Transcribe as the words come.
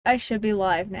I should be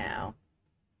live now.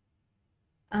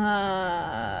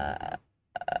 Uh,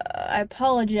 I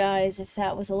apologize if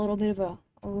that was a little bit of a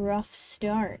rough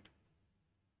start,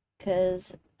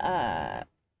 because the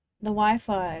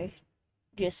Wi-Fi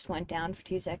just went down for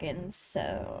 2 seconds,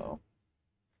 so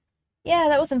yeah,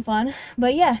 that wasn't fun.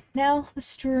 But yeah, now the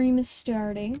stream is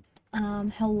starting.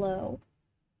 Hello.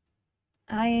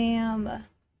 I am,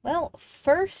 well,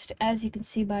 first, as you can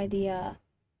see by the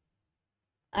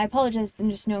I apologize,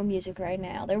 there's no music right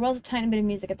now. There was a tiny bit of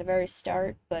music at the very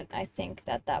start, but I think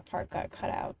that that part got cut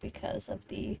out because of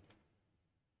the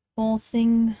whole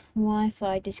thing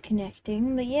Wi-Fi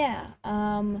disconnecting. But yeah,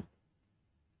 I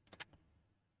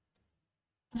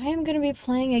am gonna be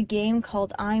playing a game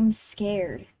called I'm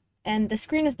Scared. And the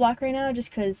screen is black right now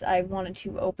just because I wanted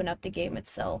to open up the game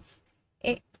itself.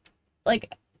 It,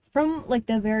 like, from, like,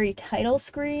 the very title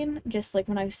screen, just, like,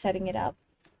 when I was setting it up,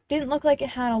 didn't look like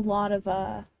it had a lot of,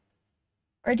 or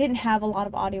it didn't have a lot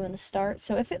of audio in the start,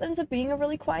 so if it ends up being a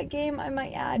really quiet game, I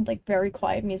might add like very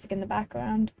quiet music in the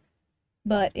background.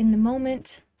 But in the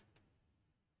moment,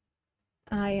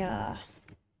 I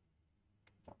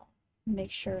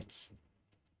make sure it's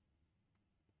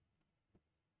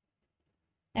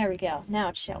there we go. Now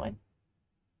it's showing.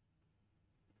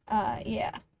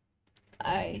 Yeah.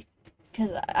 I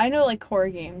because I know like horror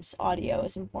games audio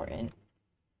is important.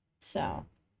 So,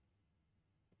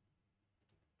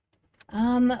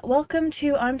 welcome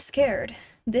to I'm Scared.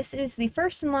 This is the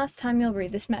first and last time you'll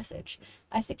read this message.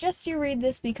 I suggest you read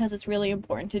this because it's really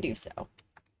important to do so.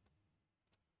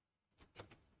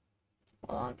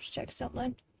 Hold on, just check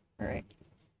something. Alright.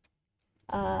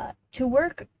 To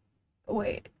work,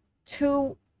 wait,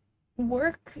 to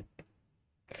work,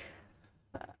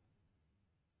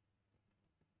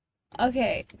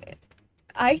 okay,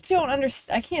 I don't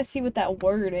understand, I can't see what that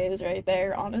word is right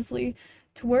there, honestly.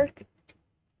 To work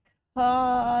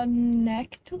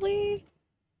connectly?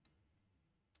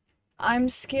 I'm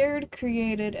scared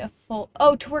created a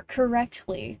to work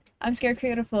correctly. I'm scared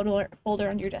created a folder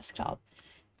on your desktop.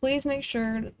 Please make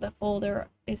sure the folder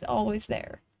is always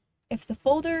there. If the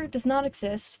folder does not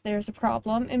exist, there's a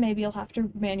problem, and maybe you'll have to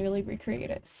manually recreate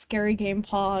it. Scary game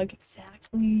pog,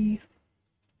 exactly.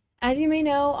 As you may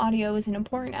know, audio is an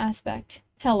important aspect.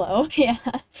 Hello, yeah.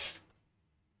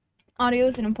 Audio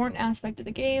is an important aspect of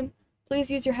the game. Please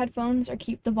use your headphones or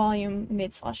keep the volume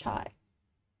mid/high.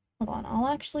 Hold on, I'll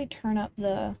actually turn up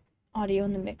the audio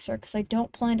in the mixer because I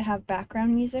don't plan to have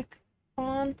background music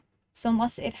on. So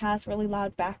unless it has really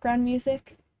loud background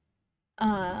music,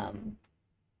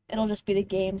 it'll just be the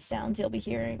game sounds you'll be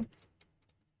hearing.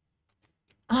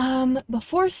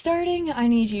 Before starting, I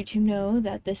need you to know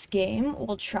that this game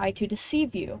will try to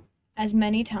deceive you as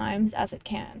many times as it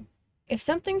can. If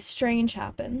something strange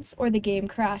happens or the game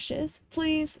crashes,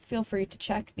 please feel free to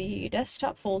check the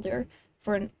desktop folder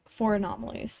for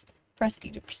anomalies. Press E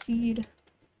to proceed.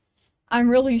 I'm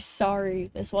really sorry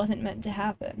this wasn't meant to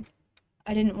happen.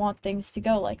 I didn't want things to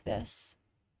go like this.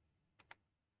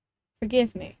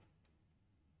 Forgive me.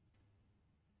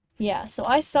 Yeah, so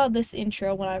I saw this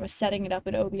intro when I was setting it up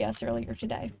in OBS earlier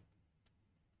today.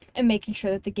 And making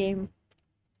sure that the game,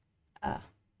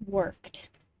 worked.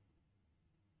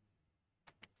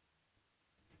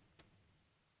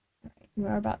 Alright, we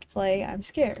are about to play I'm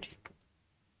Scared.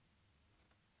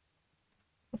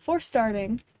 Before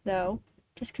starting, though,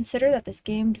 just consider that this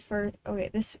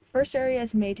first area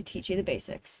is made to teach you the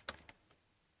basics.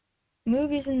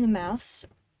 Move using the mouse.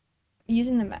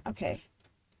 Okay.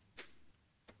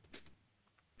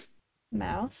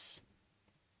 Mouse.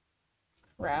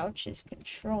 Crouch is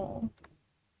control.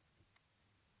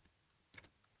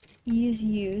 E is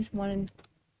use, and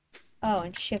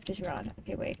shift is run.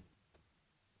 Okay, wait.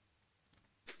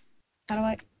 How do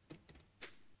I...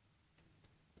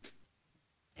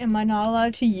 Am I not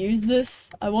allowed to use this?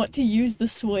 I want to use the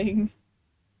swing.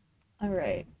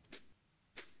 Alright.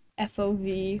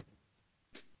 FOV.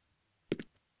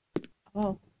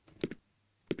 Oh.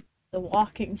 The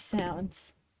walking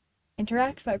sounds.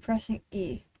 Interact by pressing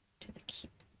E to the key.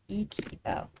 E key.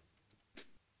 Oh.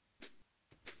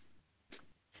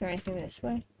 Is there anything this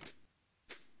way?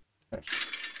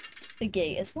 First. The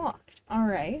gate is locked.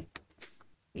 Alright.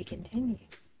 We continue.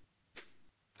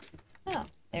 Oh,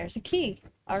 there's a key.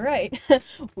 Alright.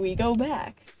 We go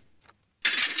back.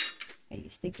 I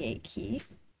use the gate key.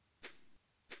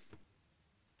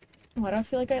 Why do I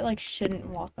feel like I, shouldn't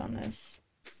walk on this?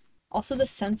 Also, the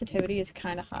sensitivity is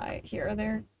kind of high. Here, are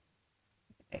there...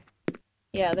 Okay.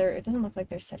 Yeah, it doesn't look like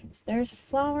there's settings. There's a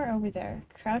flower over there.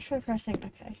 Crouch by pressing...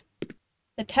 Okay.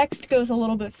 The text goes a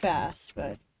little bit fast,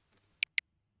 but...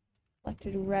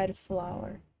 Selected red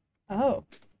flower. Oh.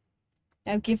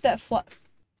 Now give that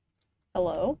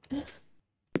Hello?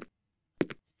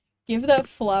 Give that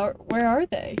flower- where are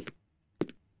they?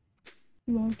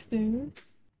 You walked there?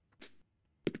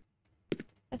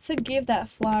 That said give that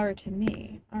flower to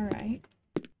me. Alright.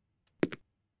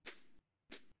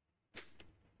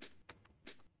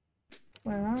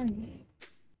 Where are you?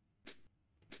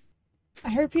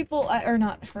 I heard people- or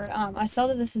not heard, I saw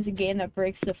that this is a game that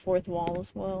breaks the fourth wall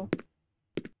as well.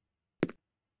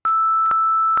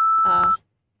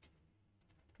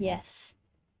 Yes.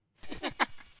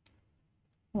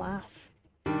 Laugh.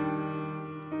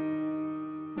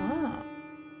 Ah.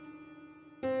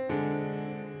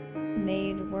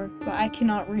 Made work, but I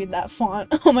cannot read that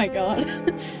font. Oh my god.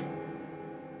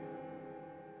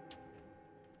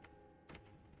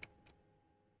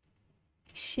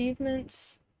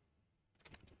 Achievements.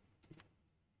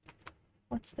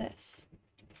 What's this?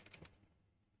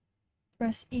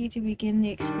 Press E to begin the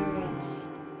experience.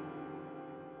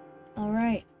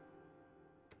 Alright.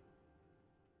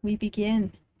 We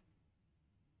begin.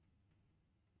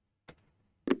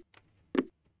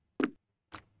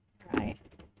 Alright.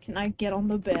 Can I get on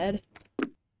the bed?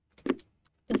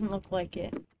 Doesn't look like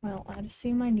it. Well, I'd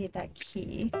assume I need that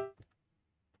key.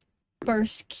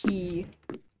 First key.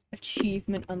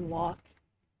 Achievement unlocked.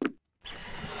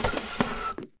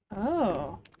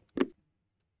 Oh.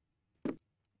 Can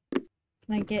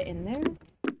I get in there?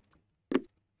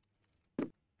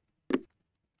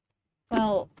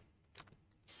 Well,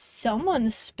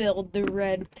 someone spilled the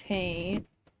red paint.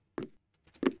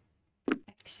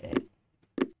 Exit.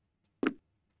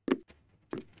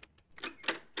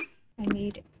 I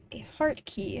need a heart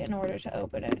key in order to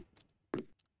open it.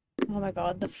 Oh my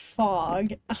god, the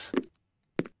fog.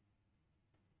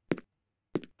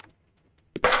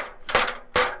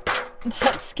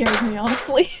 That scared me,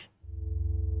 honestly.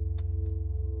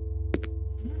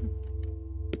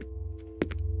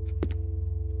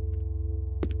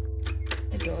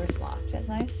 The door is locked, as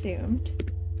I assumed.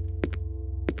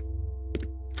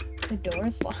 The door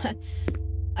is locked.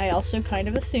 I also kind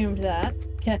of assumed that.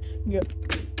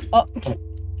 Oh,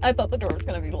 I thought the door was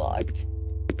gonna be locked.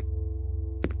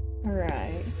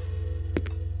 Alright.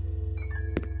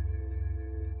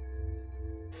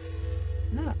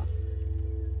 Oh.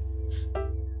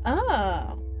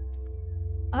 Oh.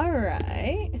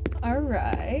 Alright.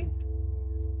 Alright.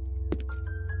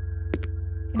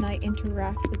 Can I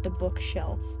interact with the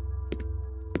bookshelf?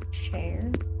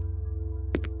 Chair?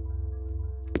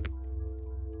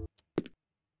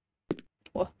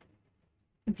 Whoa.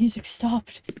 The music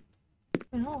stopped.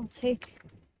 Well, I'll take...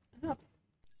 Oh.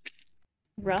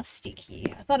 Rusty key.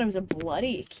 I thought it was a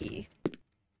bloody key.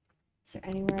 Is there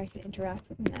anywhere I can interact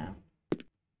with them now?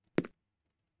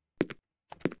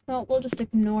 Well, we'll just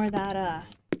ignore that,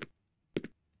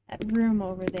 that room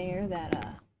over there,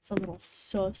 that, it's a little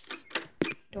sus.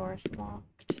 Door's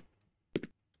locked.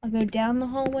 I'll go down the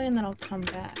hallway and then I'll come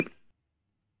back.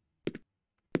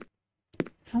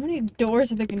 How many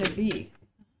doors are there gonna be?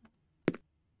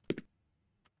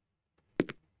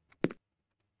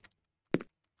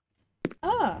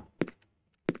 Ah!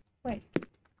 Wait.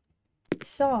 I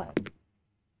saw it.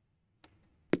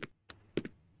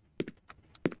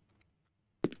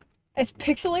 It's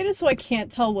pixelated so I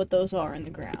can't tell what those are in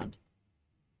the ground.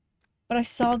 But I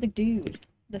saw the dude.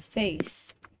 The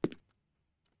face.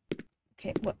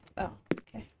 Okay, what? Oh,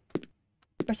 okay.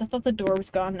 First I thought the door was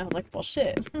gone and I was like, well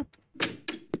shit.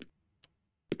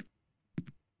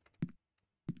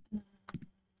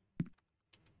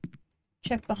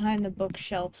 Check behind the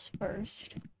bookshelves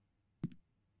first.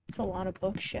 It's a lot of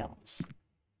bookshelves.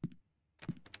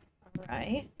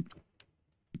 Alright.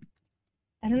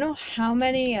 I don't know how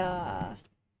many,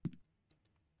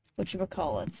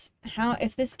 whatchamacallits.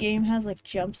 If this game has, like,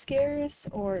 jump scares,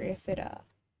 or if it,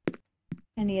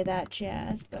 any of that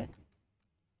jazz, but...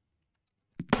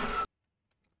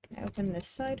 Can I open this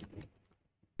side?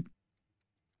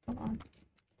 Hold on.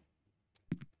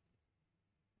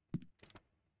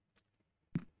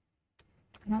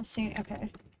 I'm not seeing- okay.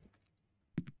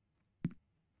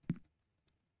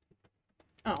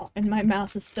 Oh, and my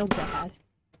mouse is still bad.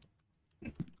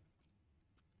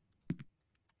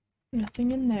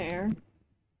 Nothing in there.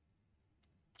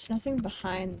 There's nothing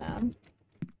behind them.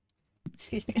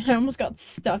 Excuse me, I almost got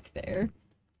stuck there.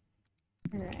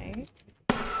 Alright.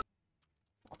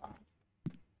 Hold on.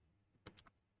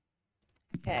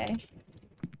 Okay.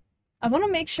 I want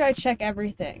to make sure I check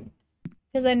everything.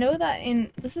 Because I know that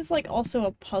this is like also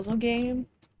a puzzle game.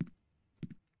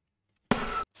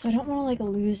 So I don't want to like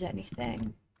lose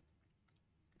anything.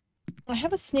 I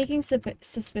have a sneaking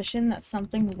suspicion that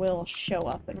something will show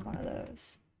up in one of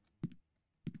those.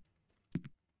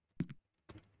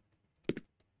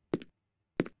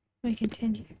 Let me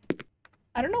continue.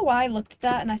 I don't know why I looked at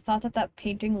that and I thought that that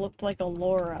painting looked like a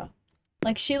Laura.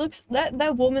 Like she looks,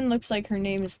 that woman looks like her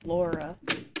name is Laura.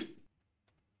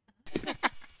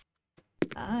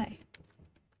 Hi.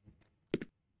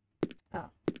 Oh.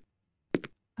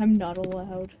 I'm not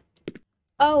allowed.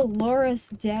 Oh, Laura's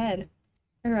dead.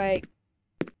 Alright.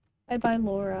 Bye-bye,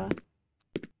 Laura.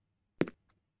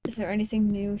 Is there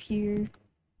anything new here?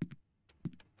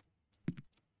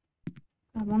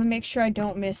 I want to make sure I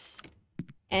don't miss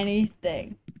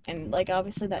anything. And, like,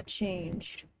 obviously that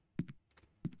changed.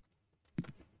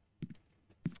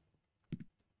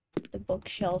 The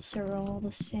bookshelves are all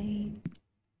the same.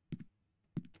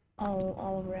 Oh,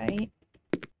 alright.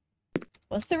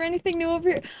 Was there anything new over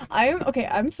here?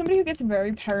 I'm somebody who gets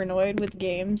very paranoid with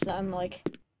games. I'm like...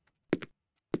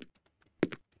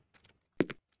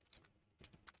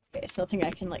 Okay, it's nothing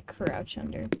I can, like, crouch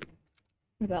under.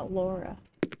 What about Laura?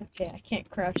 Okay, I can't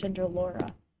crouch under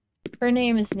Laura. Her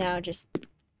name is now just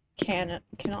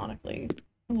canonically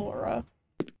Laura.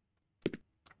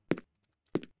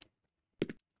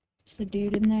 Is the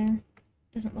dude in there?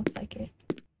 Doesn't look like it.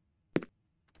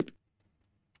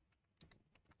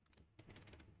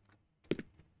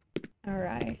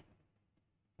 Alright.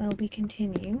 Well, we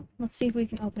continue. Let's see if we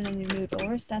can open any new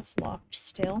doors. That's locked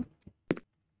still.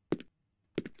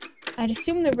 I'd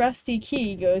assume the rusty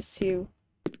key goes to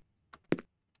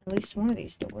at least one of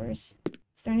these doors.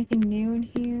 Is there anything new in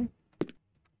here?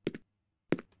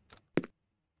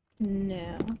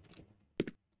 No.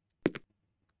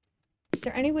 Is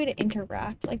there any way to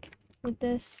interact, like, with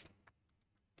this?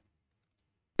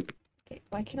 Okay,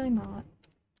 why can I not?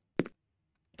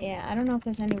 Yeah, I don't know if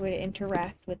there's any way to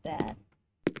interact with that.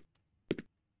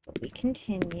 But we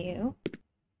continue.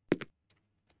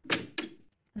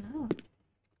 Oh.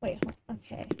 Wait,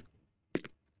 okay.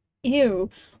 Ew.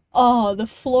 Oh, the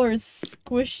floor is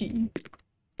squishy.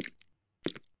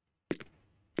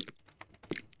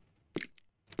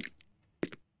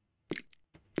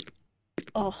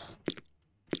 Oh.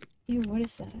 Ew, what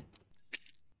is that?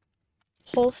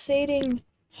 Pulsating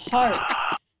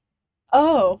heart.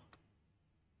 Oh.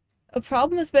 A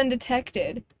problem has been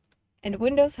detected, and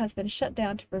Windows has been shut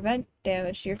down to prevent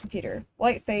damage to your computer.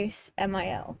 Whiteface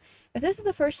MIL. If this is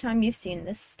the first time you've seen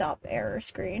this stop error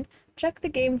screen, check the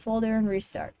game folder and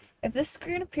restart. If this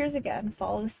screen appears again,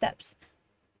 follow the steps.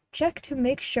 Check to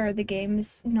make sure the game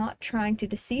is not trying to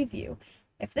deceive you.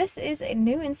 If this is a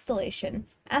new installation,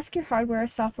 ask your hardware or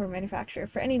software manufacturer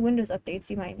for any Windows updates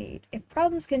you might need. If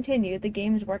problems continue, the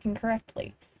game is working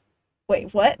correctly.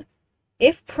 Wait, what?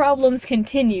 If problems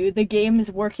continue, the game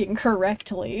is working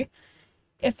correctly.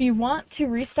 If you want to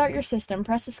restart your system,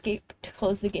 press escape to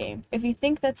close the game. If you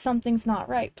think that something's not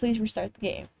right, please restart the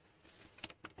game.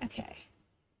 Okay.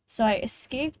 So I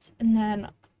escaped and then...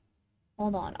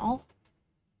 Hold on, I'll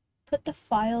put the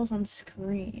files on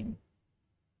screen.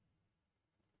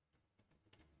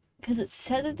 Because it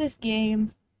said that this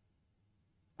game,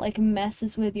 like,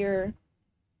 messes with your...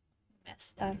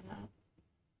 I don't know.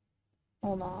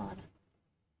 Hold on.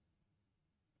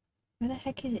 Where the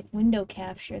heck is it? Window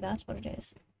capture, that's what it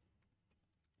is.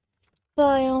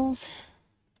 Files.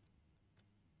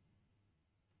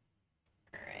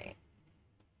 Alright.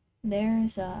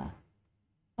 There's oh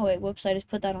wait, whoops, I just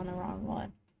put that on the wrong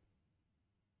one.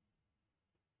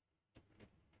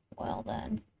 Well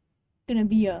then. Gonna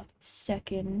be a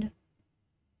second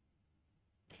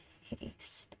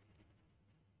paste.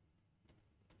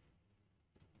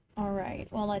 Alright,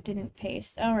 well that didn't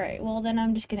paste. Alright, well then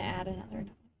I'm just gonna add another.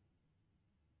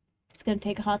 It's gonna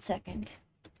take a hot second.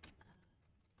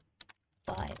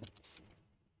 Files.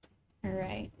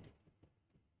 Alright.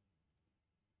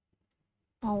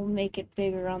 I'll make it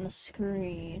bigger on the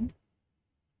screen.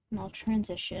 And I'll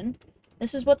transition.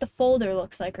 This is what the folder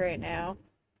looks like right now.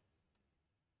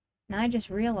 And I just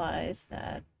realized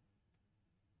that...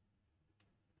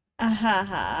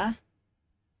 Ahaha.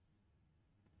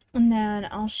 And then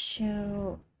I'll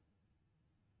show...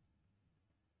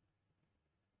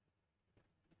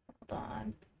 Hold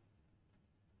on.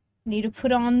 Need to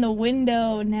put on the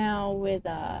window now with,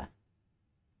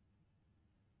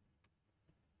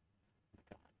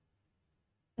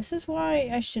 This is why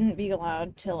I shouldn't be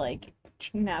allowed to, like,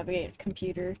 navigate a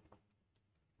computer.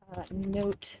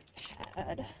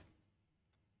 Notepad.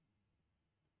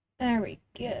 There we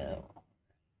go.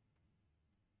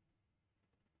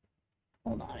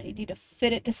 Hold on, I need to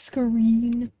fit it to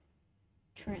screen.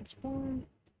 Transform,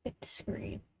 fit to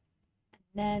screen. And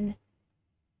then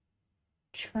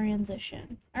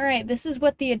transition. Alright, this is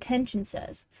what the attention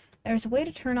says. There's a way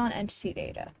to turn on entity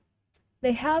data.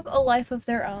 They have a life of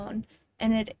their own,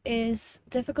 and it is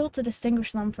difficult to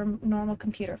distinguish them from normal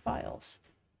computer files.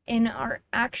 In our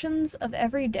actions of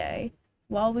every day,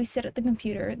 while we sit at the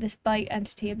computer, this bite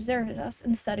entity observes us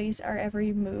and studies our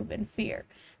every move in fear.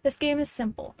 This game is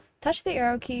simple. Touch the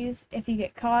arrow keys. If you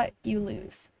get caught, you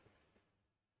lose.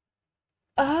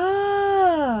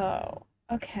 Oh,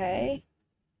 okay.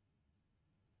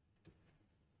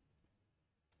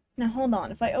 Now hold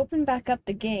on. If I open back up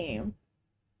the game.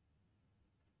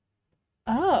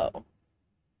 Oh.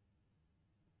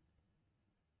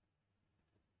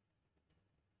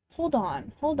 Hold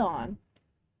on. Hold on.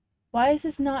 Why is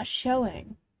this not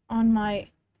showing on my...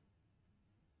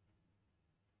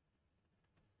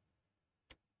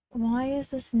 Why is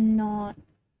this not...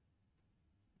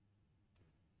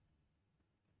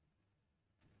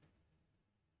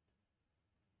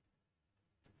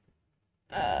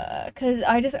 Cause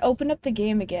I just opened up the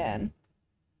game again.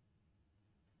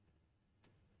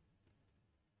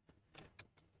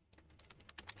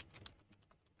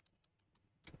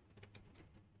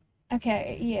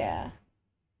 Okay, yeah.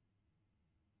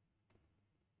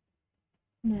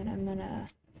 And then I'm gonna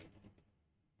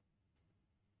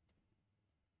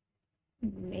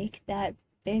make that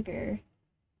bigger.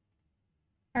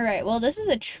 Alright, well this is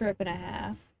a trip and a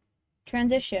half.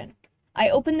 Transition. I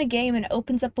open the game and it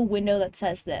opens up a window that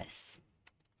says this.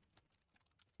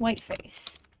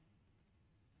 Whiteface.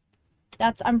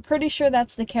 I'm pretty sure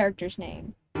that's the character's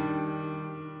name.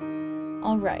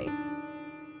 Alright.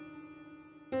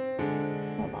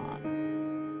 Hold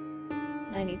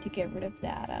on. I need to get rid of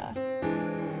that,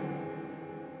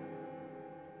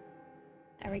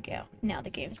 There we go. Now the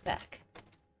game's back.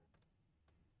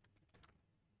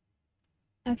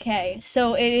 Okay,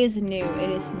 so it is new. It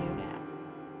is new now.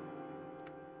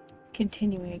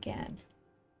 Continuing again.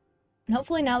 And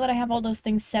hopefully now that I have all those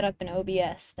things set up in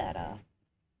OBS that,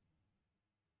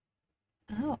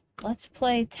 Oh, let's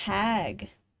play tag.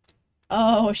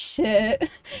 Oh, shit.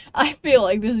 I feel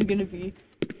like this is gonna be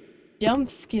jump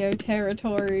scare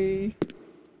territory.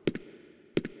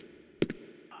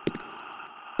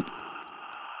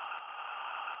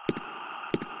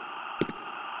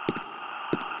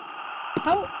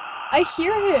 How? I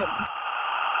hear him.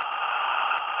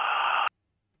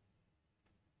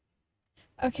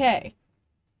 Okay.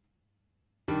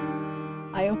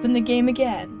 I open the game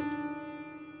again.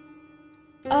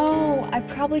 Oh, I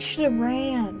probably should have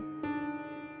ran.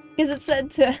 Because it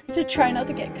said to try not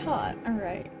to get caught.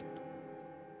 Alright.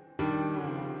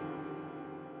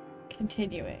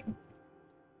 Continuing.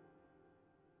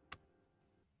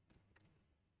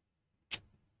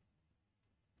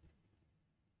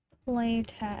 Play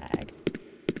tag.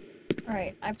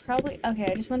 Alright, okay,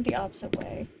 I just went the opposite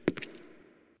way.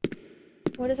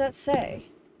 What does that say?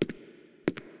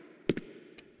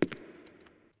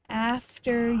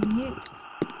 After you.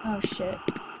 Oh shit.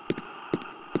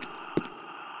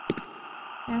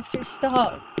 After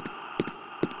stop.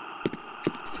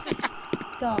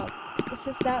 Stop. This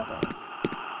is that way.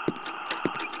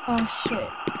 Oh shit.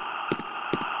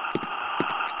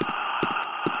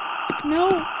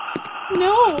 No!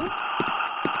 No!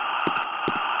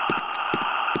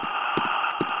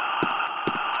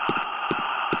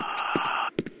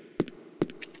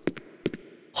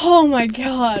 Oh my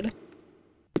god.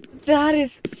 That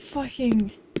is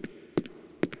fucking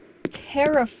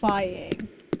terrifying.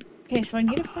 Okay, so I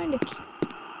need to find a key.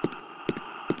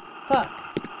 Fuck.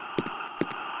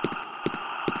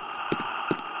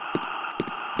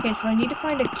 Okay, so I need to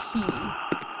find a key.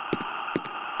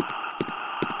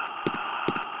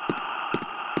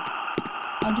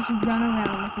 I'll just run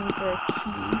around looking for a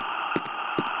key.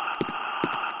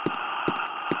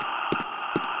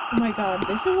 Oh my god,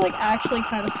 this is like actually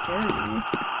kind of scary.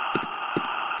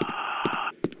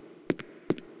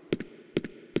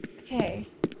 Okay.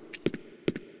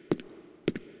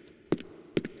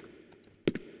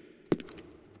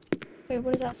 Wait,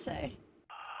 what does that say?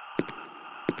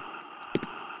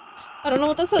 I don't know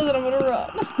what that says and I'm gonna run.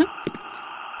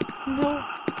 No.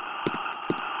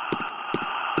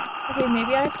 Okay,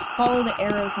 maybe I have to follow the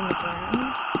arrows in the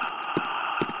ground.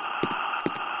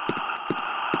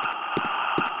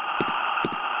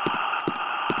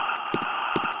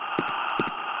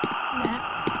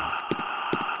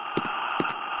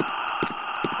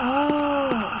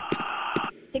 Oh. I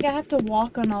think I have to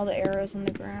walk on all the arrows in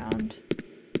the ground.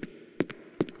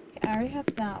 Okay, I already have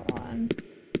that one.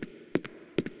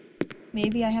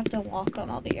 Maybe I have to walk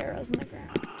on all the arrows in the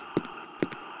ground.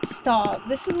 Stop.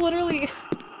 This is literally...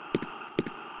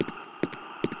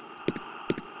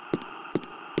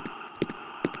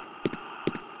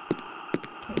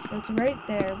 Okay, so it's right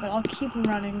there, but I'll keep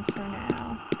running for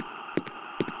now.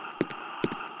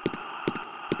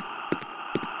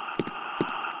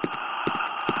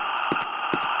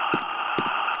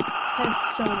 That is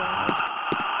so loud.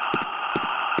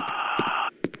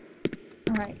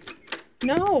 Alright.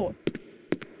 No!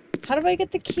 How do I get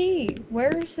the key?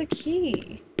 Where's the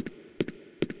key?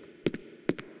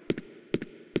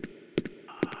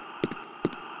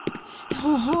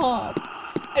 Stop!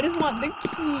 I just want the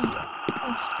key.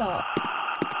 Oh, stop.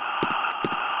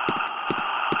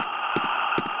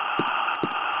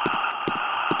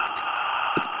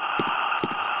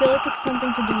 I feel like it's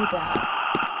something to do with that.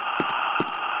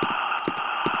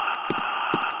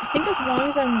 I think as long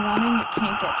as I'm running, it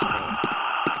can't get to me.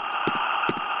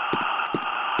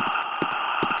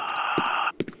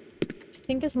 I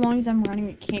think as long as I'm running,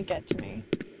 it can't get to me.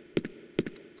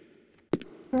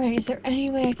 Alright, is there any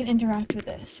way I can interact with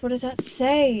this? What does that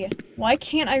say? Why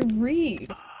can't I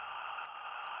read?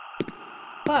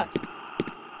 Fuck.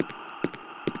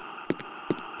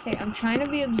 Okay, I'm trying to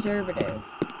be observative.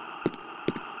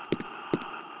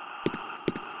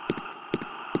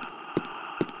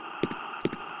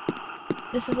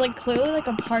 This is like clearly like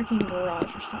a parking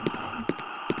garage or something.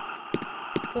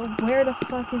 But where the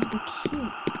fuck is the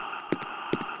key?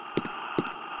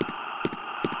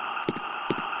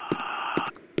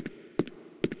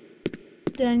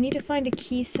 Did I need to find a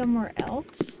key somewhere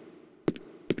else?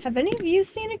 Have any of you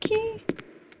seen a key?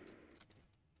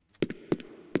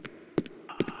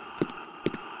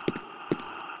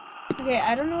 Okay,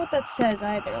 I don't know what that says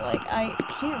either. Like, I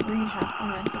can't read half the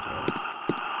messages.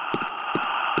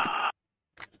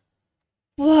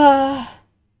 Whoa.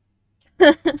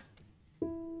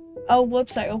 Oh,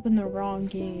 whoops, I opened the wrong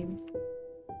game.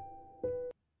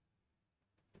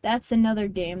 That's another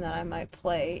game that I might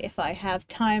play if I have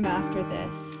time after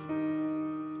this.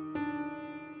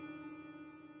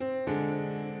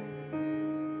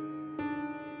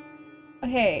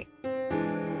 Okay.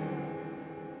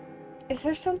 Is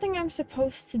there something I'm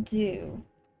supposed to do?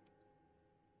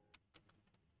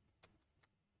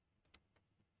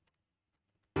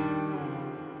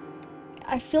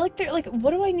 I feel like they're like,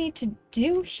 what do I need to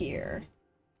do here?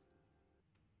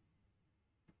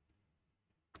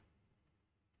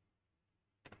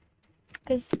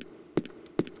 Because,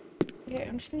 okay,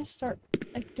 I'm just gonna start,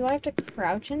 like, do I have to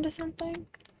crouch into something?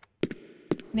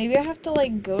 Maybe I have to,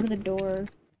 like, go to the door.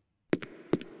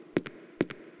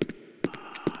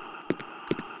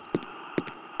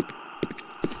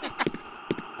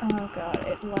 Oh god,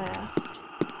 it laughed.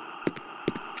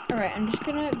 Alright, I'm just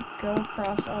gonna go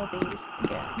across all these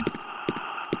again.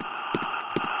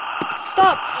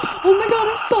 Stop! Oh my god,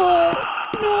 I saw it!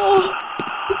 No!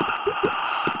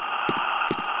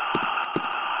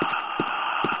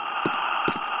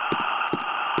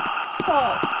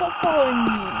 Stop following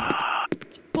me.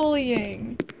 It's bullying.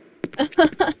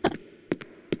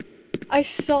 I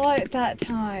saw it that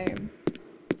time.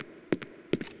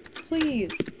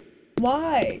 Please.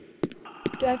 Why?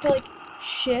 Do I have to, like,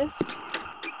 shift?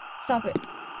 Stop it.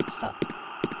 Stop.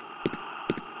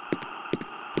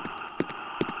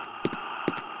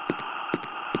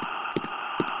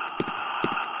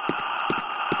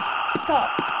 Stop.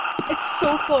 It's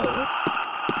so close.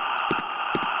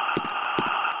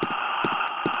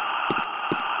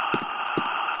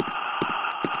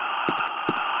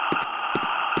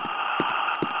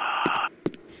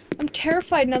 I'm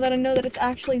terrified now that I know that it's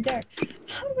actually there.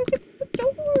 How do I get to the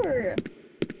door?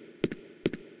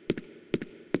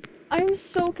 I'm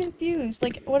so confused.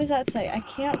 Like, what does that say? I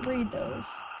can't read those.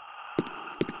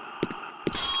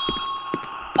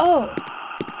 Oh.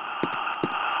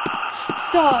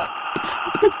 Stop.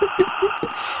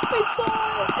 I saw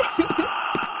it.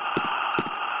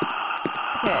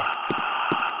 Okay.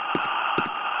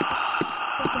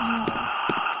 What the hell?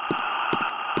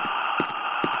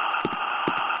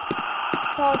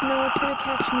 Stop, no, it's gonna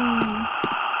catch me.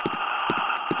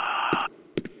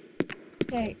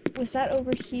 Okay, was that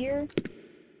over here?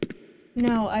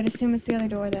 No, I'd assume it's the other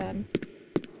door then.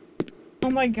 Oh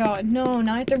my god, no,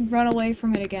 now I have to run away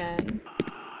from it again.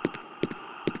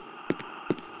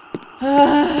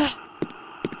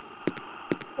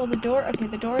 Well, the door, okay,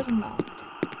 the door is unlocked.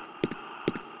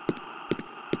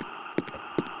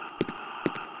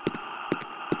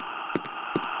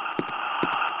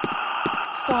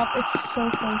 Stop, it's so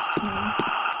close to me.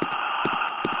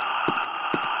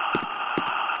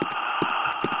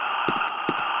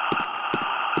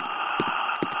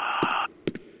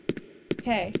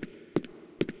 Okay.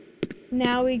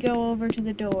 Now we go over to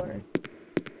the door.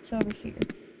 It's over here.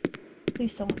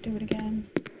 Please don't do it again.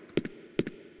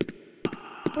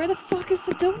 Where the fuck is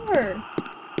the door?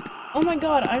 Oh my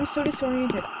god, I'm so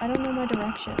disoriented. I don't know my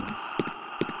directions.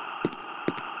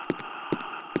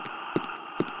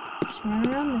 Just run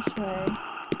around this way.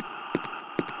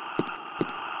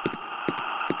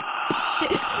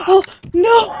 Shit. Oh,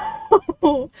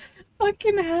 no!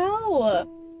 Fucking hell!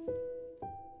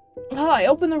 Oh, I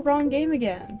opened the wrong game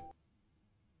again.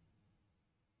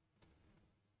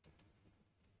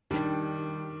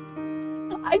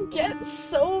 I get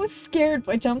so scared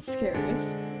by jump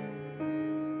scares.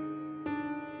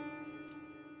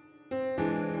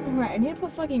 Alright, I need to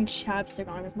put fucking chapstick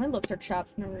on because my lips are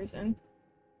chapped for no reason.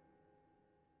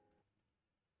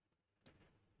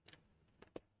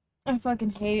 I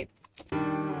fucking hate.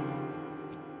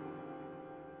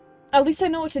 At least I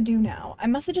know what to do now. I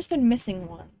must have just been missing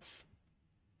ones.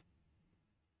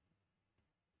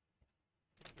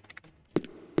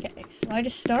 Okay, so I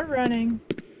just start running.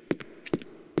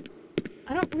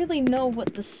 I don't really know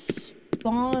what the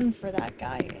spawn for that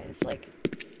guy is. Like,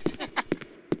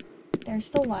 there's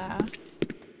the laugh.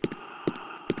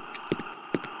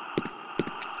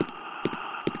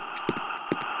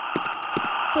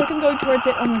 I feel like I'm going towards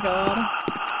it. Oh my god.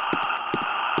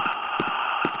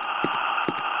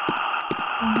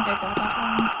 I don't think I got that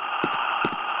one.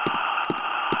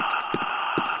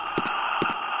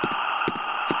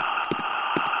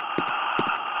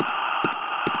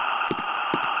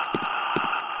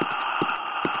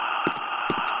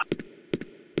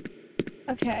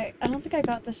 Okay, I don't think I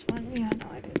got this one. Yeah, no,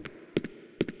 I did.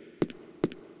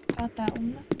 Got that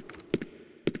one.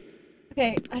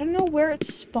 Okay, I don't know where it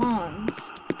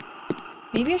spawns.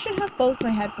 Maybe I should have both my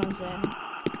headphones in.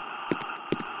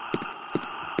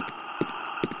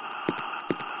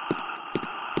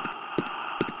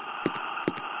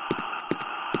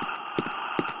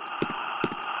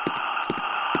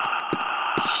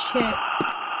 Shit.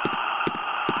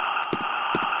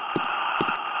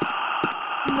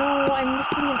 No, I'm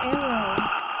missing an arrow.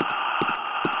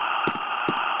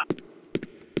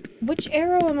 Which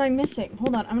arrow am I missing?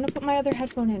 Hold on, I'm gonna put my other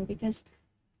headphone in because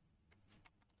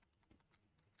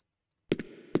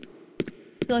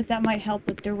I feel like that might help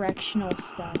with directional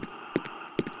stuff.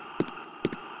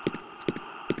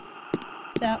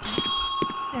 That one.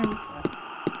 There we go.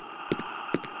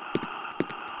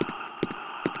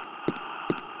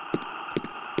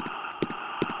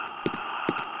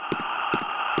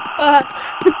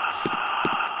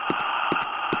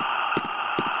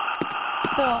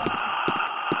 Stop.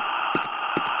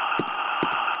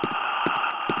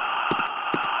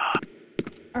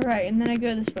 Alright, and then I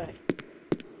go this way.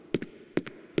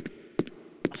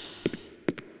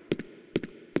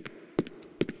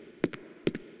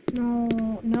 No,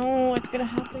 no, it's gonna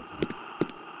happen again.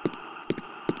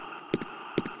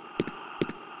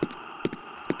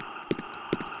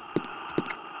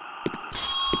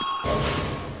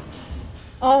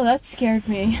 Oh, that scared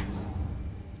me.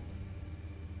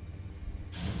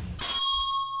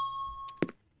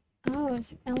 Oh,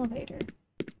 it's an elevator.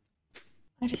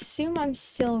 I'd assume I'm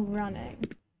still running.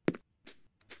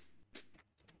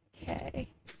 Okay.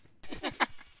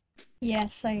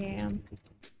 Yes, I am.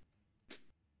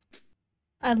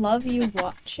 I love you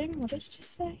watching. What did you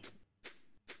say?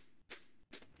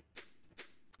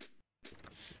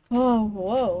 Oh,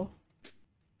 whoa.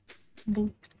 Buh.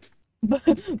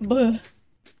 Buh.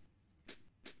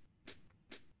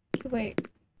 Wait.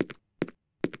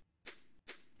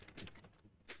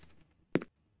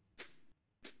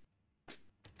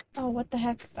 Oh, what the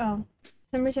heck? Oh.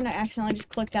 For some reason I accidentally just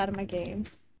clicked out of my game.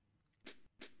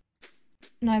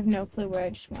 And I have no clue where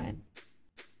I just went.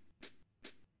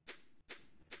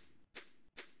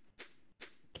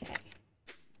 Okay.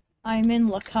 I'm in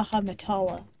La Caja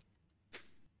Metala.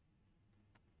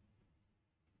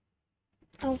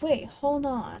 Oh, wait, hold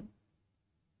on.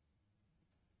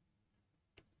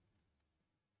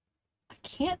 I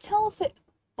can't tell if it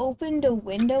opened a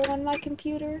window on my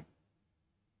computer.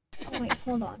 Oh, wait,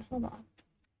 hold on.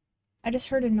 I just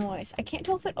heard a noise. I can't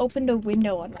tell if it opened a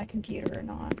window on my computer or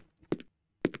not.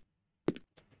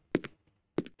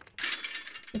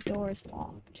 The door is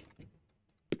locked.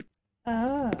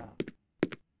 Oh.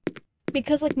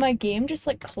 Because, like, my game just,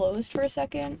 like, closed for a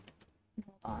second.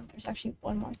 Hold on, there's actually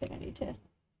one more thing I need to...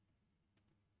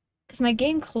 Because my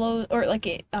game closed, or, like,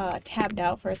 it, tabbed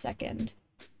out for a second.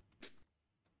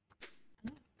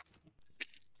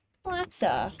 Well, that's,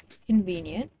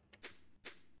 convenient.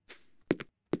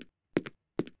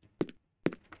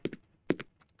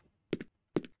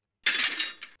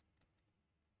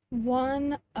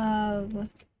 One of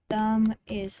them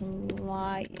is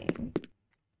lying.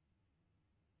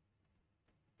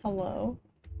 Hello?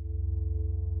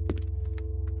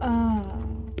 Oh.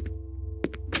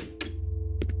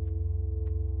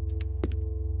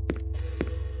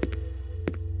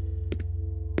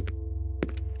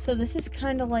 So this is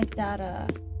kind of like that,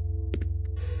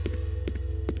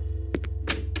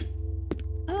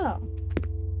 Oh.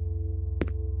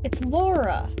 It's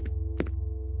Laura!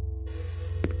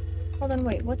 Hold on,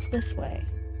 wait, what's this way?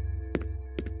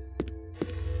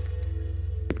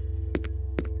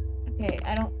 Okay,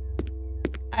 I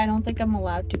don't think I'm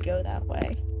allowed to go that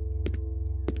way.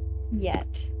 Yet.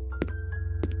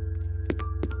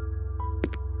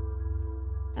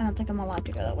 I don't think I'm allowed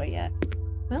to go that way yet.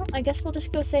 Well, I guess we'll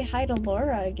just go say hi to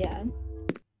Laura again.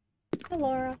 Hi,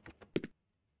 Laura.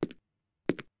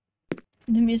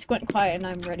 The music went quiet and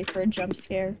I'm ready for a jump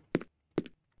scare.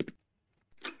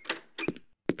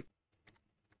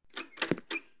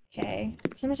 Okay.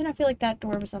 For some reason I feel like that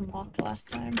door was unlocked last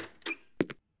time.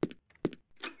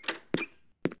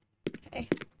 Okay.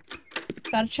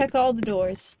 Gotta check all the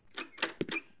doors.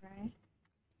 Alright.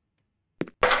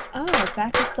 Oh,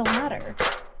 back up the ladder.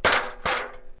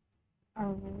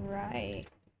 Alright.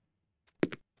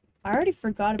 I already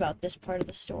forgot about this part of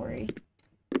the story.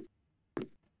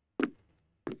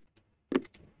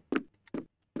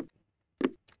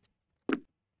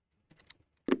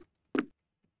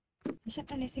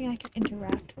 Isn't anything I can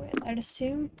interact with? I'd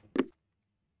assume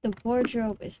the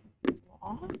wardrobe is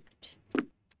locked?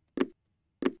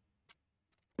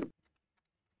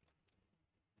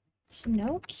 There's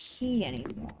no key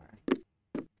anymore.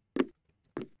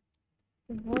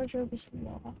 The wardrobe is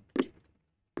locked.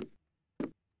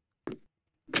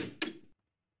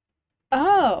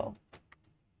 Oh!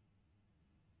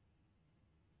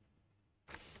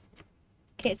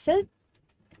 Okay, it said...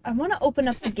 I want to open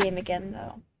up the game again,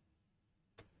 though.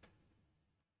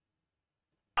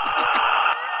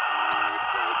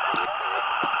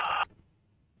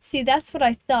 See, that's what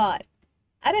I thought.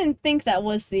 I didn't think that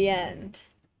was the end.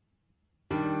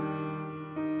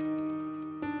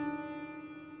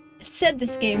 It said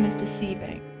this game is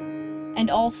deceiving. And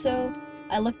also,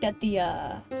 I looked at the,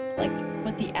 like,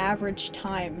 what the average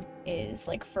time is,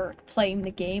 like, for playing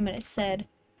the game, and it said...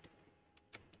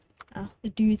 Oh, the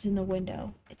dude's in the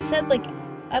window. It said, like,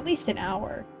 at least an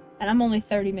hour. And I'm only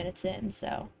 30 minutes in,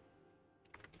 so...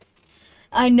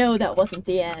 I know that wasn't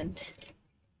the end.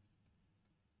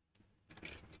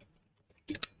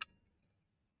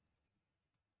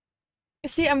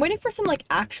 See, I'm waiting for some, like,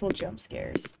 actual jump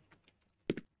scares.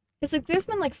 It's like, there's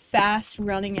been, like, fast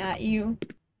running at you.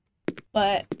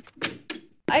 But...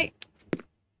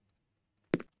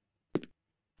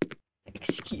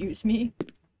 Excuse me.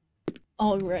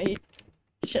 Alright.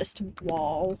 Just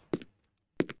wall.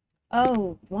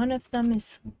 Oh, one of them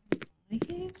is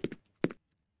lying?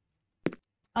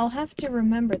 I'll have to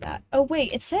remember that. Oh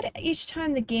wait, it said each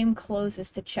time the game closes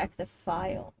to check the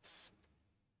files.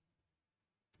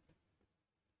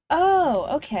 Oh,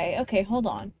 okay, hold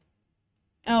on.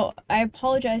 Oh, I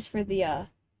apologize for the,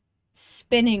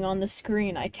 spinning on the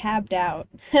screen. I tabbed out.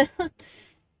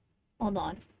 Hold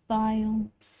on.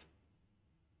 Files.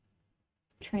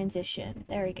 Transition.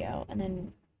 There we go. And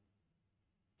then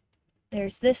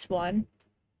there's this one.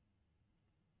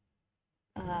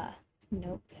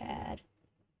 Notepad.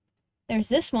 There's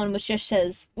this one which just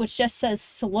says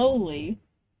slowly.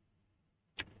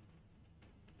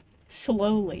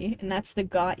 Slowly, and that's the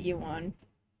got you one.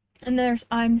 And there's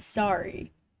I'm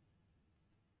sorry.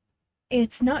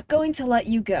 It's not going to let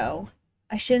you go.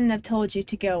 I shouldn't have told you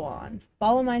to go on.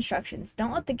 Follow my instructions.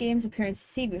 Don't let the game's appearance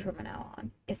deceive you from now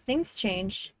on. If things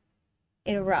change,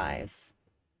 it arrives.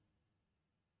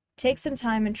 Take some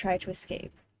time and try to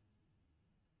escape.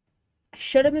 I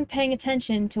should have been paying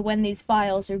attention to when these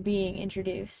files are being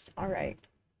introduced. Alright.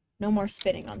 No more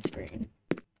spinning on screen.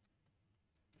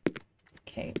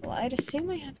 Okay, well, I'd assume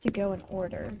I have to go in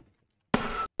order.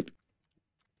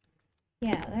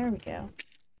 Yeah, there we go.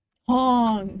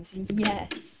 Tongs!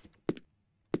 Yes!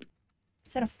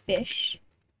 Is that a fish?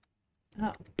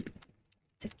 Oh.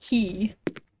 It's a key.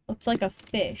 Looks like a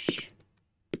fish.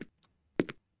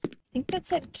 I think that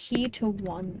said key to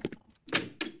 1, though.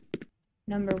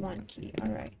 Number 1 key.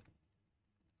 Alright.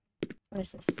 What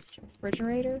is this?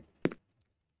 Refrigerator?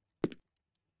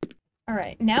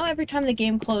 Alright, now every time the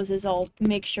game closes, I'll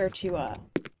make sure to,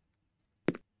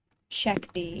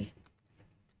 check the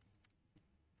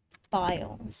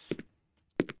files.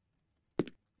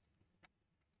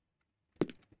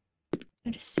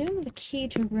 I'd assume the key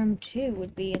to room 2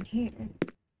 would be in here.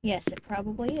 Yes, it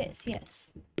probably is,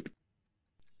 yes.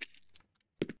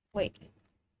 Wait.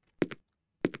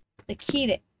 The key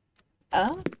to...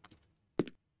 Oh?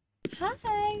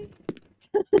 Hi!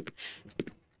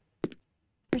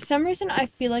 For some reason, I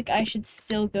feel like I should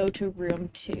still go to room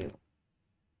 2.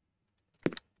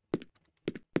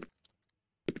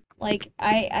 Like,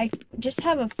 I just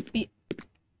have a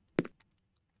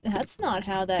That's not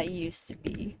how that used to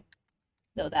be.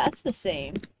 Though that's the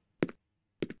same.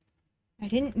 I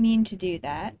didn't mean to do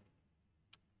that.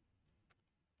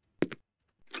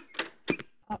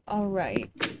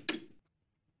 Alright.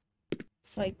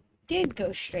 So I did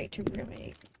go straight to room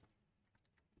 8.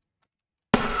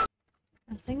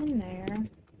 Nothing in there.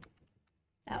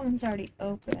 That one's already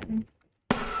open.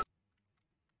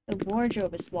 The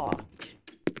wardrobe is locked.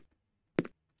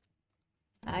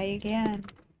 Hi again.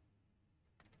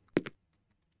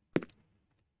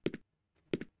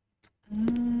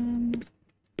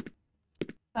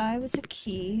 If I was a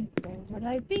key, where would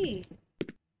I be?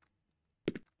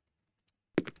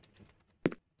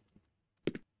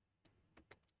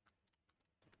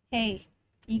 Hey,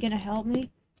 you gonna help me?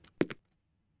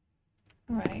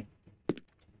 Alright.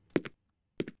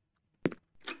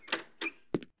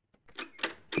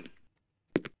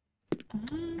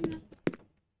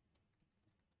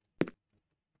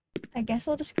 I guess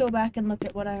I'll just go back and look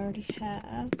at what I already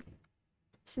have.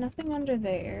 There's nothing under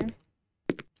there.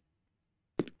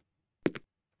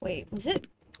 Wait, was it?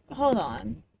 Hold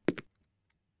on.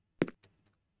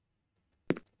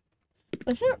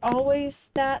 Was there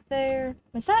always that there?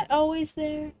 Was that always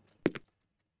there?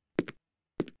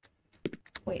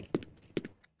 Wait.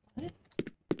 What?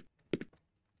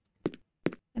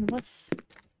 And what's...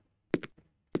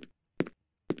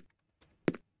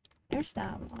 There's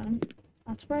that one.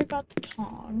 That's where I got the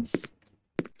tongs.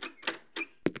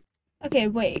 Okay,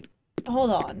 wait.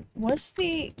 Hold on. Was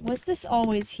this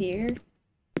always here?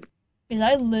 Because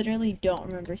I literally don't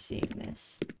remember seeing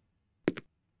this.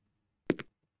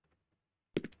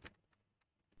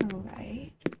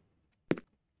 Alright.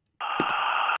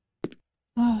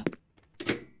 Oh.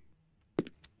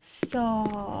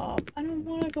 Stop. I don't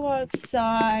want to go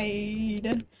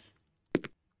outside.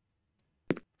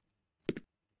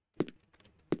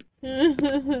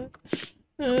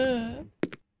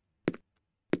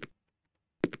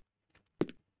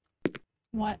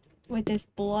 What? Wait, there's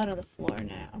blood on the floor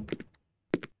now.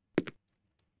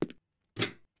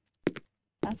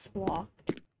 That's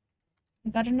locked. I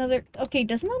got another... Okay,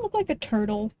 doesn't that look like a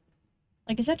turtle?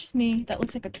 Like, is that just me? That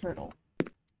looks like a turtle.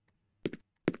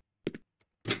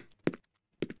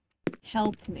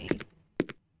 Help me.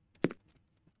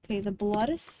 Okay, the blood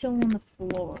is still on the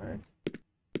floor.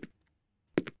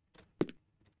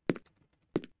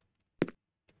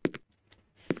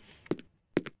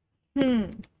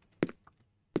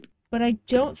 But I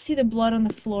don't see the blood on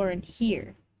the floor in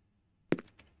here. I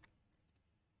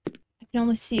can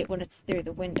only see it when it's through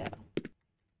the window.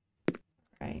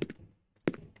 Right.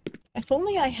 If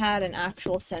only I had an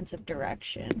actual sense of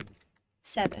direction.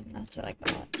 7, that's what I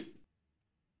got.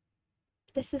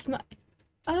 This is my...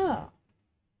 Oh.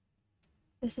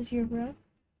 This is your room?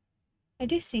 I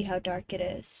do see how dark it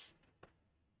is.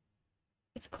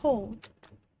 It's cold.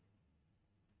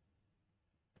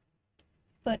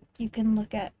 But you can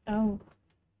look at... Oh.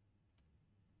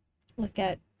 Look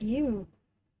at you.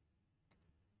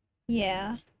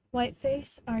 Yeah.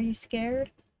 Whiteface, are you scared?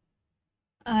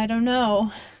 I don't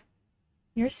know.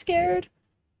 You're scared?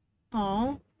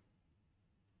 Aw.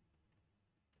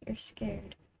 You're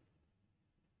scared.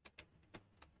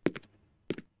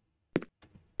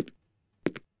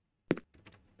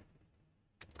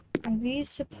 Are these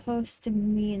supposed to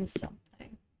mean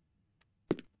something?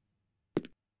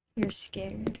 You're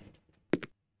scared.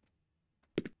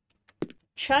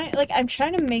 I'm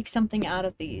trying to make something out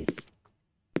of these.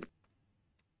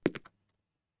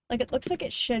 Like, it looks like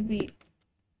it should be...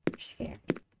 You're scared.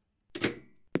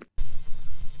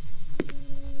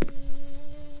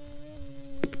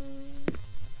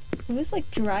 Who's, like,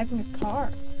 driving a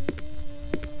car?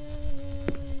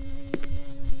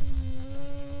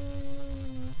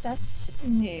 That's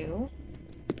new.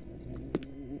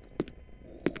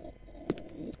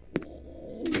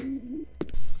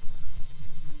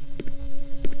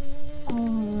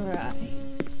 Alright.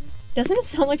 Doesn't it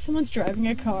sound like someone's driving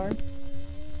a car?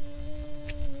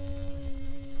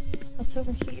 What's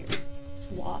over here? It's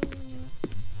locked.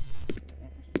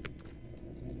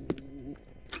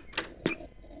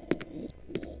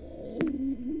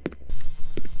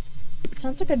 It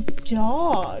sounds like a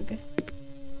dog.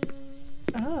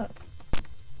 Oh.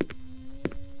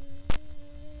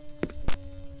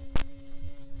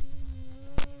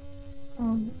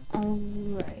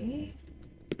 Alright.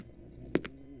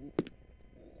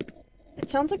 It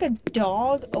sounds like a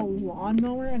dog, a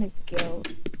lawnmower, and a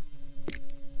goat.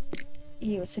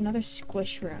 Ew, it's another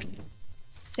squish room.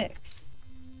 6.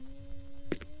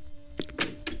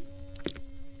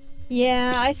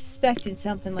 Yeah, I suspected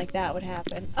something like that would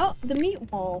happen. Oh, the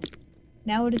meat wall.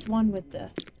 Now it is one with the...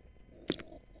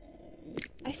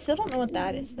 I still don't know what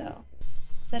that is, though.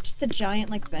 Is that just a giant,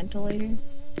 like, ventilator?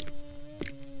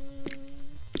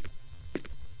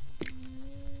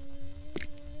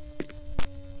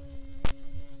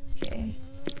 Okay.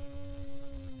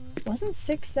 Wasn't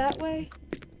 6 that way?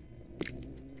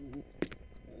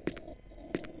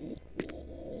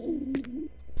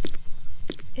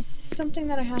 Is this something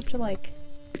that I have to, like,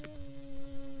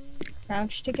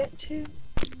 crouch to get to?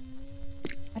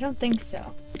 I don't think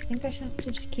so. I think I have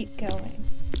to just keep going.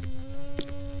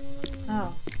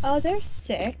 Oh. Oh, there's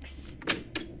 6.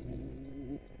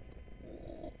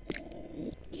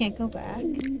 Can't go back.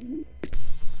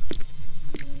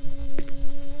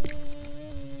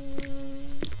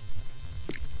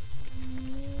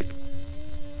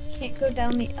 Can't go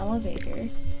down the elevator.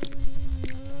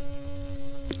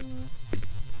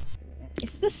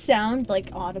 Is the sound, like,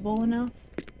 audible enough?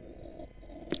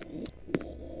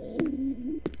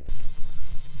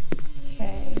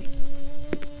 Okay.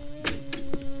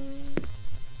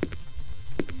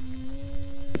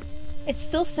 It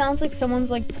still sounds like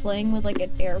someone's, like, playing with, like,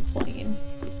 an airplane.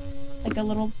 Like a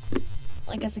little,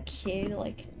 like, as a kid,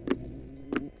 like...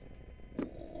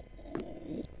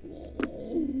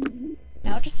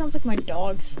 Now it just sounds like my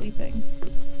dog sleeping.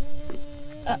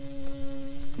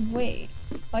 Wait.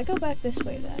 If I go back this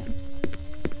way then...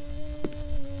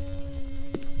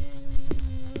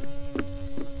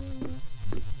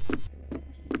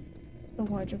 The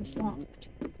wardrobe is locked.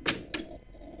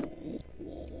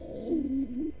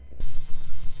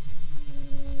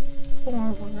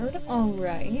 Forward.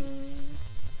 Alright.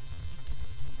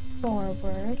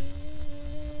 Forward.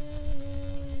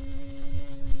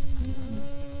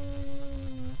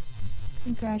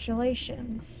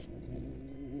 Congratulations.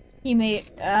 You made...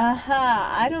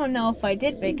 Aha! I don't know if I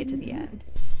did make it to the end.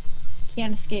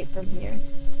 Can't escape from here.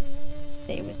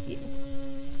 Stay with you.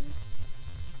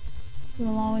 You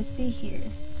will always be here.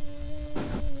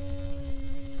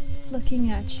 Looking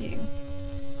at you.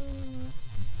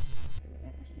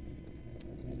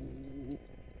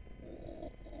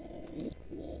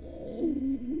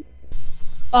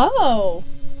 Oh!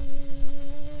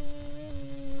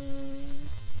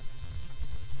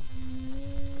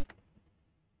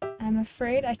 I'm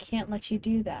afraid I can't let you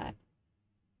do that.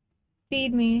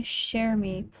 Feed me, share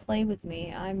me, play with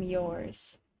me, I'm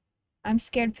yours. I'm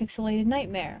Scared Pixelated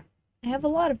Nightmare. I have a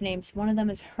lot of names, one of them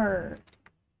is her.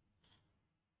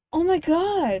 Oh my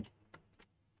god!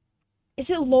 Is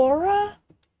it Laura?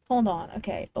 Hold on,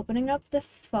 okay, opening up the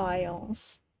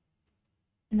files.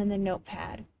 And then the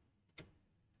notepad.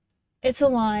 It's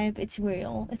alive, it's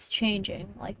real, it's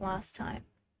changing, like last time.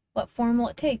 What form will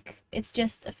it take? It's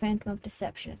just a phantom of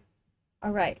deception.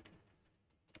 Alright.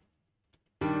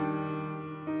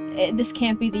 This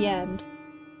can't be the end.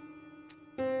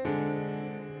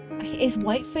 Is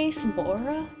Whiteface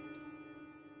Laura?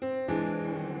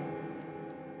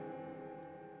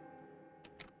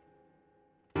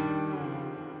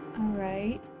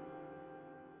 Alright.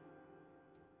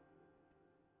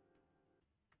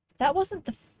 That wasn't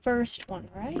the first one,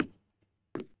 right?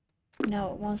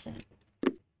 No, it wasn't.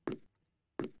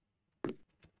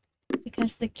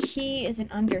 Because the key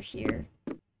isn't under here.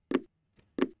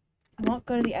 I won't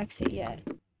go to the exit yet.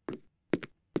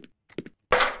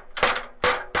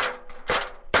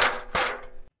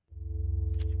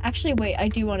 Actually, wait, I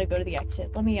do want to go to the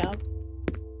exit. Let me up.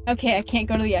 Okay, I can't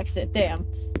go to the exit. Damn.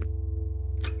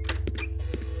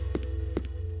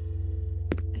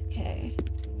 Okay.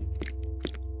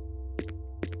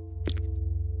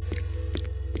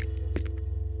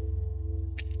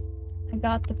 I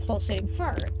got the pulsating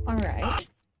heart. Alright.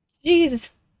 Jesus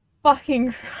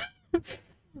fucking...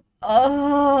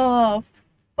 Oh,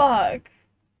 fuck.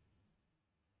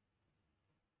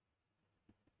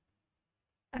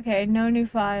 Okay, no new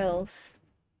files.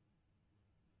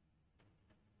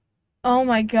 Oh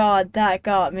my god, that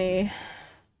got me.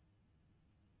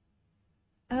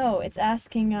 Oh, it's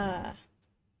asking,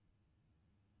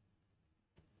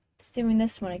 it's doing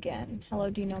this one again.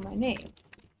 Hello, do you know my name?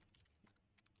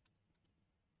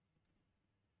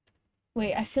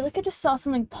 Wait, I feel like I just saw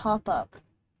something pop up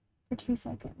for 2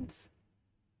 seconds.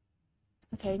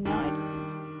 Okay, now I...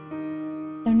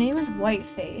 Their name is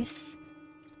Whiteface.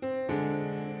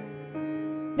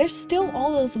 There's still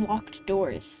all those locked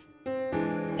doors.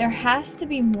 There has to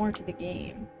be more to the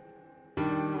game.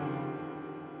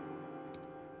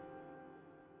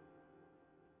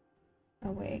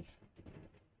 Oh wait.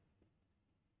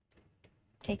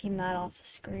 Taking that off the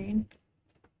screen.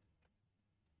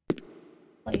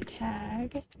 Play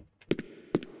tag.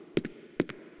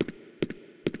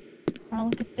 I'll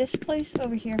look at this place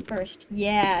over here first.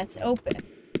 Yeah, it's open.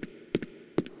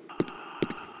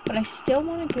 But I still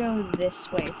want to go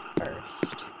this way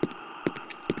first.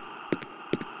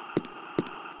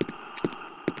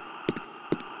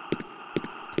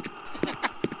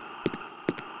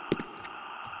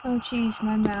 Oh jeez,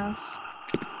 my mouse.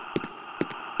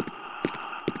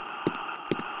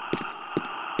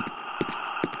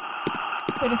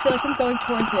 Like, I feel like I'm going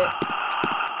towards it.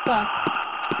 Fuck.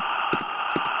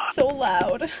 So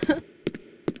loud.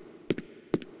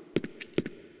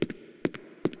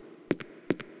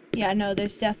 Yeah, no,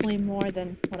 there's definitely more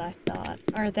than what I thought.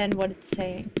 Or than what it's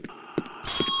saying.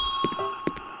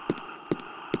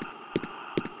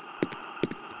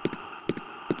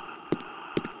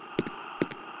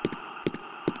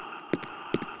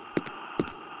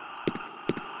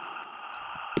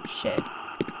 Shit.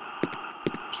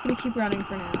 I'm just gonna keep running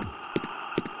for now.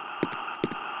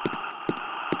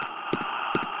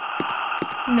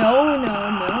 No, no, no,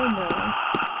 no.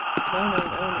 No, no,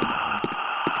 no, no, no.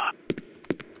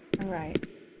 Alright.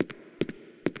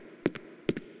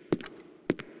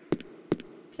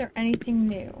 Is there anything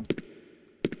new?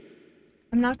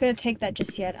 I'm not gonna take that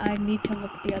just yet. I need to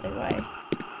look the other way.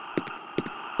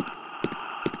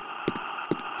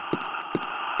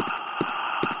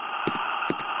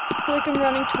 I feel like I'm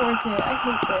running towards it. I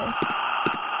hate this.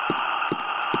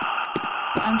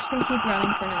 Okay, I'm just gonna keep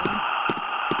running for now.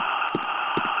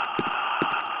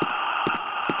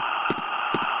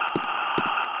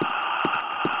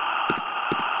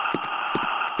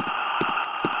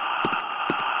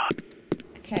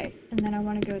 Okay, and then I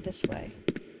want to go this way.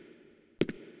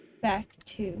 Back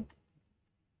to...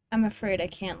 I'm afraid I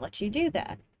can't let you do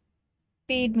that.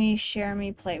 Feed me, share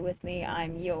me, play with me,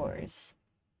 I'm yours.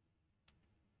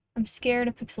 I'm scared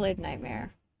of Pixelated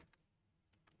Nightmare.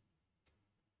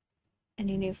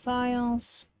 Any new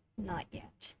files? Not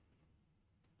yet.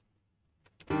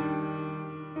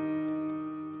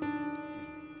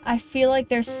 I feel like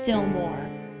there's still more.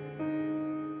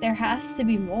 There has to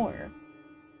be more.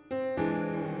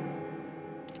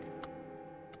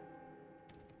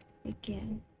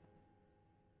 Begin.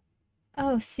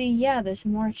 Oh, see, yeah, there's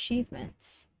more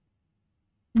achievements.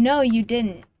 No, you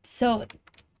didn't. So,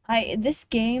 this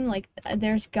game, like,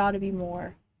 there's gotta be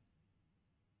more.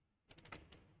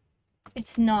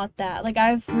 It's not that. Like,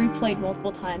 I've replayed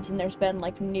multiple times and there's been,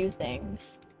 like, new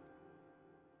things.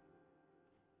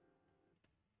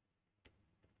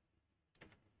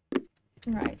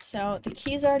 Right, so the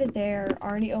key's already there.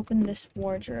 Already opened this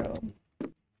wardrobe.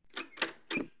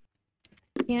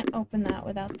 Can't open that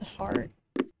without the heart.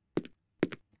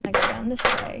 I go down this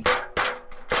way.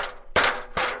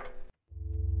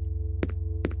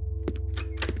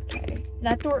 Okay,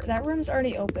 that room's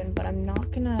already open, but I'm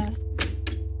not gonna...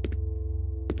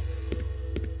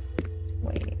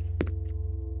 Wait.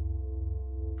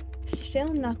 Still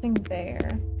nothing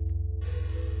there.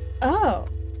 Oh!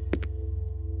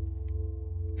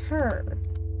 Her.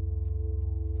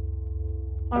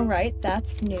 Alright,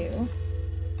 that's new.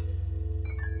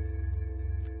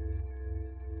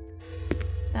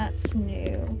 That's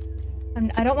new.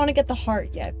 I don't want to get the heart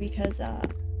yet because,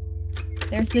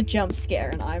 there's the jump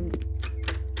scare and I'm...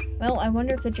 Well, I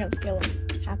wonder if the jump scare will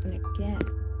happen again.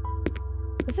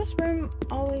 Was this room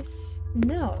always...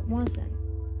 No, it wasn't.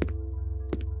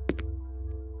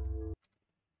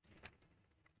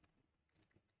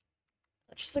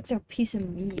 It just looks like a piece of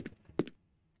meat.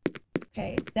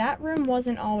 Okay, that room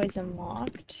wasn't always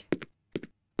unlocked.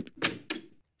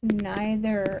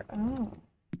 Neither... Oh.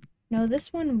 No,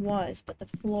 this one was, but the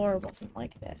floor wasn't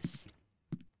like this.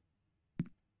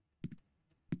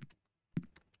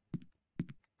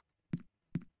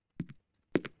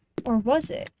 Or was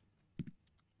it?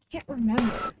 Can't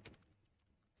remember.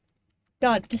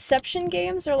 God, deception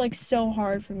games are like so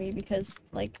hard for me because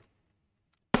like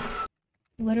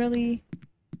literally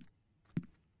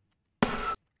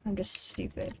I'm just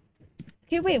stupid.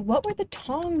 Okay, wait, what were the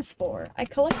tongs for? I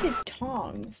collected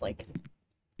tongs like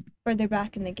further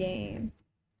back in the game.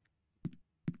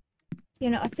 You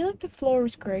know, I feel like the floor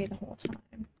was gray the whole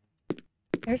time.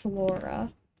 There's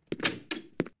Laura.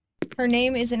 Her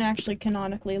name isn't actually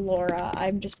canonically Laura.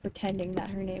 I'm just pretending that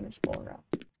her name is Laura.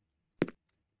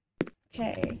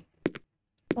 Okay.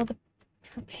 Well,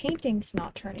 her painting's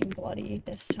not turning bloody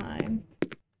this time.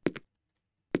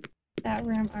 That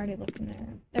room, I already looked in there.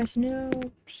 There's no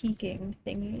peeking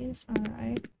thingies.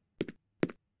 Alright.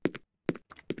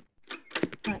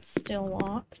 That's still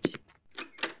locked.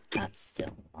 That's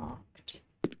still locked.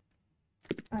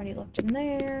 Already looked in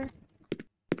there.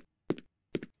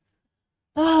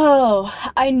 Oh,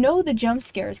 I know the jump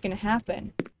scare is gonna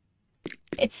happen.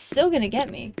 It's still gonna get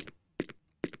me.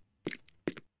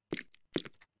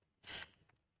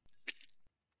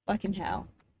 Fucking hell.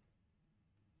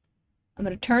 I'm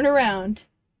gonna turn around.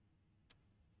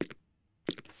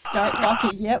 Start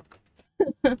walking, yep.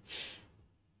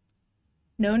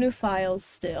 No new files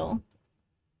still.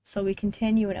 So we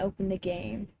continue and open the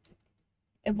game.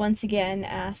 It once again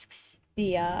asks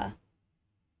the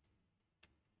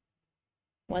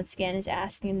once again, is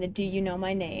asking the "Do you know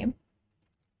my name?"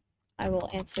 I will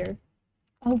answer.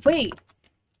 Oh, wait.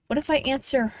 What if I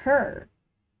answer her?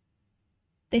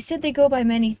 They said they go by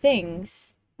many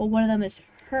things, but one of them is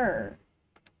her.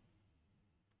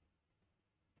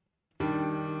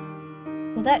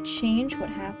 Will that change what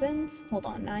happens? Hold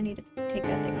on, now I need to take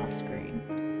that thing off screen.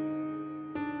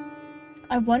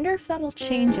 I wonder if that'll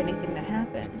change anything that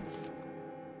happens.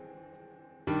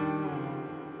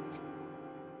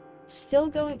 Still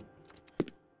going.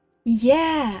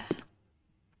 Yeah!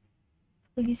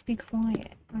 Please be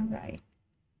quiet. Alright.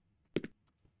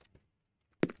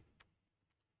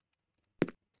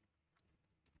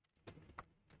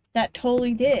 That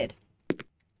totally did.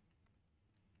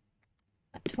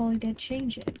 That totally did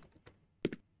change it.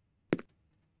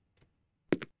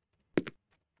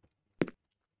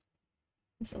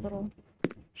 There's a little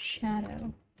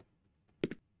shadow.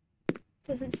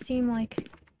 Doesn't seem like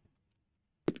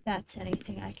that's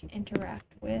anything I can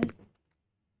interact with.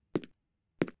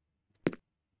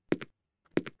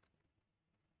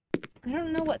 I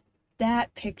don't know what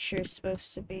that picture is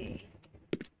supposed to be.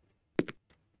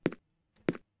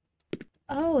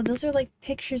 Oh, those are like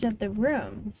pictures of the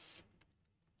rooms.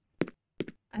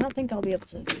 I don't think I'll be able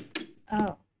to...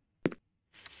 Oh.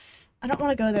 I don't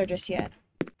want to go there just yet.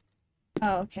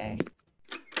 Oh, okay.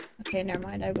 Okay, never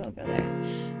mind, I will go there.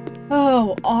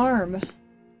 Oh, arm!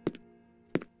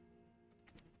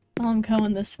 Oh, I'm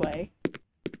going this way.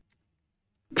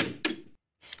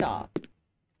 Stop.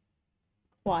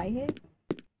 Quiet?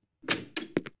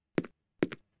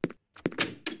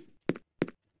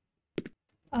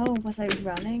 Oh, was I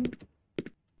running?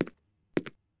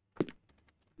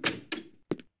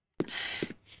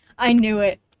 I knew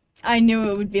it. I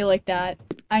knew it would be like that.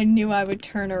 I knew I would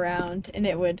turn around and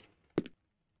it would...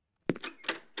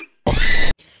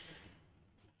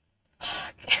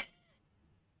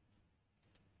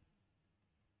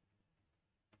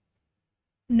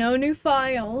 No new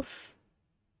files.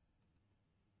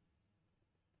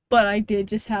 But I did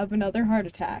just have another heart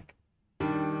attack.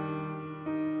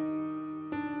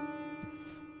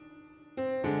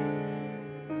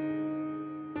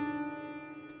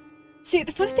 See,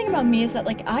 the funny thing about me is that,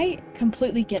 like, I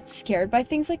completely get scared by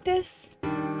things like this.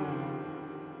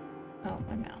 Oh,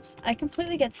 my mouse. I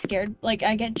completely get scared. Like,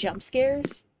 I get jump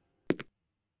scares.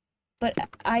 But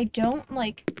I don't,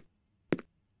 like...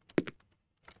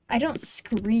 I don't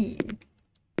scream.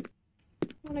 I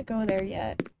don't want to go there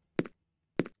yet.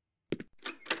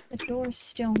 The door's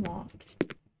still locked.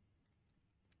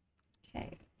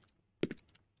 Okay.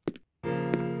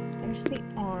 There's the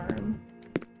arm.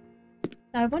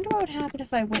 Now, I wonder what would happen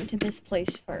if I went to this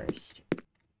place first.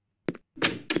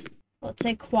 Let's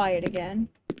say quiet again.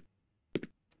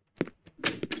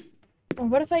 Or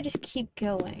what if I just keep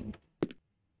going?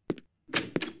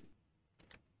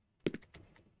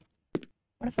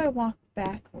 What if I walk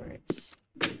backwards?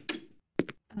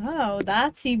 Oh,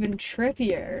 that's even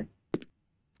trippier.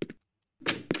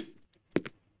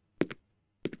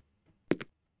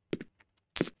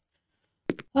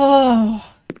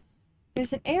 Oh,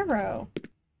 there's an arrow.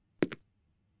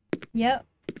 Yep.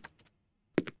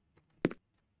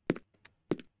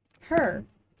 Her.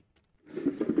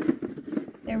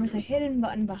 There was a hidden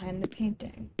button behind the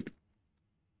painting.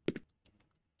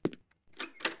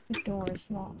 The door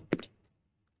is locked.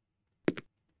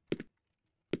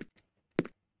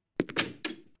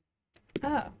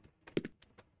 Oh.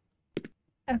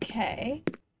 Okay.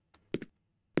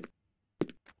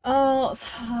 Oh,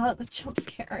 the jump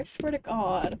scare, I swear to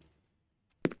God.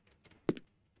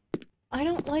 I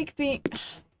don't like being...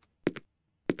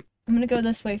 I'm gonna go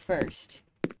this way first.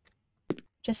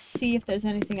 Just see if there's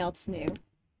anything else new.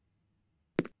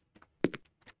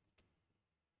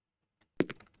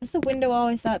 Is the window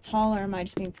always that tall, or am I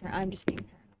just being I'm just being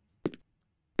paranoid?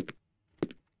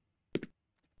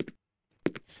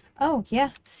 Oh,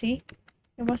 yeah, see?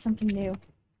 There was something new.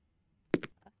 A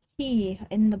key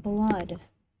in the blood.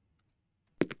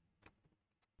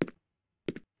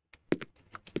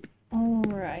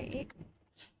 Alright.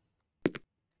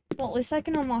 Well, at least I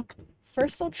can unlock...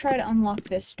 First, I'll try to unlock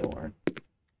this door.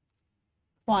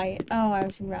 Quiet. Oh, I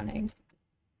was running.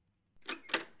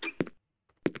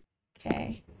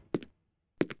 Okay.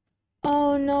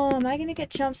 Oh no, am I gonna get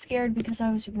jump scared because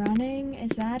I was running?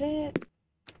 Is that it?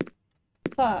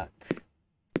 Fuck.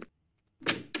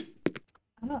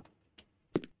 Oh.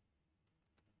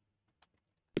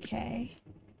 Okay.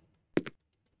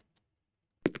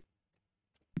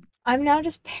 I'm now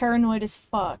just paranoid as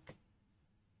fuck.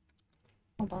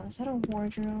 Hold on, is that a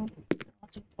wardrobe?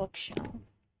 That's a bookshelf.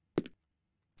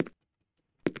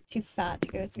 Too fat to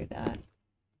go through that.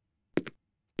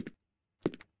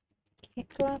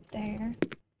 Can't go up there.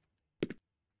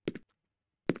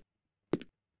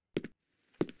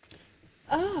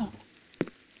 Oh.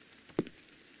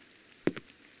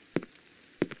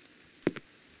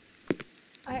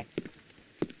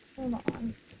 Hold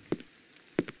on.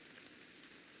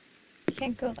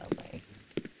 Can't go that way.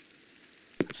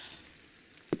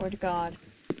 Swear to God.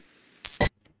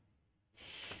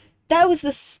 That was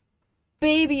the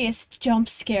babiest jump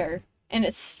scare, and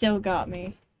it still got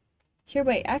me. Here,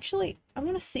 wait, actually, I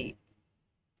want to see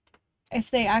if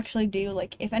they actually do,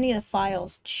 like, if any of the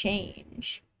files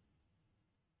change.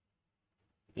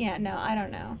 Yeah, no, I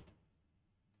don't know.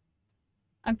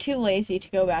 I'm too lazy to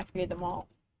go back and read them all.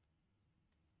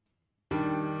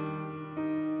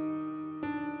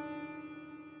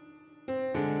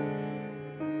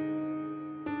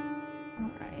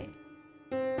 Alright.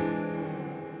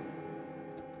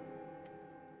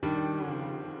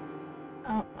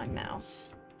 Oh, my mouse.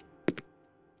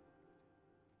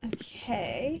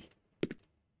 Okay.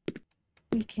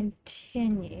 We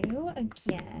continue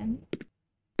again.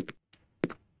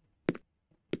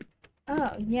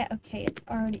 Oh, yeah, okay, it's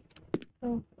already...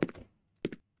 Oh.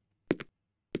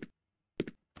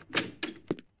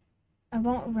 I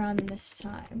won't run this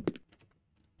time.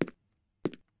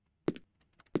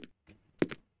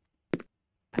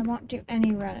 I won't do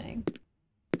any running.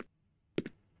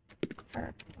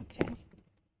 Her, okay.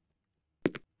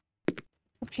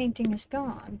 The painting is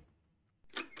gone.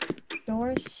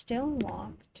 Door is still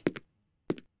locked.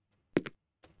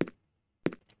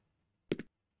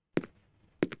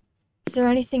 Is there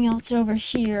anything else over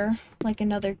here? Like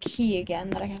another key again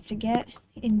that I have to get?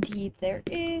 Indeed there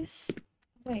is.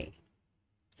 Wait.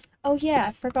 Oh yeah,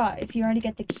 I forgot. If you already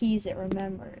get the keys, it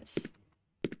remembers.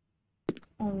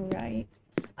 Alright.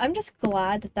 I'm just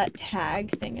glad that that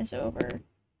tag thing is over.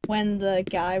 When the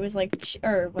guy was like,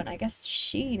 or when I guess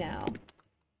she now.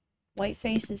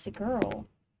 Whiteface is a girl.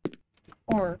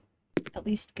 Or at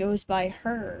least goes by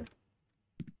her.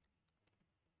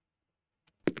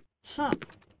 Huh.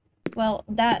 Well,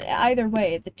 that, either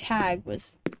way, the tag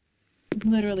was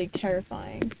literally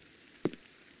terrifying.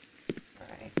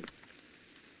 Alright.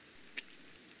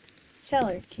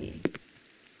 Cellar key.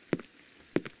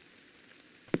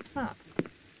 Huh.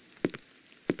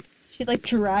 She'd like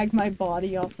drag my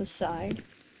body off the side.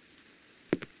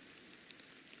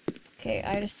 Okay,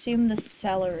 I'd assume the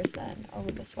cellar is then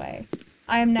over this way.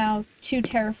 I am now too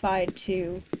terrified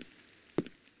to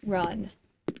run.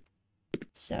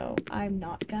 So I'm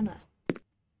not gonna.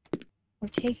 We're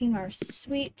taking our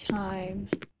sweet time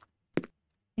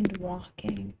and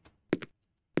walking.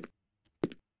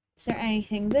 Is there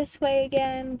anything this way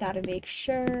again? Gotta make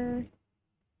sure.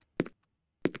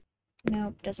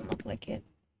 Nope, doesn't look like it.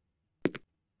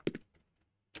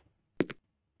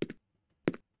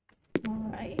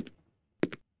 Alright.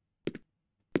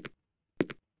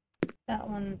 That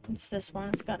one, it's this one,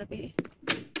 it's gotta be.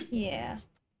 Yeah.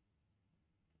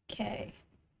 Okay.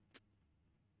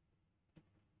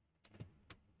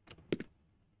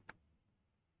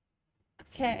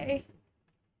 Okay.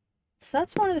 So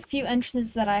that's one of the few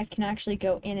entrances that I can actually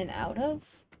go in and out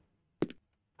of.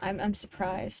 I'm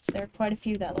surprised. There are quite a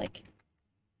few that, like,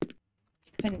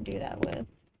 couldn't do that with.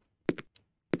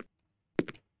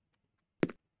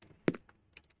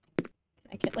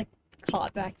 I get, like,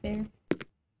 caught back there.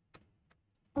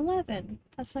 11.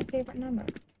 That's my favorite number.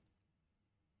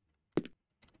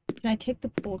 Can I take the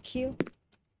pool cue?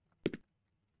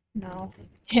 No.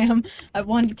 Damn, I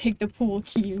wanted to take the pool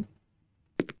cue.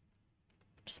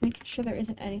 Just making sure there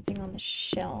isn't anything on the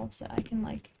shelves that I can,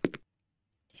 like,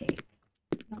 take.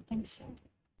 I don't think so.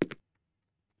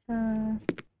 I'll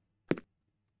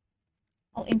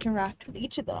interact with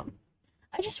each of them.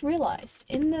 I just realized,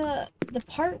 in the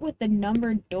part with the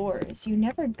numbered doors, you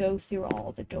never go through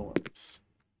all the doors.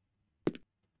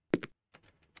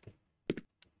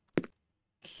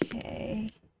 Okay.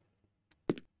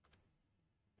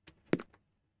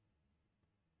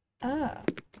 Oh.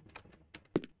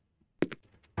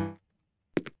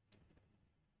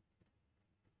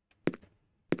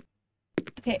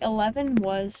 Okay, 11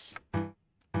 was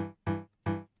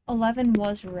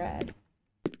red.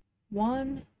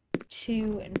 1,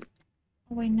 2, and...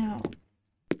 Oh, wait, no.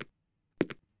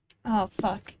 Oh,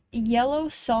 fuck. Yellow,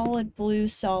 solid, blue,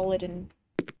 solid, and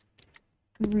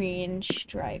green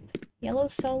stripe. Yellow,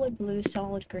 solid, blue,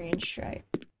 solid, green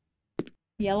stripe.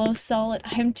 Yellow, solid...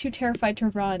 I'm too terrified to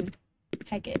run.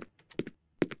 Heck it.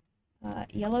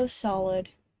 Yellow, solid,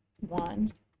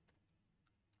 1.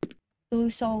 Blue,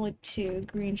 solid, 2.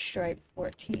 Green stripe,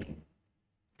 14.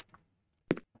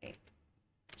 Wait.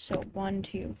 So, 1,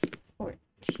 2,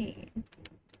 14.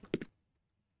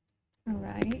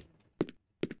 Alright.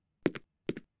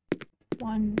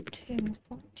 1, 2,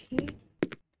 14.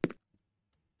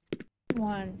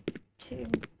 1, 2.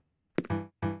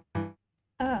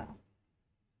 Oh.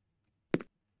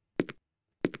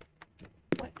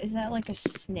 What, is that like a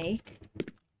snake?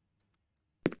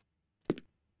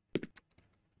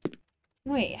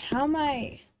 Wait, how am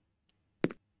I...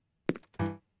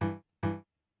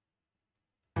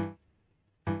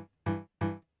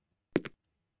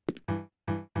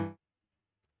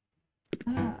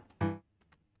 Ah.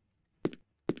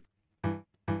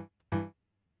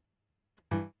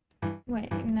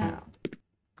 Wait, no.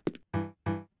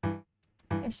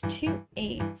 There's 2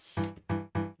 8s.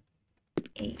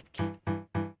 8.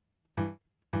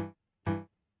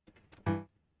 I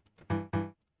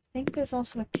think there's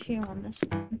also a 2 on this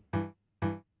one.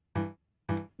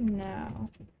 No.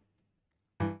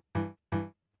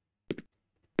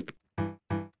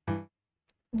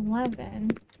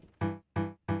 11.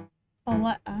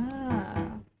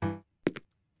 Ah.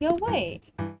 Yo, wait.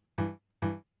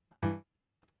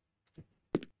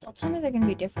 Don't tell me they're gonna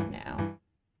be different now.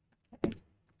 Okay.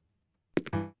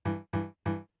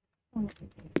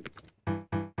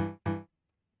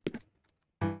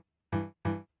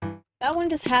 That one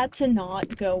just had to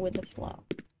not go with the flow.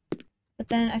 But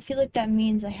then I feel like that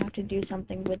means I have to do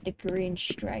something with the green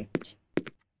striped.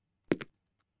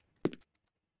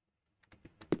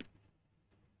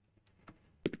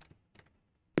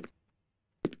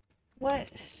 What?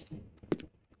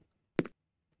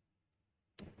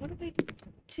 What do I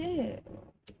do?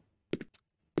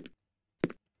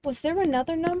 Was there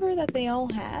another number that they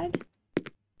all had?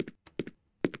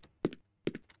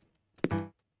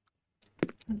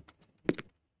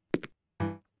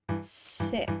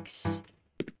 Six.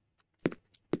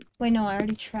 Wait, no, I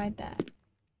already tried that.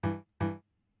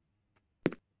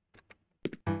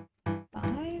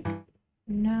 5?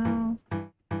 No.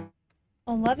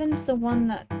 11's the one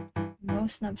that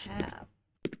most of them have.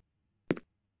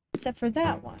 Except for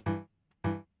that one.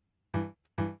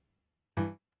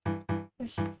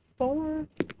 There's 4.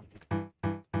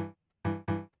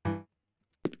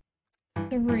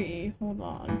 3. Hold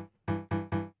on.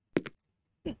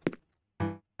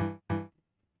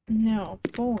 No,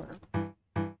 4.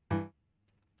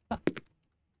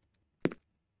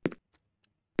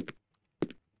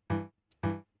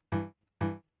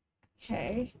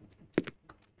 Okay.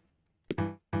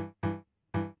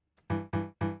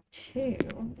 2.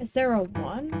 Is there a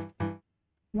 1?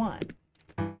 1.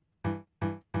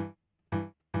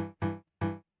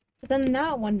 But then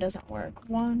that one doesn't work.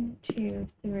 1, 2,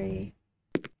 3,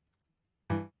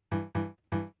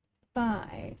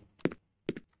 5.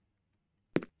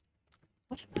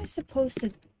 What am I supposed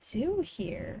to do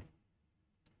here?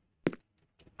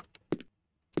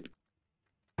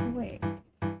 Wait.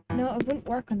 No, it wouldn't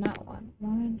work on that one.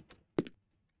 1.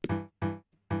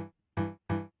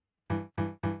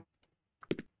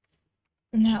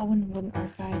 And that one wouldn't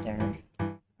work either.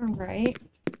 Alright.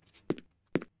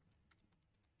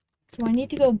 Do I need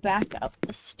to go back up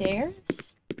the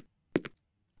stairs?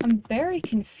 I'm very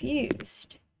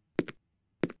confused.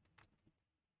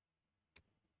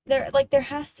 There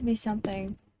has to be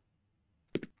something.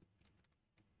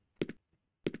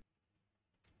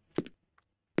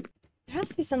 There has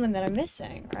to be something that I'm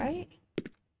missing, right?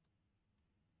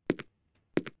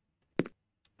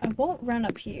 I won't run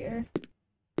up here.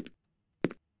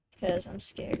 Because I'm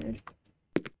scared.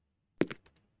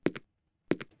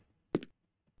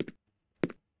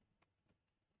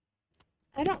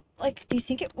 I don't, like, do you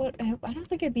think it would, I don't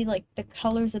think it'd be, like, the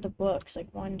colors of the books, like,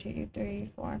 1, 2,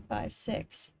 3, 4, 5,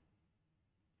 6.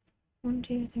 1,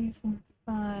 2, 3, 4,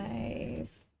 5,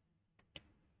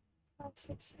 5,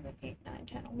 6, 7, 8, 9,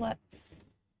 10, 11.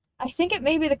 I think it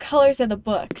may be the colors of the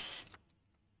books.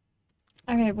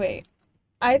 Okay, wait.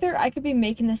 Either I could be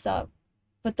making this up,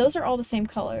 but those are all the same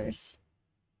colors.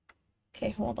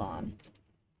 Okay, hold on.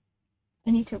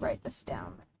 I need to write this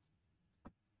down.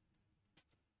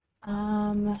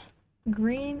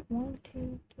 Green, 1,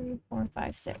 2, 3, 4,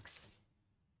 5, 6.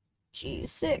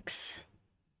 G6.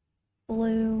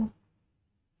 Blue.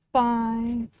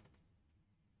 5.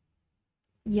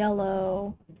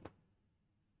 Yellow.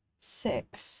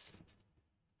 6.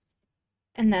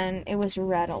 And then it was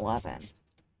red 11.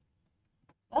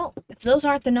 Well, if those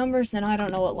aren't the numbers, then I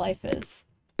don't know what life is.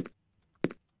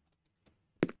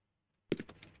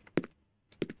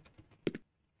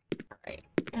 Alright,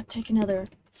 gotta take another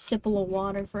sip of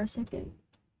water for a second.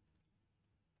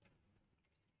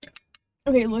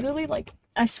 Okay, literally, like,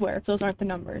 I swear, if those aren't the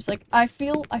numbers, like, I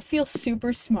feel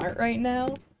super smart right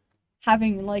now,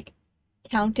 having, like,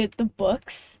 counted the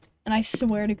books, and I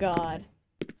swear to God.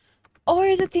 Or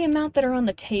is it the amount that are on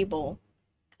the table?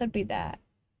 Could be that.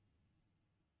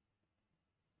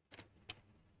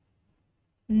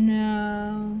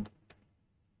 No.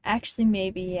 Actually,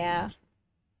 maybe, yeah.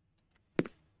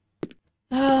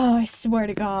 Oh, I swear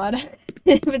to God.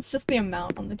 If it's just the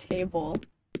amount on the table,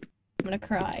 I'm gonna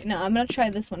cry. No, I'm gonna try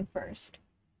this one first.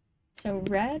 So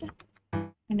red, I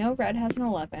know red has an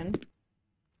 11.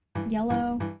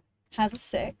 Yellow has a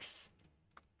 6.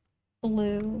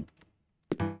 Blue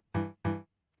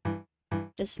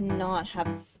does not have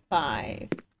a 5.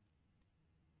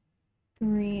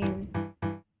 Green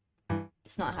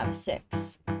does not have a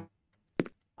 6.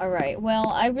 Alright, well,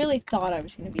 I really thought I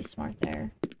was gonna be smart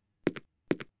there.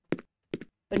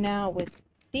 But now with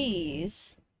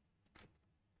these,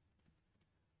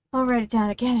 I'll write it down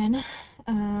again.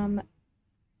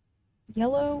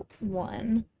 Yellow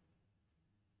 1,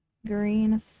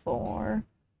 green 4,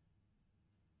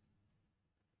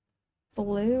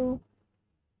 blue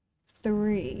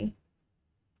 3,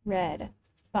 red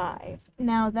 5.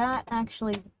 Now that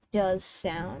actually does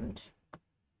sound.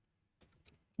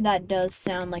 That does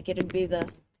sound like it'd be the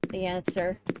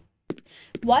answer.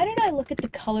 Why did I look at the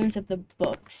colors of the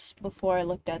books before I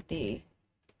looked at the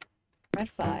red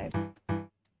 5?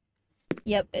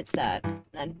 Yep, it's that.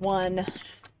 Then 1.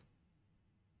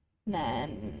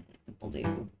 Then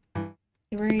blue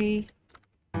 3.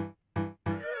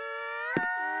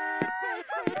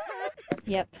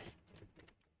 Yep.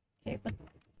 Okay, but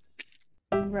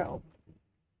rope.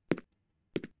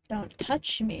 Don't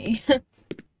touch me.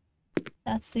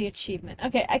 That's the achievement.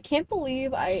 Okay, I can't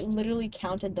believe I literally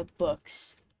counted the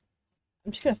books.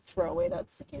 I'm just gonna throw away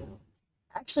that sticky note.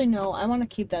 Actually, no, I want to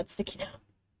keep that sticky note.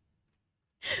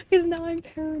 Because now I'm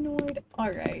paranoid.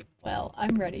 Alright, well,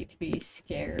 I'm ready to be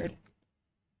scared.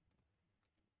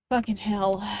 Fucking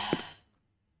hell.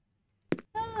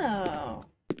 Oh.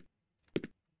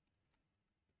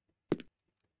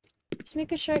 Just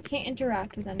making sure I can't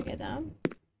interact with any of them.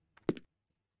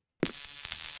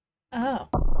 Oh.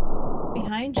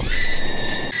 Behind you.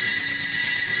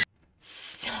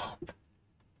 Stop.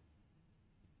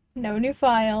 No new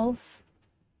files.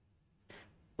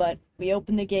 But we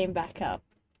open the game back up.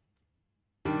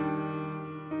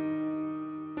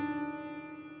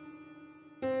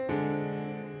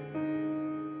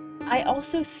 I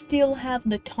also still have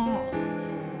the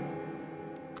tongs.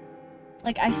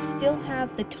 Like, I still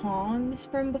have the tongs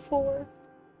from before.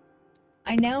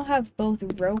 I now have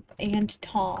both rope and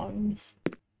tongs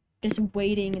just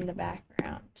waiting in the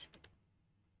background.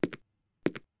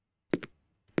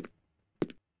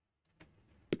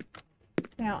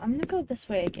 Now, I'm gonna go this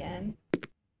way again.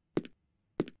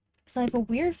 Because I have a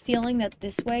weird feeling that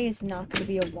this way is not gonna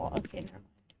be a wall. Okay, never mind.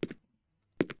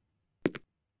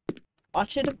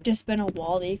 Watch it have just been a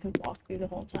wall that you could walk through the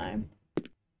whole time.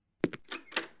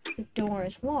 The door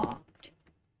is locked.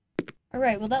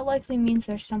 Alright, well that likely means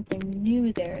there's something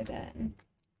new there then.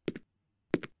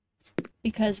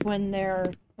 Because when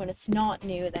it's not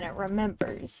new, then it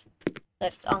remembers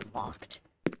that it's unlocked.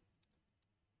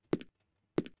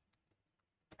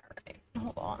 Alright,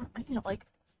 hold on. I need to like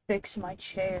fix my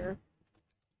chair.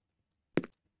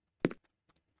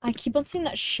 I keep on seeing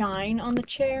that shine on the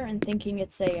chair and thinking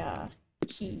it's a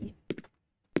key.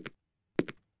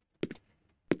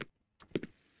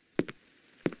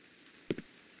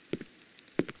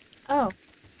 Oh,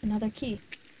 another key.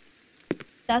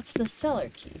 That's the cellar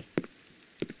key.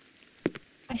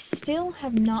 I still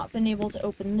have not been able to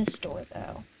open this door,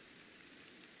 though.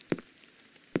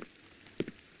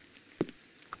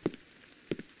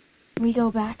 We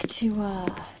go back to,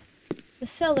 the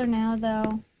cellar now,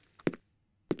 though.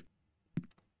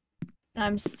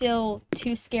 I'm still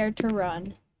too scared to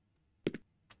run.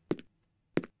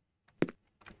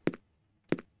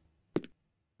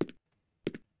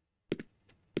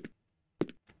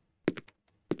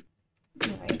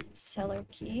 Alright, cellar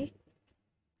key.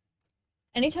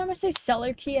 Anytime I say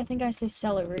cellar key, I think I say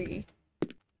celery.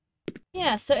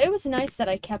 Yeah, so it was nice that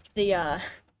I kept the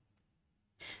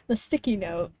sticky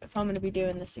note if I'm gonna be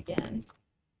doing this again.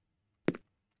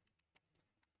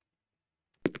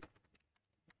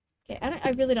 Okay,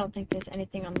 I really don't think there's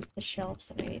anything on the shelves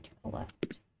that I need to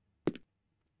collect.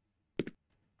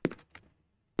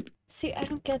 See, I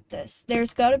don't get this.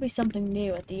 There's gotta be something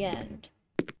new at the end.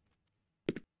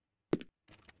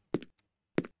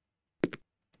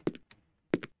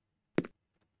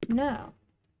 No.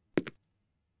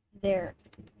 There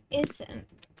isn't.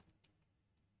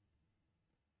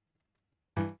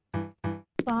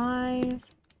 5,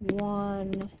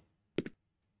 1,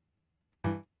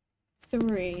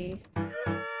 3,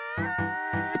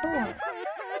 4.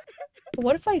 But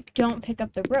what if I don't pick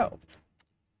up the rope?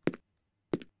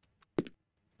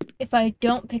 If I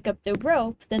don't pick up the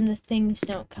rope, then the things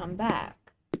don't come back.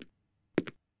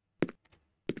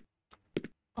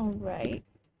 Alright.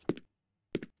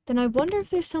 Then I wonder if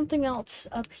there's something else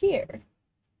up here.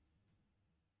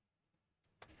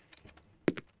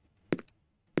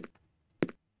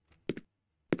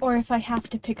 Or if I have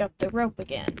to pick up the rope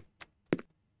again.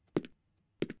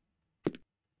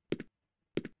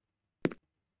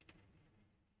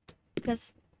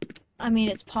 Because, I mean,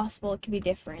 it's possible it could be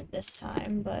different this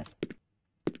time, but...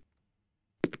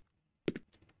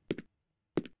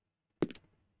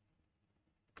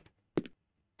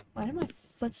 Why do my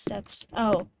footsteps...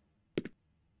 Oh.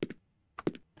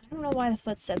 I don't know why the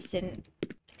footsteps didn't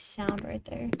sound right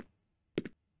there.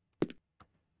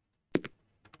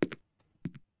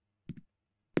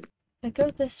 If I go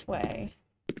this way...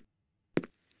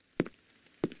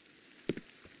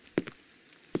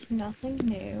 There's nothing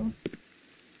new.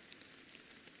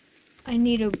 I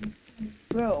need a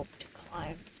rope to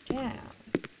climb down.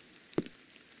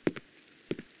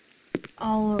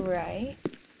 Alright.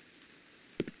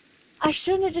 I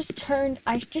shouldn't have just turned,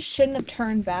 I just shouldn't have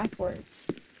turned backwards.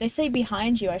 They say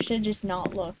behind you, I should have just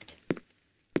not looked.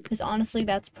 Because honestly,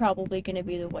 that's probably going to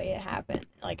be the way it happened.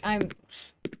 Like, how did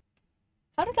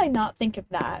I not think of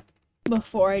that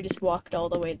before I just walked all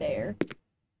the way there?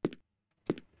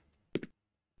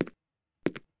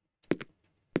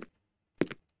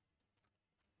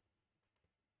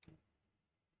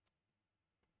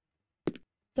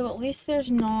 So at least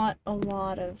there's not a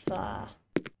lot of,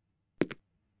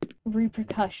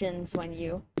 repercussions when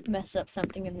you mess up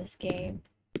something in this game.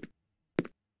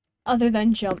 Other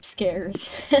than jump scares.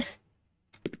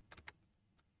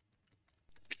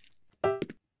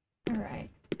 Alright.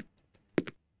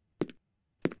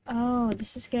 Oh,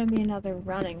 this is gonna be another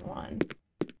running one.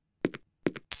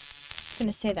 It's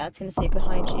gonna say that, it's gonna say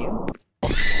behind you.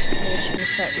 And you're just gonna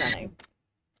start running.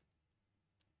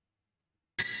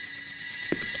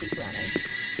 Keep running.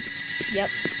 Yep.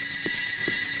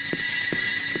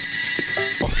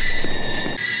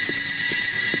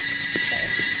 Okay.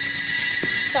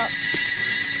 Stop.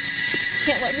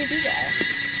 Can't let me do that.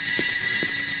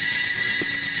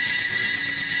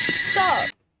 Stop!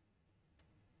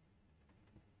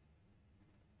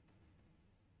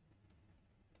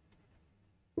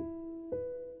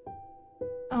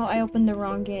 Oh, I opened the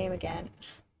wrong game again.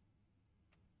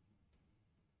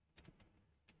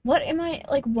 What am I,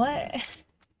 like, what?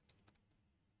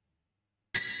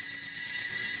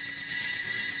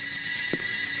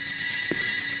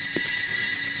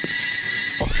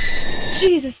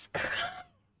 Jesus Christ.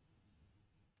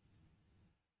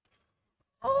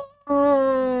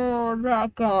 Oh,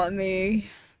 that got me.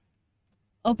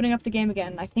 Opening up the game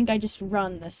again. I think I just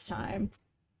run this time.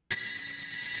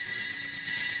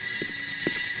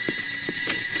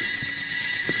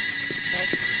 Nope.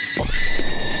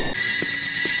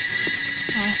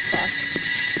 Oh, fuck.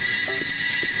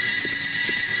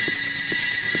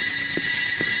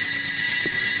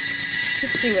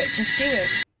 Just do it. Just do it.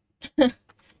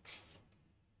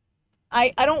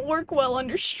 I don't work well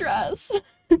under stress.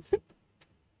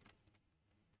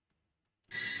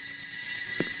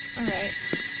 Alright.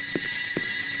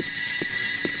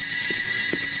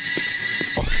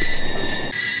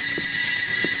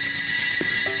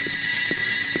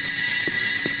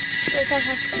 I feel like I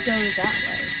have to go that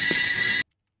way.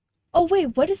 Oh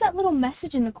wait, what does that little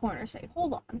message in the corner say?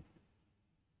 Hold on.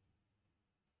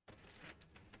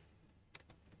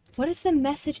 What is the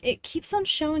message? It keeps on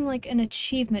showing like an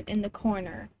achievement in the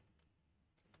corner.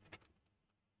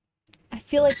 I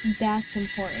feel like that's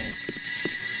important.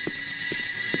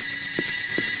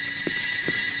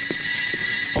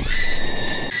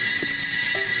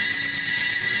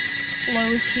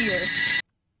 Close here.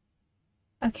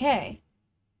 Okay.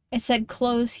 It said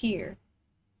close here.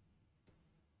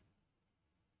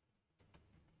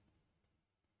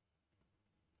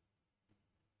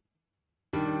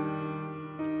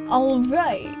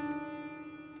 Alright.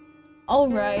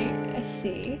 Alright, I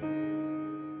see.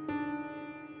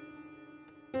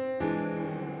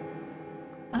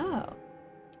 Oh.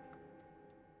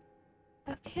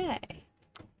 Okay.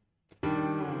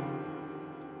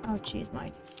 Oh jeez,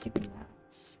 my stupid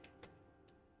mouse.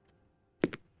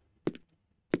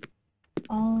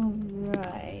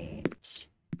 Alright.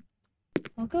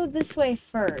 I'll go this way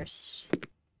first.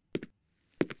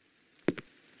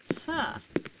 Huh.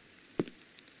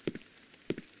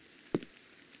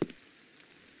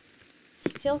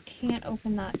 Still can't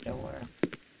open that door.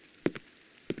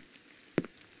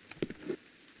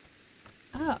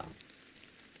 Oh.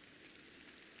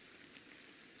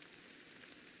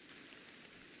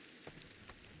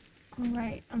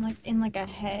 Alright, I'm like in like a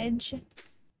hedge.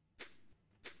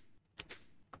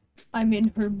 I'm in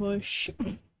her bush.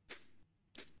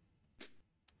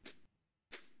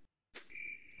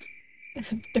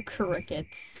 The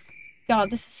crickets. God,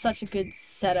 this is such a good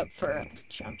setup for a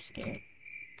jump scare.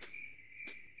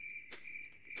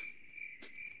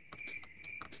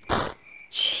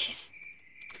 Jeez.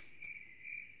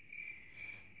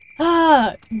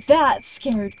 Ah, that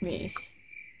scared me.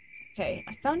 Okay,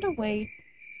 I found a way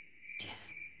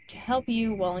to help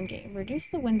you while in game. Reduce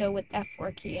the window with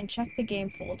F4 key and check the game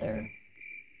folder.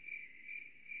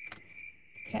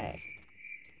 Okay.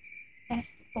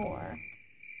 F4.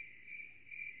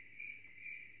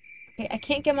 Okay, I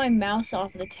can't get my mouse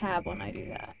off the tab when I do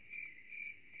that.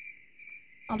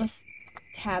 I'll just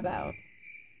tab out.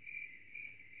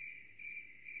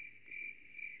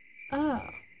 Oh.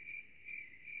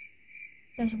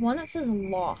 There's one that says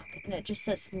lock, and it just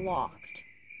says locked.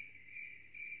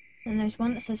 And there's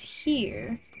one that says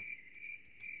here.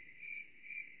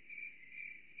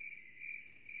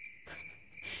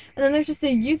 And then there's just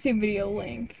a YouTube video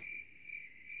link.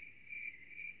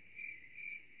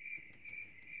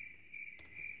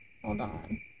 Hold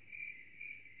on.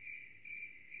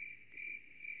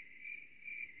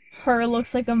 Her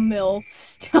looks like a MILF.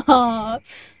 Stop.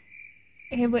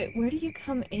 Okay, wait, where do you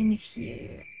come in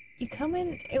here? You come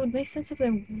in, it would make sense if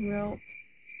they're real.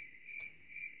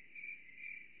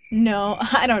 No,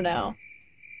 I don't know.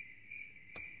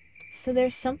 So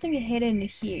there's something hidden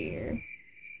here.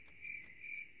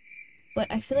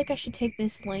 But I feel like I should take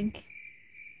this link.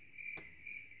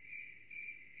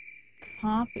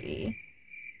 Copy.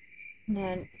 And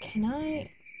then, can I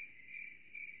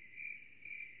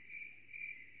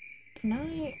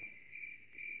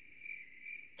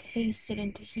paste it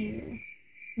into here?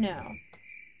 No.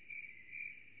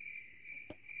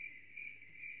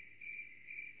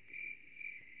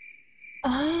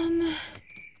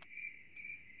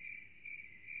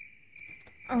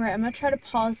 Alright, I'm gonna try to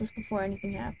pause this before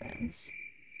anything happens.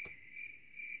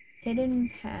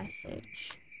 Hidden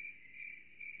passage.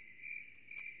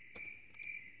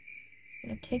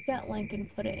 I'm gonna take that link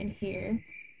and put it in here.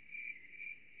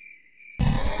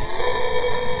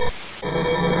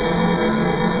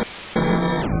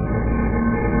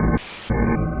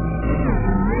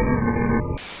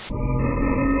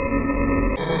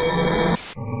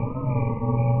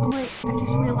 Oh wait, I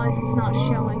just realized it's not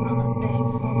showing on the thing.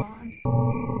 Hold on.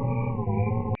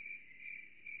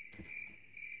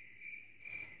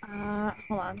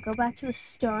 Hold on. Go back to the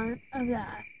start of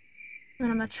that. And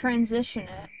then I'm gonna transition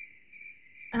it.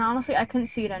 And honestly, I couldn't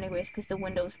see it anyways because the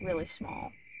window's really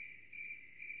small.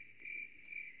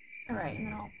 Alright, and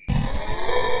then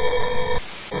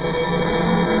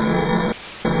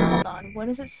Hold on, what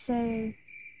does it say?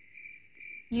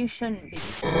 You shouldn't be.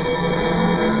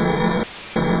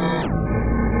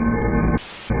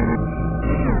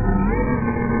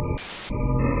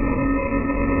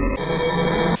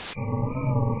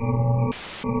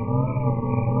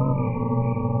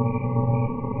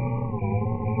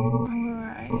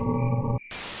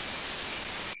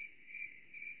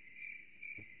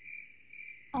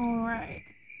 Alright.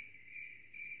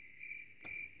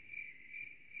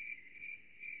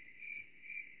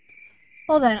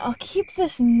 Well then, I'll keep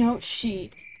this note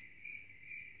sheet.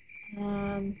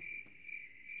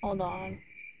 Hold on.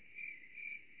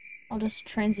 I'll just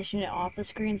transition it off the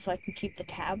screen so I can keep the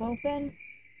tab open.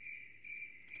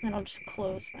 And I'll just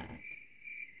close that.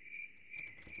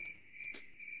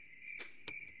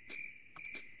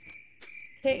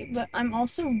 Okay, but I'm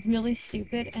also really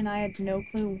stupid and I had no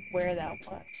clue where that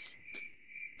was.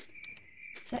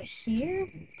 Is that here?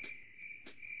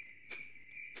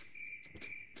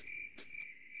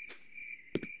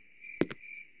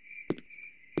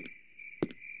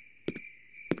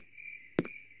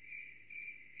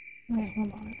 Wait,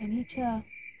 hold on. I need to...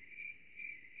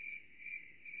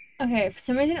 Okay, for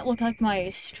some reason it looked like my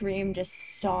stream just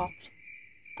stopped.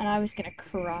 And I was gonna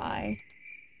cry.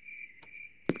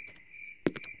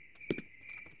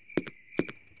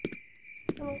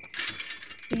 Oh,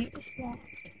 gate is locked.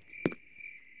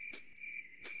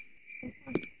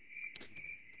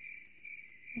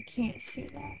 I can't see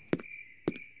that.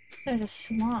 There's a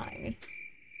slide.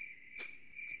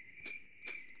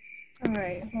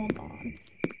 Alright, hold on.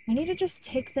 I need to just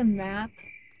take the map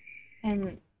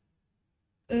and...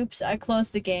 Oops, I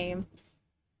closed the game.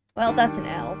 Well, that's an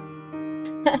L.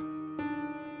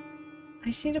 I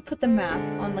just need to put the map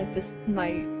on, like, this,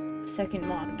 my second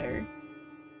monitor.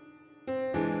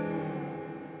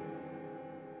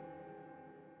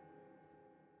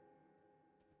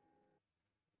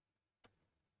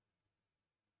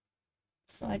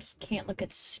 So I just can't look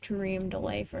at stream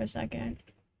delay for a second.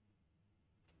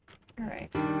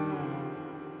 Alright.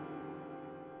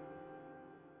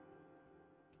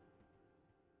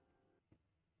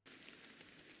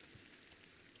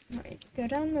 Right, go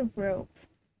down the rope.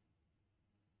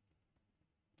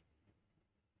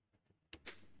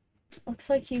 Looks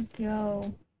like you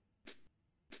go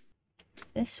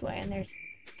this way, and there's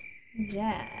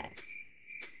that.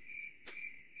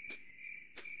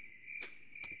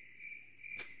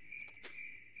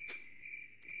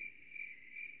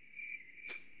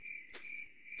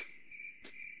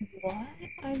 What?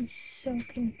 I'm so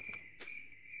confused.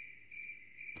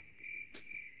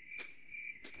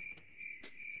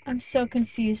 I'm so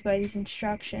confused by these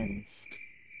instructions.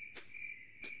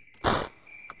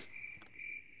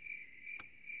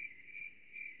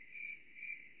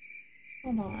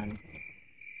 Hold on.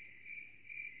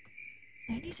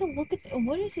 I need to look at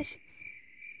what is this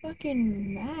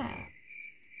fucking map?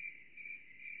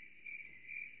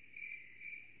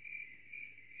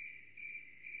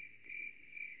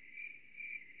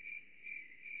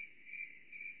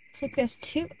 It's like there's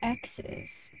 2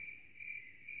 X's.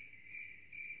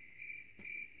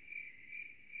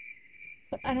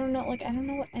 But I don't know, like, I don't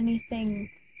know what anything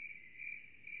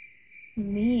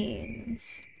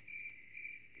means.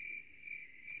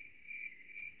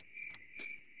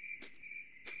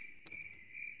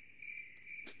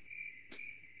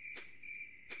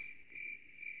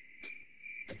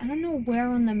 I don't know where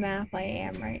on the map I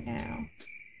am right now.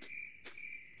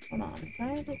 Hold on, if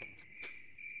I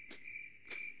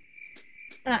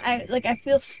like... I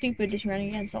feel stupid just running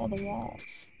against all the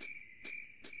walls.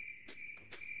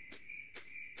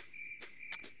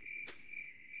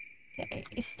 Okay,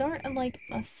 you start at like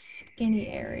a skinny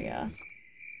area.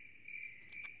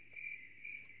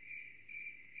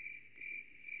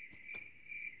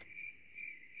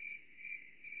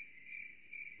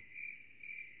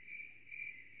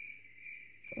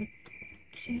 Go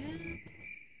down.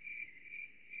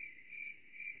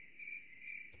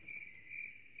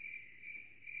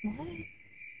 What?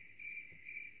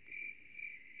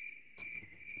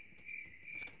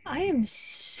 I am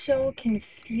so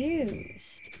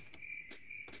confused.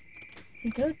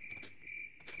 You go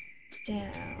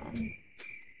down.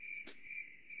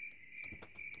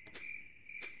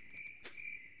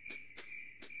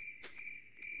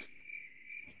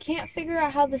 I can't figure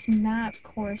out how this map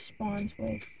corresponds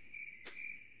with.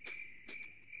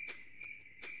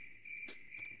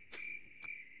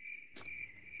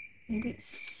 Maybe it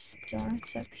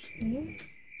starts up here?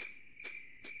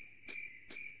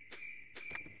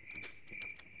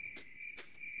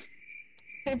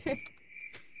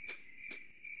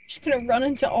 Just gonna run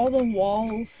into all the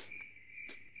walls.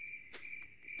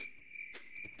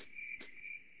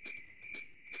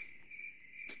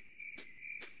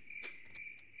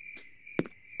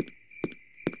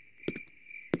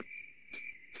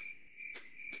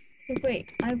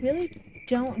 Wait, I really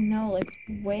don't know, like,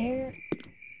 where...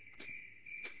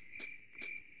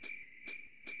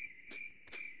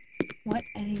 what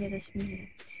any of this means.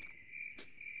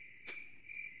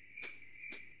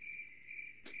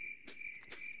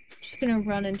 Just gonna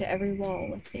run into every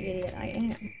wall like the idiot I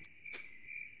am.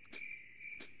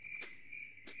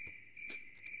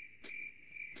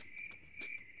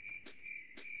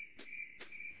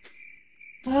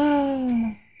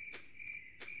 Oh.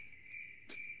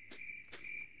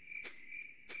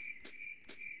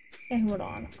 Okay, hold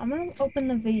on. I'm gonna open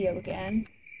the video again.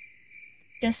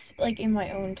 Just, like, in my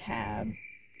own tab.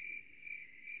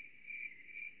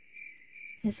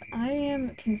 Because I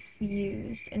am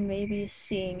confused, and maybe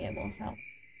seeing it will help.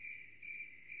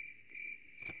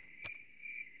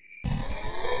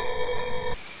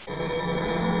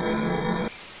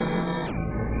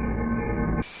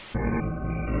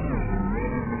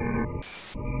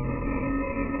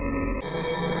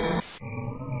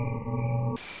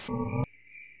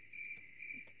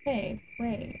 Okay,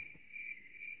 wait.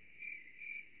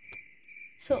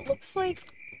 So it looks like...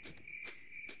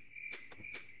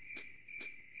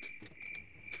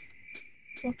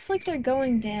 looks like they're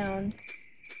going down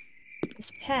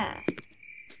this path.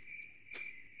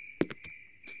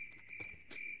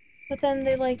 But then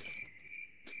they, like,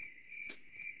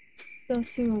 go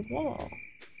through a wall.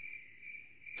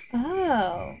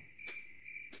 Oh.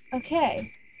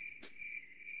 Okay.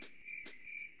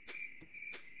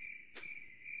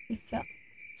 We fell.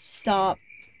 Stop.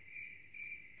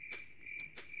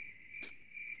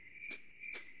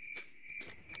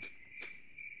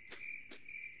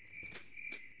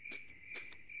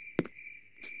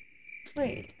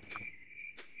 Wait.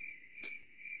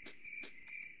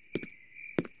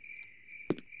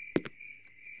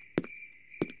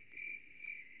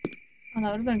 Oh,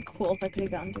 that would have been cool if I could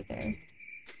have gone through there.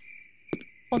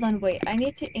 Hold on, wait. I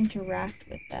need to interact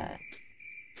with that.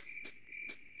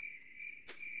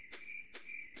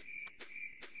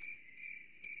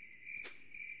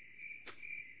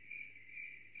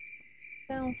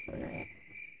 go for it.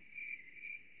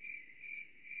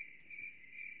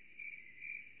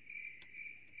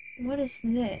 What is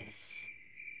this?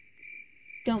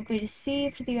 Don't be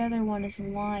deceived, the other one is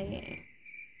lying.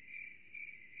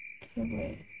 Okay,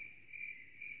 wait.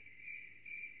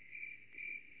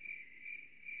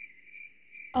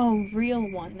 Oh, real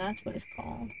one, that's what it's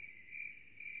called.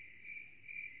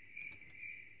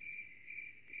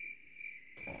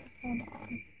 Okay, hold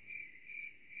on.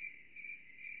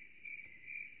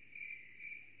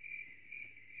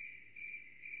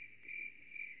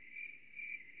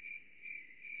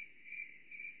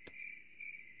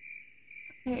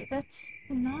 Okay, that's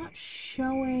not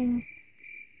showing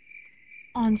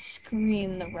on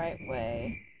screen the right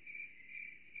way.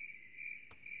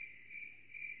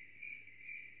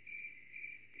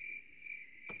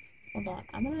 Hold on,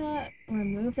 I'm gonna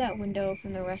remove that window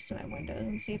from the rest of my windows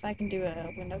and see if I can do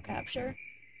a window capture.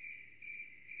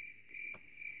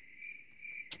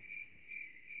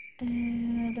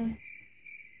 Add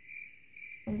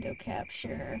window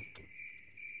capture,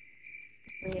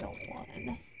 real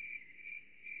one.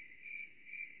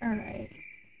 Alright.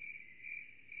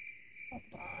 Hold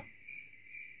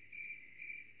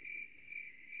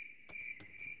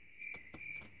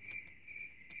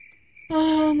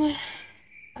on.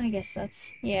 I guess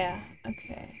that's, yeah,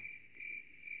 okay.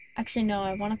 Actually, no,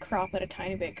 I want to crop it a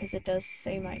tiny bit because it does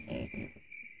say my name.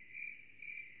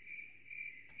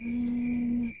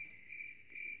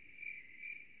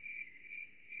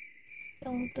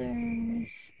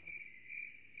 Filters.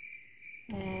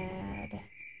 Add.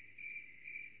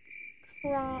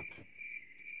 Crop.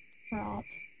 Crop.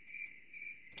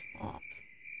 Top.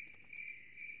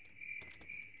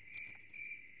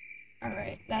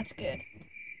 Alright, that's good.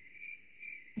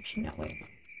 Actually, no, wait.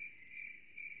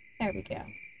 There we go.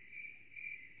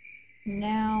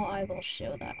 Now I will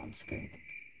show that on screen.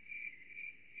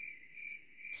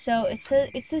 So it's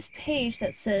this page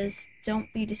that says,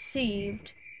 "Don't be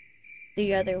deceived,"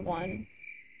 the other one.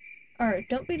 Or,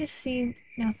 "Don't be deceived,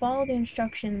 now follow the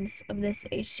instructions of this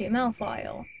HTML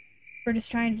file. We're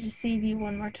just trying to deceive you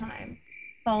one more time.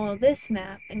 Follow this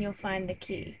map and you'll find the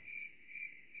key.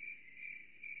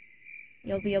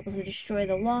 You'll be able to destroy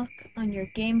the lock on your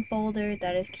game folder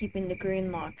that is keeping the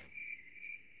green lock."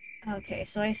 Okay,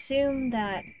 so I assume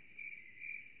that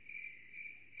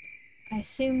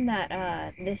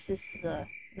this is the,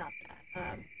 not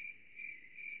that,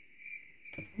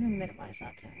 okay, I'm gonna minimize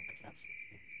that tab, because that's,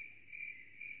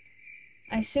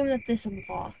 I assume that this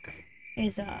lock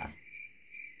is,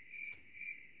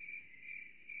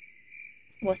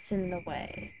 what's in the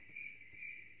way.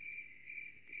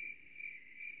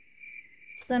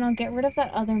 So then I'll get rid of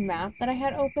that other map that I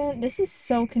had open. This is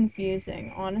so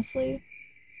confusing, honestly.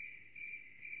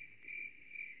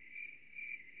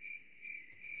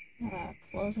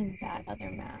 Closing that other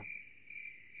map.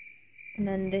 And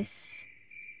then this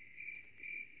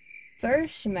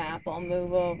first map I'll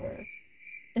move over.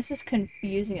 This is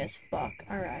confusing as fuck.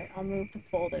 Alright, I'll move the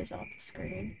folders off the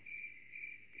screen.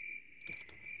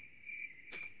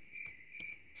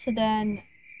 So then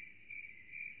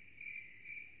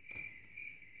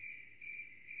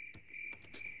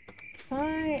if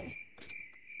I,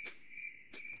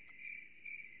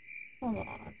 hold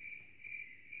on.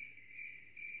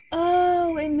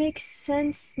 Oh, it makes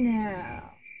sense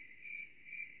now.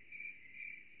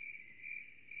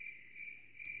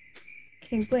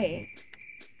 Okay, wait.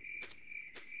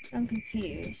 I'm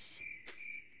confused.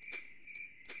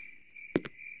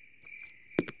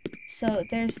 So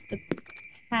there's the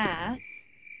path.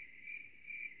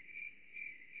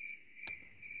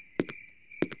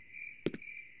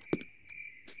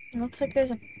 It looks like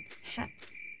there's a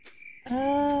path.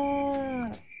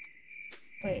 Oh.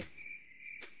 Wait.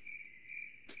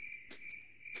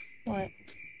 What?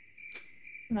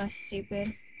 Am I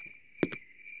stupid?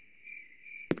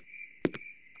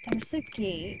 There's the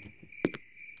gate.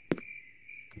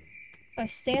 If I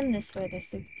stand this way, there's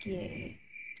the gate.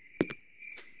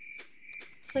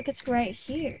 It's like it's right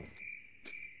here.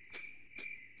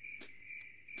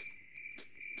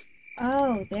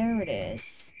 Oh, there it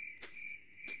is.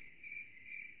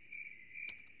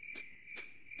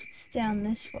 It's down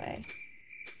this way.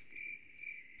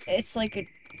 It's like a...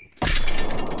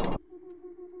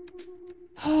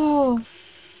 Oh,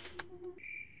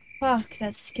 fuck,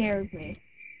 that scared me.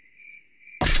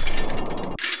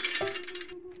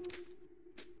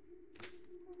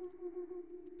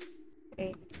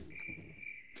 Wait.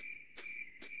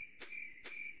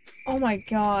 Oh my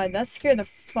god, that scared the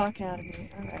fuck out of me.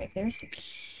 Alright, there's the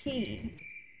key.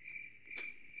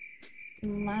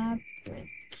 Labyrinth.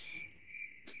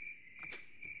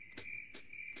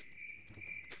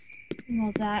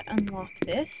 Will that unlock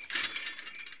this?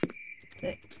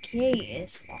 The gate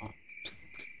is locked.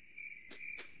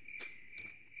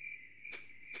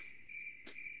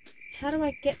 How do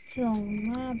I get to the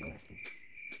labyrinth?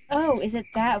 Oh, is it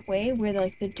that way where,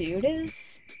 like, the dude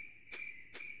is?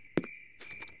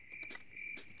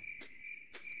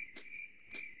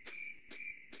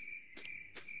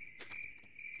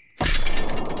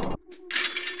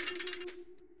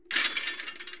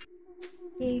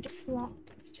 Gate is locked.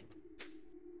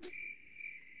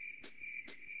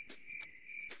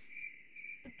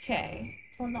 Okay,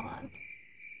 hold on.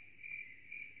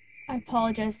 I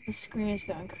apologize, the screen is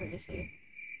going crazy.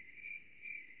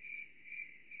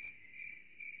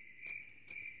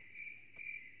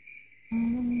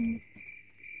 I'm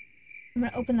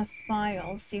gonna open the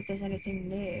file, see if there's anything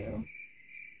new.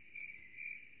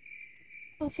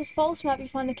 Oh, it says follow this map, you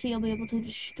find the key, you'll be able to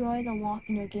destroy the lock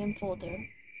in your game folder.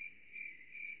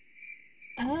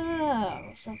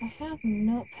 Oh, so if I have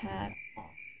Notepad on,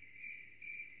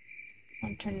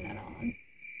 I'm turning that on.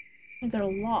 I go to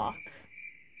lock.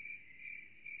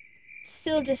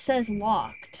 Still just says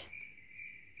locked.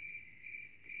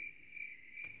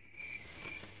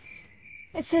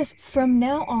 It says, from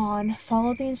now on,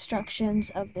 follow the instructions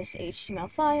of this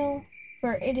HTML file,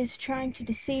 for it is trying to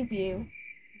deceive you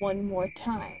one more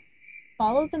time.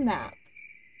 Follow the map.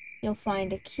 You'll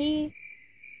find a key.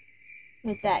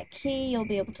 With that key, you'll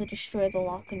be able to destroy the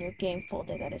lock in your game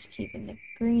folder that is keeping the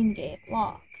green gate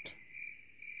locked.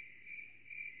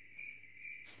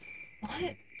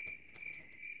 What?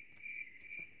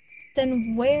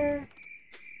 Then where?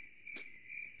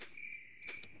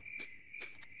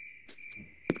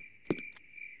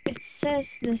 It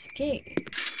says this gate.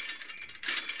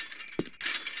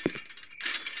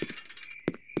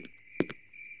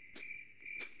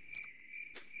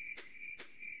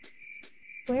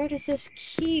 Where does this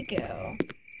key go?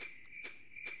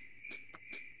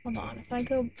 Hold on, if I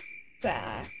go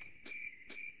back.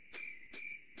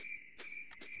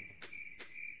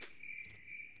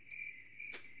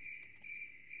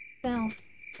 Found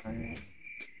it.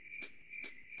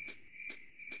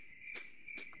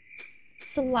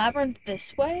 Is the labyrinth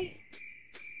this way?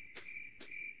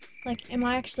 Like, am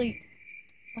I actually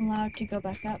allowed to go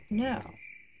back up? No.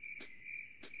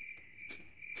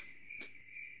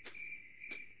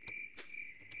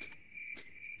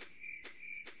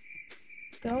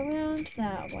 Go around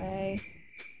that way.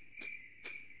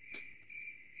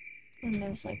 And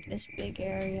there's like this big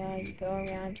area. You go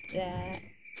around that.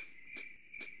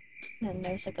 And then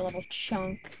there's like a little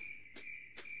chunk.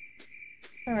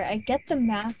 Alright, I get the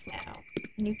map now.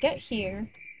 And you get here.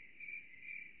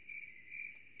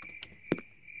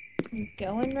 You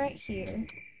go in right here.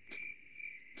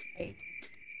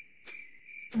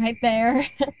 Right there.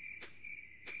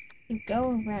 You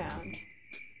go around.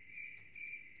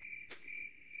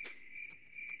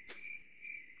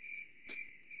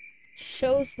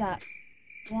 Shows that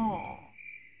wall.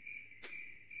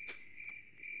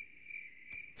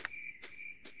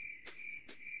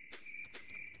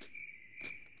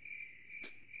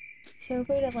 So a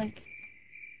way to like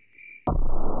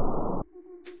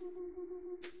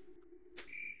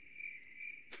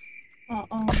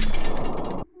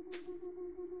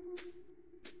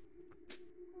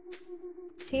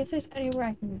see if there's anywhere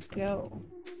I can go.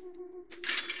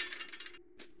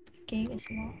 The gate is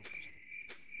locked.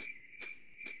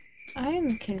 I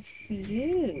am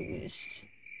confused.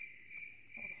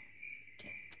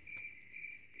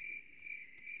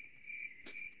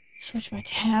 Switch my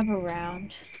tab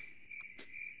around.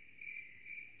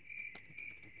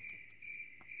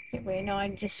 Okay, wait, no, I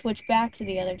just switched back to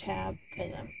the other tab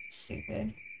because I'm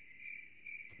stupid.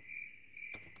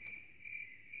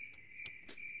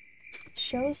 It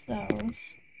shows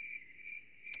those.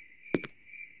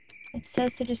 It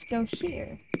says to just go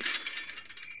here.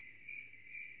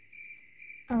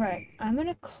 Alright, I'm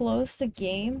gonna close the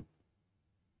game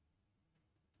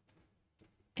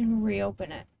and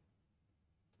reopen it.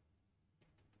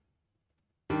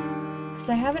 Because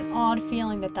I have an odd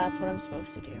feeling that that's what I'm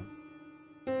supposed to do.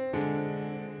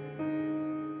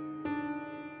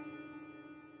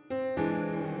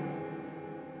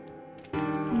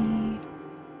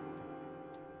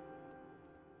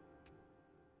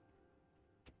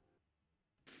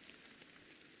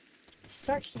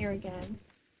 Start here again.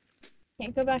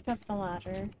 Can't go back up the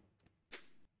ladder.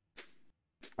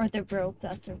 Or the rope,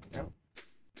 that's a rope.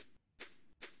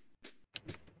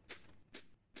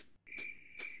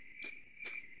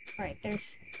 Alright,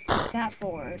 there's that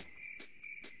board.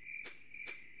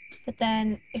 But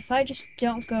then, if I just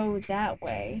don't go that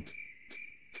way,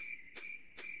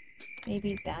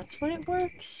 maybe that's when it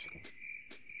works?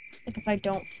 Like if I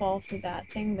don't fall for that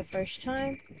thing the first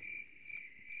time.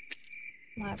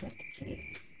 Labyrinth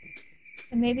key.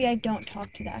 And maybe I don't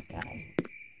talk to that guy.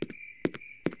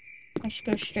 I should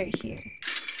go straight here.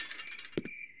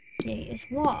 Gate is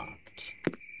locked.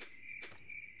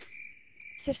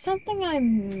 Is there something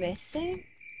I'm missing?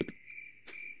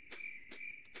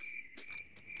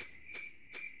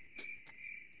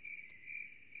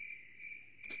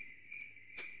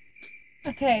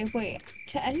 Okay, wait.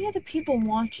 To any of the people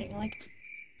watching, like,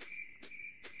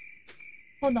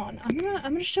 hold on. I'm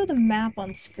gonna show the map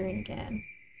on screen again.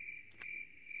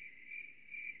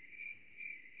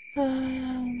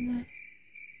 Well,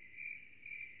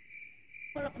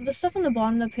 the stuff on the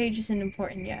bottom of the page isn't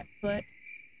important yet, but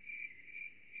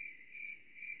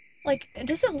like,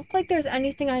 does it look like there's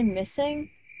anything I'm missing?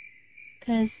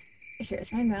 Cause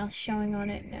here's my mouse showing on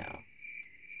it now.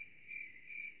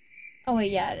 Oh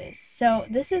wait, yeah, it is. So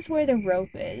this is where the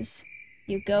rope is.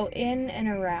 You go in and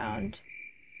around,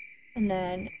 and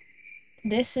then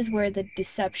this is where the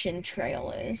deception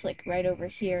trail is. Like right over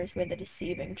here is where the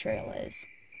deceiving trail is.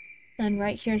 And then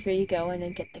right here is where you go in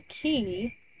and get the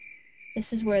key.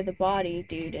 This is where the body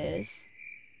dude is.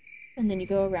 And then you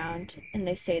go around and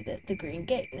they say that the green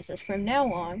gate. And it says from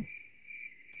now on,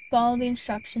 follow the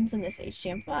instructions in this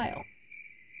HTML file.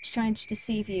 It's trying to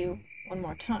deceive you one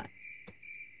more time.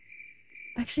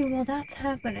 Actually, while that's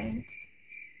happening,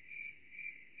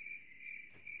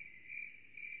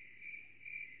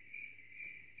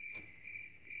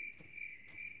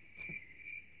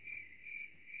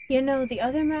 you know, the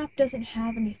other map doesn't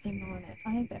have anything on it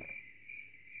either.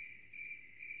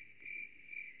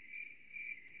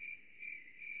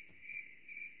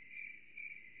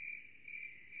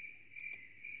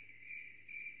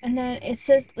 And then it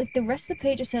says, like, the rest of the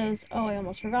page, it says, oh, I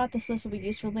almost forgot this. This will be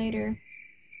useful later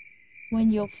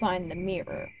when you'll find the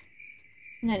mirror.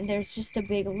 And then there's just a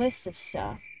big list of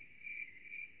stuff.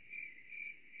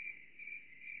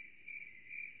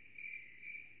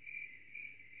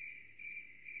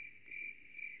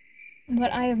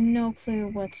 But I have no clue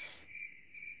what's...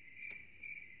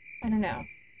 I don't know.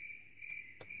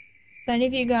 If any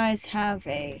of you guys have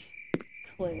a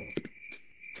clue.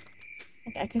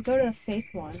 Like, I could go to the fake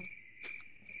one.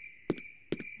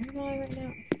 Where am I right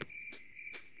now?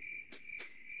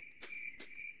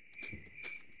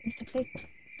 Where's the fake one?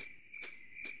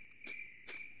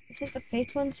 Isn't the fake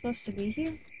one supposed to be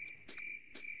here?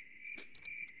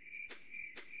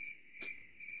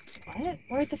 What?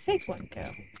 Where'd the fake one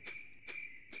go?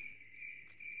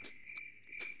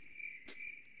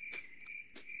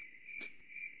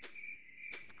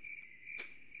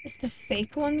 Is the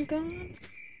fake one gone?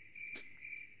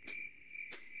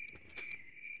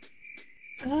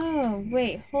 Oh,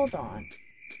 wait, hold on.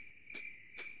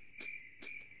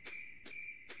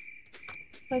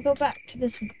 If I go back to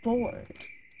this board...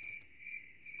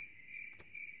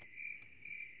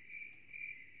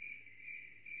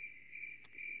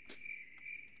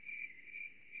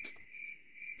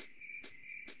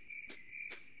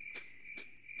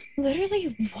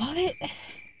 Literally, what?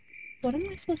 What am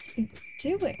I supposed to be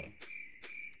doing?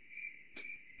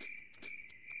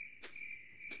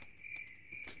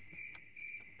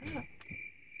 Oh.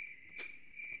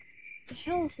 The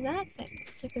hell is that thing?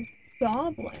 It's like a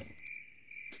goblin.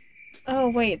 Oh,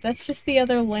 wait, that's just the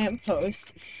other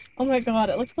lamppost. Oh my god,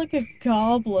 it looks like a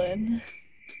goblin.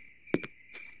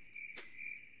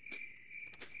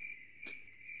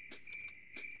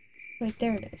 Wait,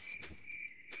 there it is. I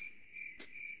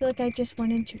feel like I just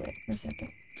went into it for a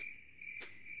second.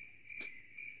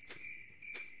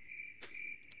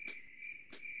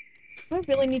 Do I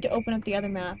really need to open up the other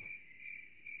map?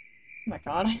 Oh my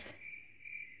god.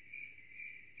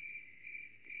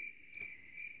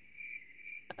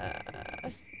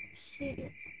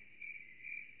 Here.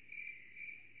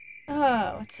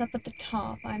 Oh, it's up at the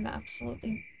top. I'm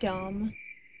absolutely dumb.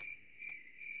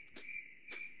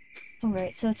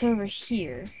 Alright, so it's over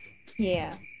here.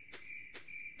 Yeah.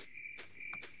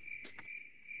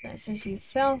 That says you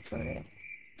fell for it.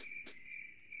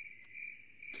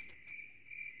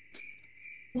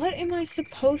 What am I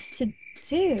supposed to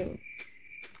do?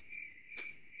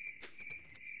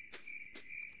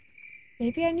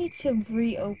 Maybe I need to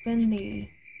reopen the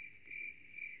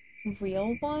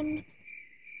real one?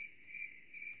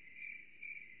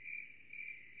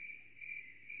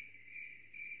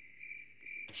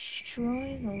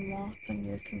 Destroy the lock on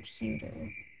your computer.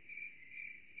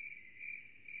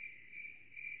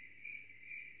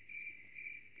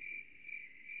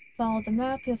 Follow the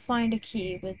map, you'll find a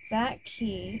key. With that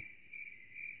key,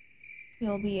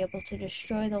 you'll be able to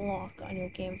destroy the lock on your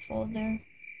game folder.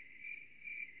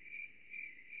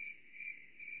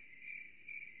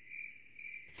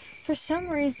 For some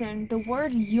reason, the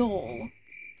word Yule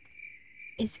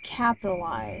is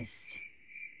capitalized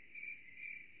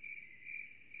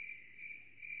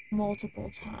multiple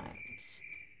times,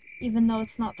 even though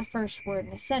it's not the first word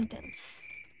in a sentence.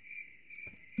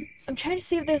 I'm trying to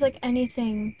see if there's like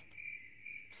anything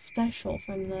special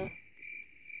from the...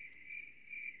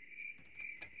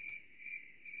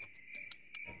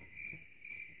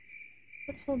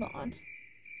 But hold on.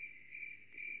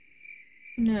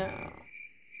 No.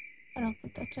 I don't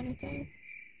think that's anything.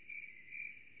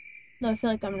 No, I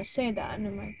feel like I'm gonna say that and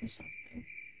it might be something.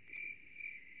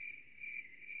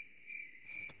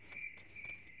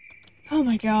 Oh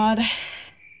my god.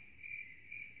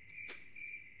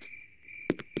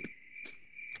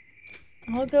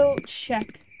 I'll go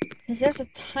check. Because there's a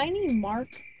tiny mark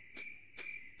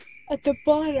at the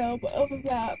bottom of a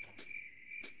map.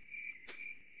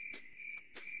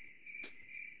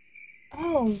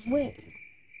 Oh, wait.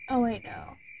 Oh, wait,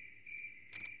 no.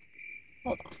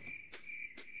 Hold on.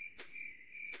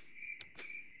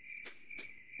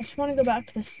 I just want to go back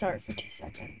to the start for 2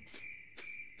 seconds.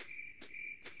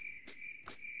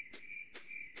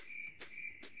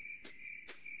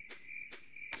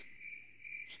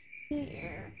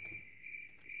 Here.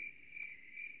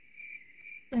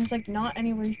 There's like not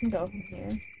anywhere you can go from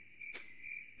here.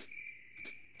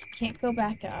 Can't go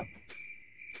back up.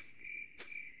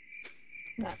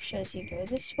 Map shows you go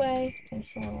this way.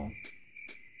 There's a little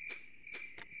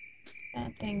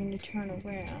that thing when you turn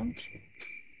around.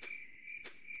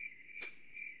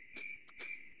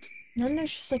 And then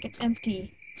there's just like an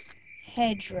empty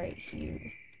hedge right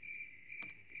here.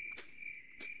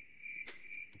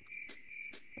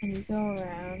 And you go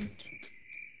around.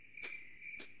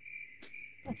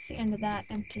 That's the end of that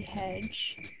empty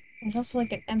hedge. There's also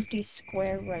like an empty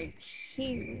square right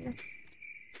here.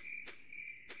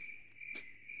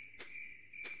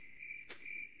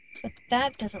 But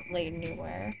that doesn't lead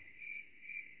anywhere.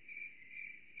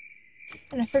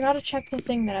 And I forgot to check the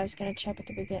thing that I was going to check at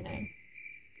the beginning.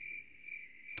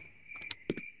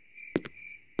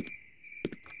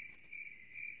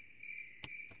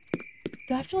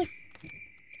 Do I have to like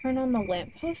turn on the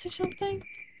lamppost or something?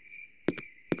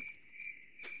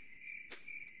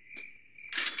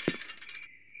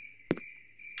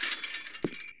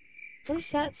 What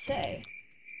does that say?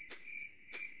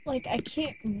 Like, I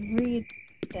can't read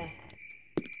that.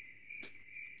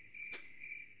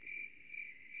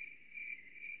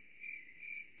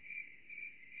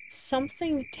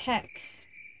 Something text.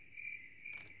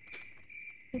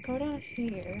 I go down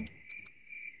here.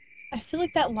 I feel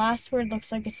like that last word looks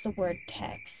like it's the word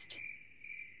text.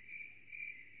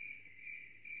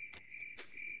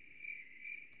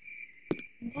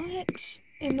 What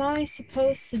am I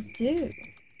supposed to do?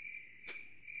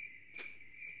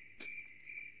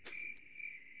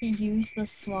 Use the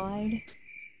slide?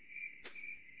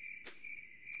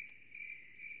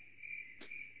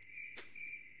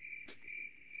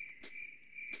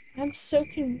 I'm so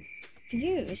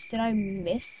confused. Did I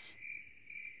miss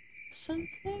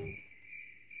something?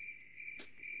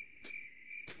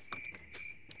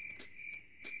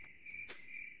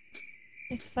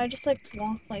 If I just like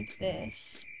walk like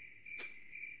this.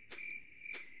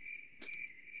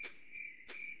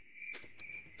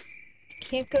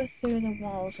 Can't go through the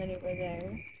walls anywhere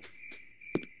there.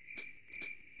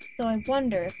 So I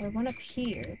wonder if I went up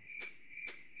here.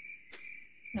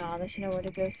 No, there's nowhere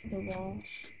to go through the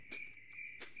walls.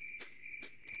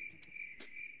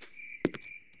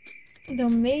 Though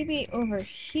maybe over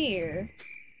here.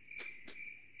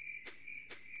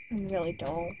 I'm really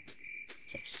dull.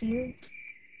 Is it here?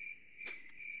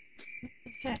 What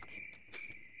the heck?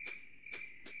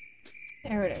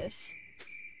 There it is.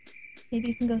 Maybe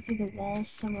you can go through the walls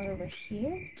somewhere over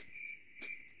here?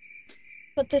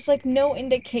 But there's like no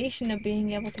indication of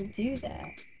being able to do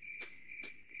that.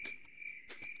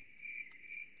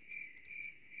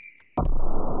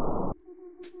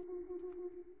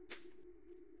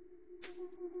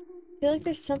 I feel like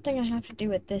there's something I have to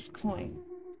do at this point.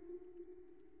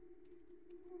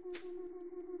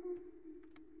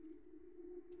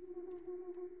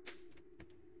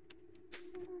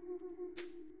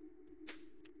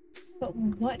 But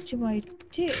what do I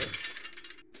do?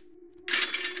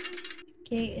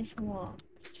 Gate is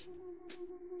locked.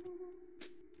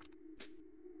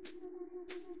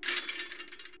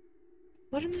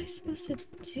 What am I supposed to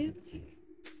do here?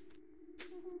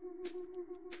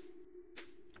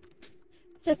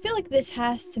 So I feel like this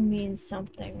has to mean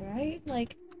something, right?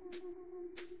 Like,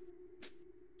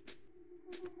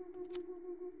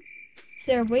 is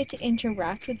there a way to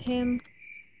interact with him?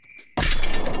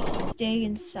 Stay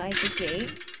inside the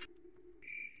gate?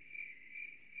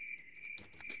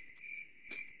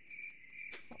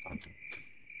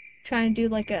 Trying to do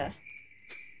like a...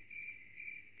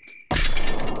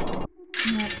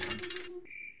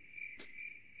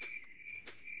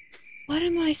 What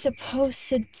am I supposed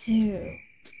to do?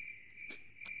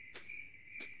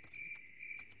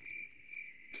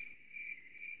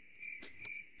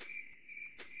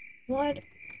 What?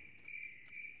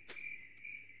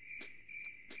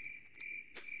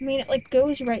 I mean, it like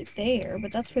goes right there,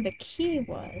 but that's where the key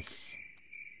was.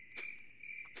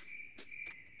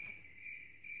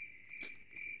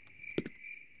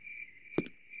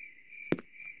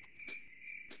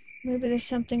 Maybe there's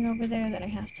something over there that I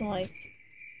have to like...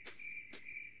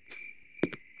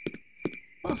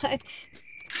 What?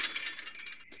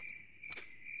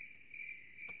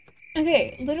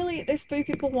 Okay, literally, there's 3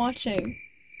 people watching.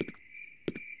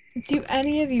 Do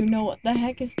any of you know what the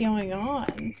heck is going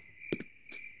on?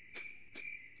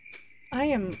 I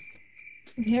am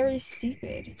very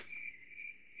stupid.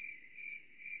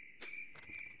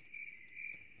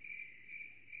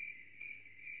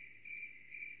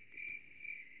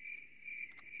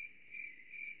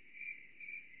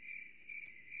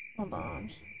 Hold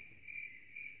on.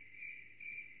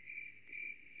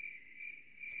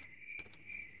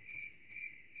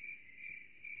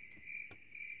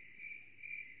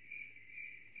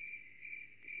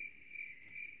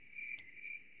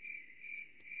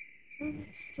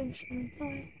 Station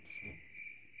files.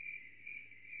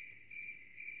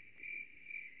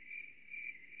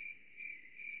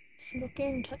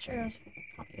 Smoking, touch arrows,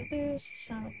 copy loose,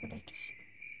 sound of predictors.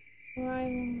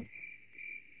 Arrival.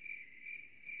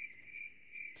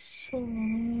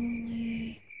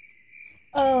 Slowly.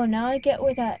 Oh, now I get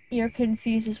where that you're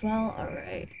confused as well.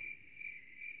 Alright.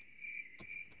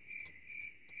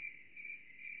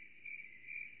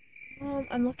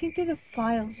 I'm looking through the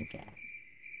files again.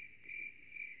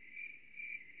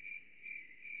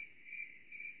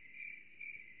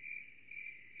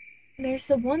 There's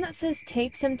the one that says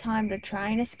take some time to try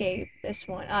and escape. This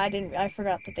one. I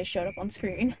forgot that they showed up on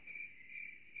screen.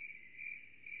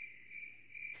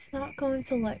 It's not going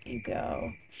to let you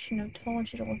go. Shouldn't have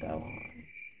told you to go on.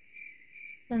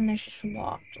 Then there's just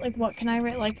locked. Like, what can I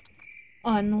write? Like,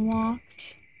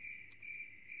 unlocked?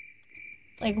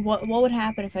 Like, what would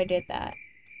happen if I did that?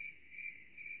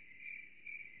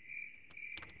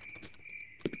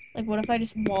 Like, what if I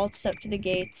just waltzed up to the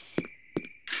gates?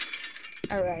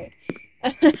 Alright.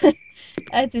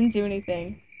 That didn't do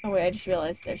anything. Oh wait, I just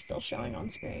realized they're still showing on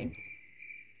screen.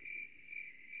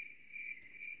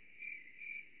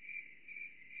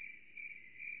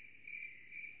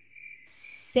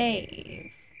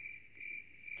 Save.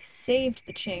 Saved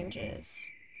the changes.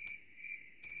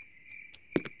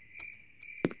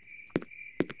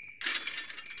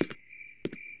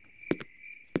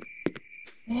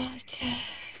 What?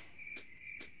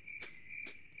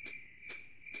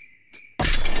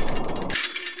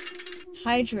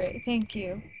 Hydrate, thank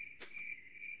you.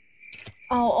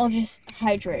 I'll just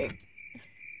hydrate.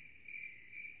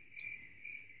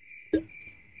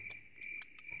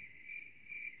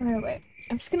 Alright, wait.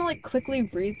 I'm just gonna like quickly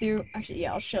read through. Actually,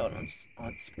 yeah, I'll show it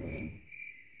on screen.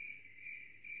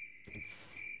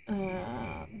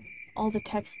 All the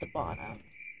text at the bottom.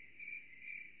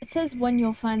 It says when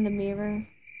you'll find the mirror,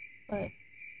 but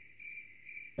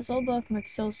this old book, murky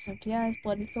souls, empty eyes,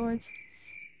 bloody thorns.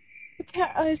 The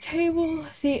cat on the table,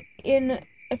 the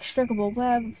inextricable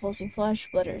web, pulsing flesh,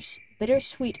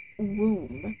 bittersweet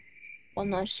womb. One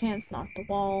last chance, knocked the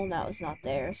wall, that was not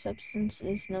there. Substance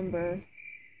is number.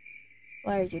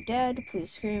 Why are you dead?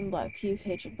 Please scream, black puke,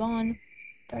 hatred bond.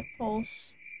 Dark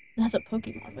pulse. That's a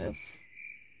Pokemon move.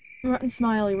 Rotten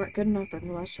smile, you weren't good enough, but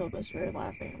the last child was very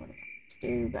laughing. What to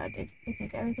do? Bad day for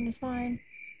picnic, everything is fine.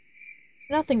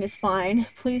 Nothing is fine.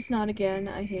 Please not again.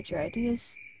 I hate your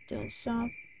ideas. Don't stop.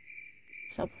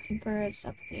 Stop looking for it.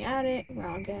 Stop looking at it.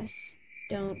 Wrong guess.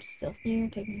 Don't. Still here.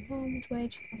 Take me home. Which way?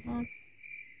 Check my mom.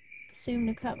 Assume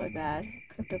to cut my bad.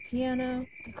 Cryptic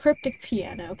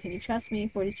piano. Can you trust me?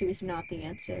 42 is not the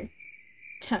answer.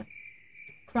 Tuh.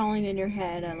 Crawling in your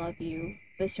head. I love you.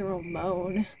 Visceral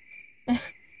moan.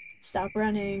 Stop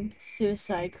running.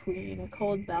 Suicide queen. A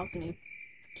cold balcony.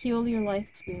 Peculiar life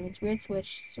experience. Weird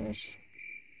switch.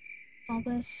 All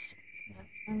this.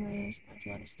 Memories.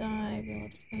 Might let us die. Real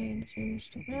pain. Tears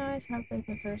to my eyes. Heartbreak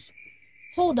my first.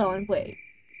 Hold on. Wait.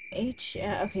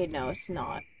 Okay, no, it's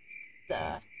not.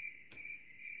 The.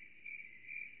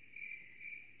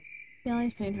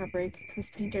 Feelings, pain, heartbreak. Chris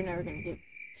Painter. Never gonna give.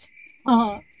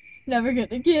 Never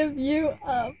gonna give you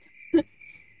up.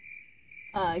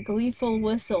 Gleeful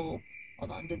whistle.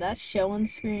 Hold on, did that show on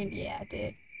screen? Yeah, it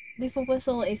did. Gleeful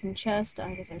whistle, aching chest,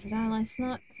 I deserve to die. Life's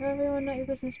not for everyone, not your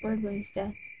business. Word brings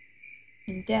death.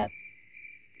 In depth.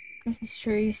 Christmas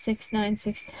tree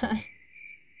 6969.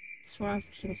 Swear if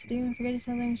she keeps doing forgetting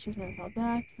something, she's never called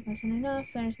back. If that's not enough,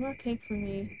 there's more cake for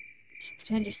me. Just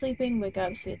pretend you're sleeping, wake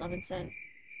up, sweet lemon scent.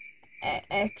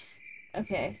 X.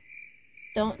 Okay.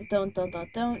 Don't.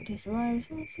 Taste the liars.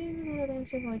 Let's see, another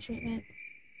answer, avoid treatment.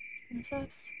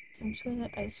 Sucks. Time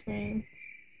exquisite ice cream.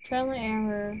 Trial and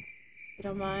error. If you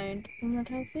don't mind. One more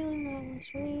time feeling that was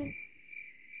for me.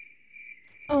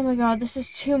 Oh my god, this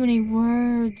is too many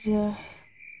words.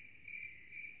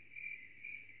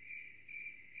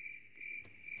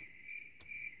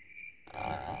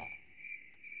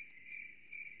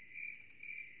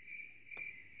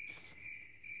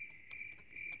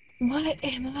 What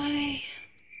am I?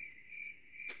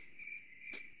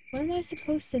 What am I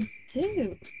supposed to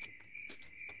do?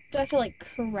 Do I have to like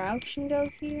crouch and go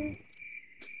here?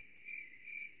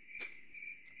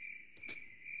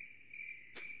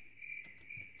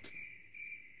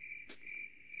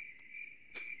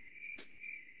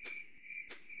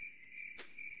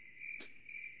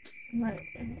 Right.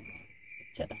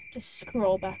 To just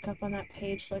scroll back up on that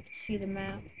page so I can see the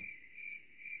map.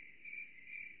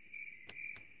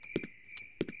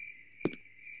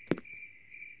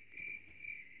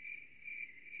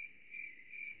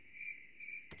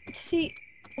 See,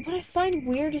 what I find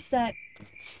weird is that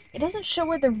it doesn't show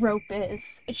where the rope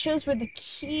is. It shows where the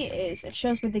key is. It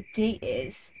shows where the gate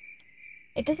is.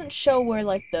 It doesn't show where,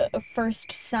 like, the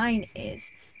first sign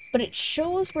is. But it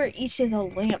shows where each of the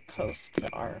lampposts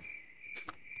are.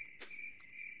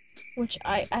 Which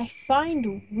I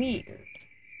find weird.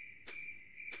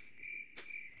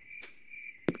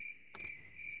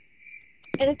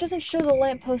 And it doesn't show the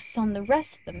lampposts on the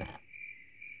rest of the map.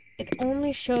 It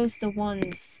only shows the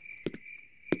ones,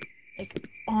 like,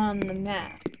 on the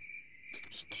map.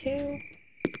 There's 2,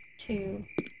 2,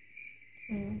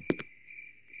 2,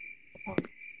 1,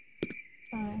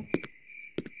 5.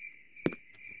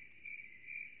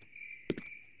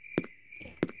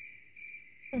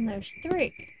 And there's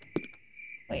 3.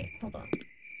 Wait, hold on.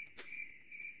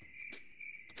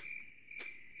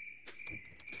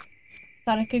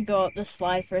 Thought I could go up the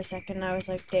slide for a second, and I was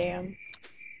like, damn.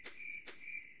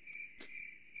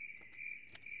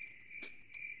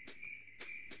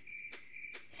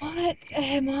 What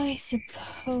am I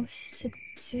supposed to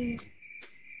do?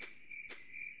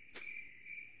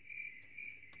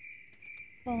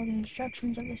 Follow the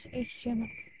instructions of this HTML.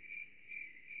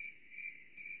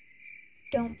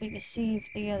 Don't be deceived,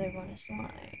 the other one is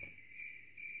lying.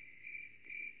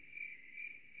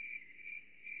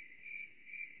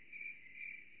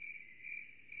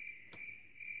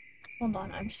 Hold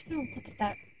on, I'm just gonna look at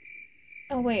that.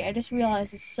 Oh wait, I just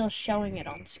realized it's still showing it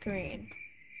on screen.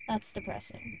 That's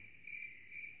depressing.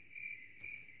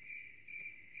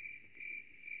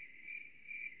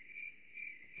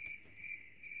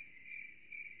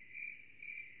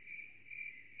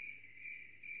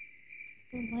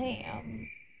 Lamb.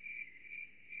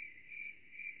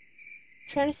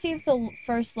 Trying to see if the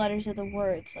first letters of the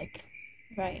words, like,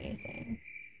 write anything.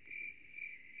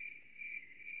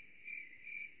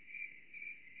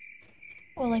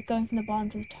 Or, like, going from the bottom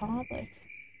to the top, like...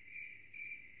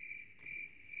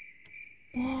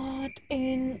 What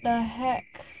in the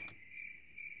heck?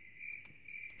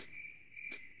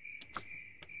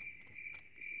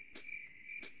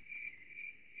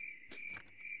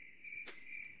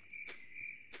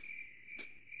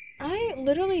 I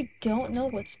literally don't know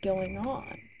what's going on. Hold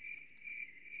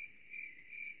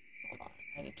on,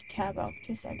 I need to tab out for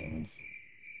 2 seconds.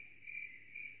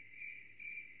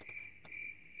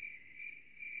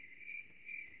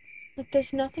 Like,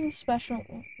 there's nothing special.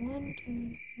 1,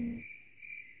 2, 3,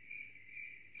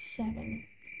 7.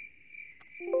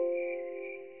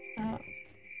 Oh.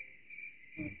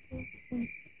 1, 2, 3,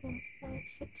 4, 5,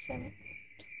 6, 7.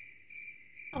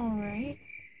 Alright.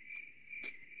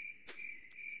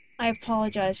 I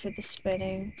apologize for the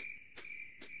spinning.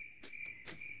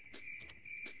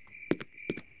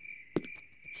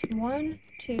 It's 1,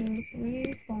 2,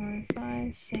 3, 4,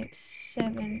 5, 6,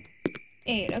 7,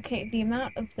 8. Okay, the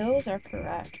amount of those are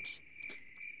correct.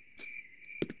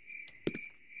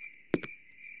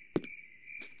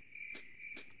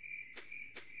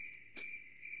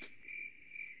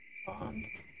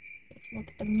 Look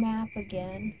at the map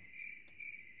again.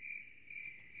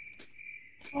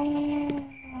 Oh.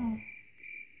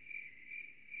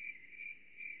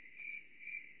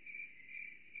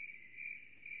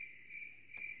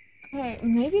 Okay,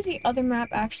 maybe the other map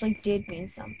actually did mean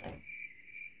something.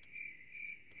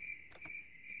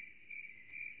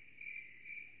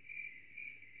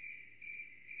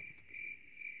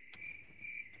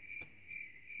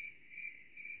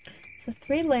 So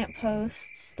 3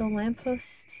 lampposts, the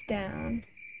lampposts down.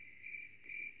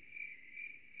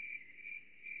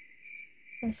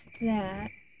 There's that.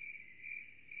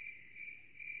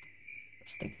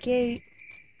 There's the gate.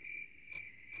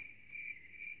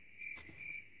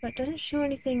 But it doesn't show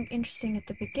anything interesting at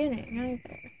the beginning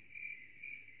either.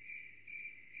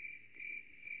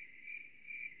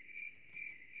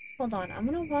 Hold on, I'm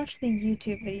gonna watch the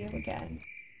YouTube video again.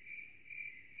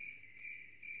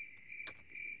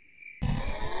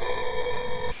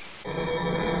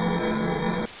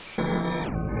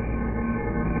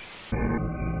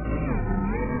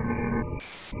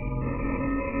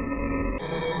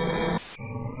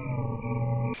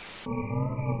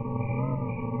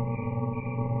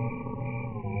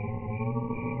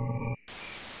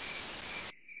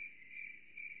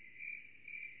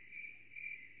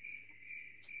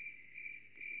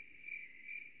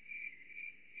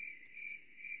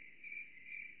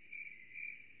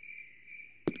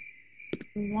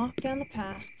 Walk down the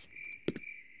path.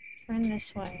 Turn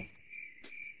this way.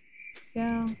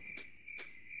 Go.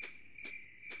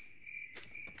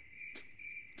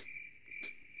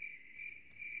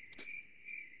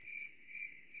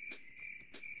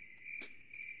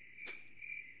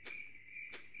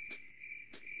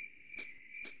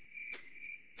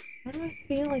 Why do I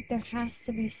feel like there has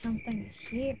to be something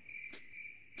here?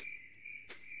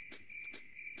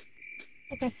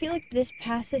 Like, I feel like this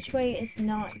passageway is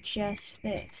not just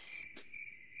this.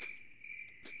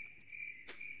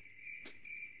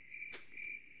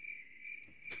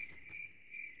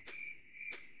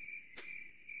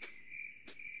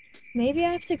 Maybe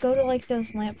I have to go to, like,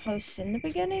 those lampposts in the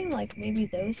beginning? Like, maybe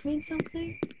those mean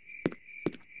something?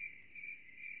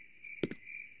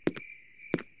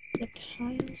 The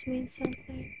tiles mean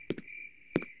something?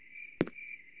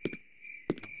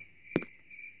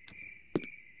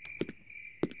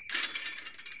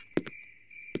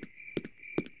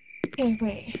 Okay,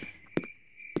 wait.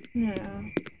 No.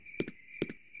 I'm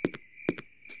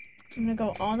gonna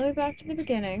go all the way back to the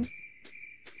beginning.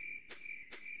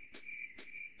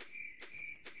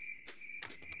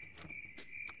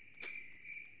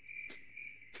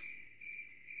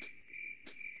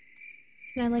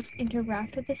 Can I, like,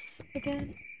 interact with this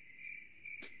again?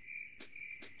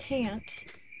 Can't.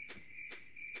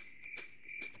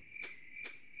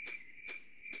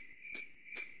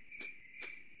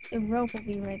 The rope will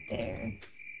be right there.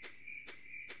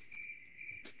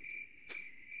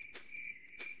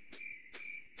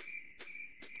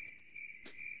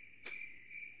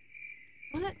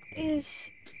 What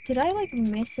is... Did I, like,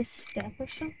 miss a step or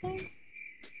something?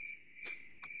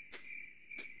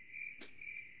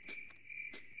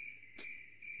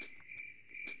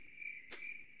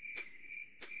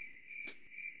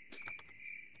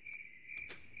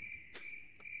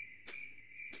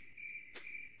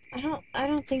 I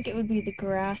don't think it would be the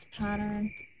grass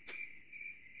pattern.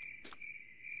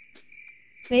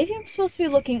 Maybe I'm supposed to be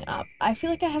looking up. I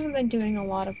feel like I haven't been doing a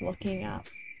lot of looking up.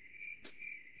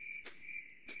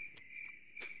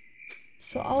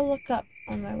 So I'll look up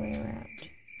on my way around.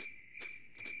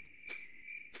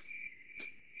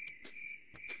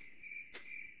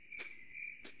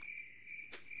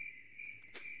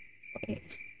 Wait.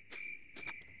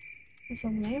 There's a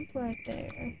lamp right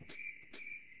there.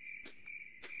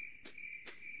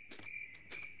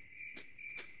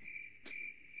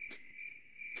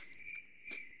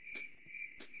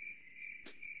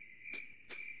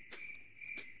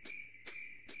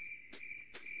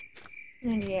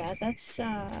 And yeah, that's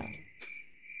that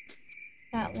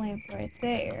lamp right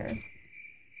there.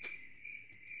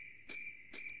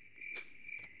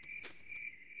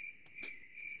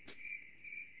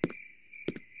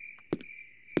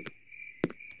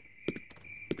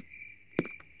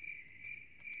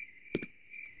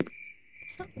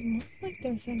 Doesn't look like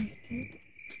there's anything.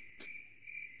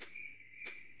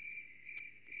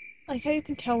 Like how you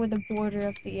can tell where the border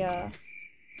of the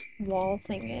wall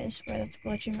thing is, where that's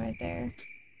glitching right there.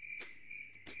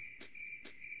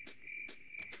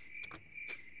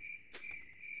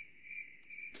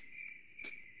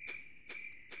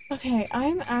 Okay,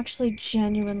 I'm actually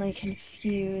genuinely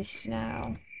confused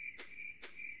now.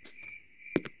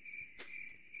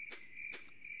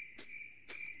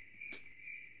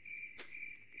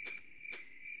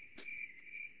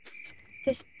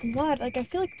 This blood, like, I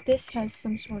feel like this has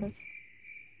some sort of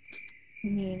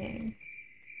meaning.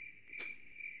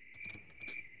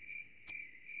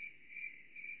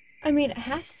 I mean, it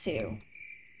has to.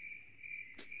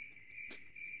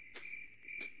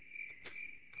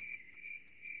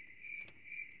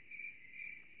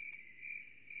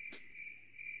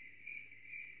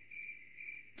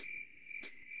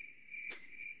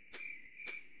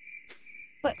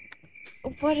 But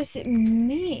what does it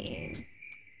mean?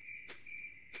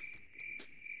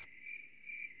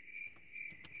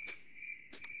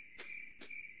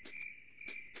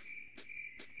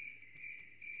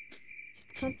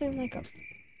 something like a...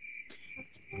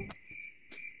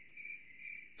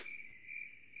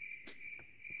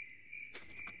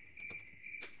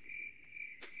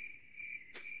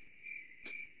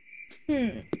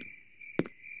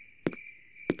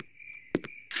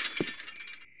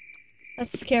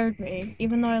 That scared me,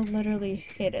 even though I literally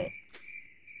hit it.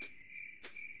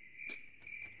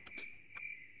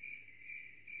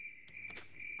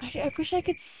 I wish I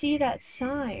could see that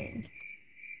sign.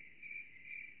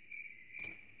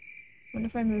 Wonder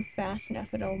if I move fast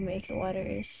enough it'll make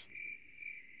letters.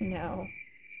 No.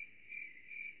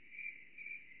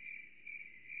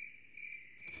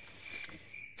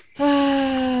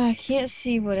 I can't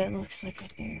see what it looks like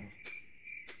right there.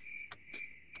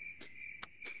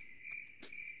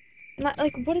 Not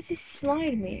like, what does this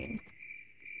slide mean?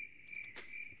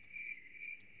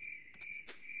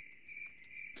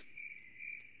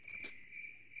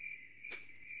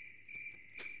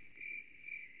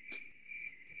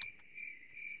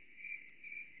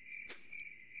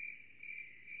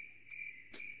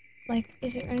 Like,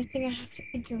 is there anything I have to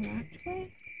interact with?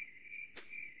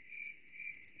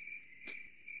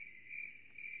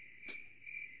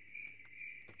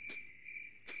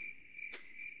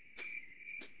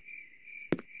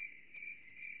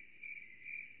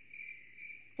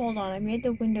 Hold on, I made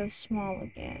the window small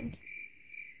again.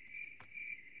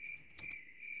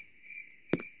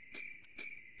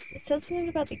 It says something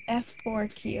about the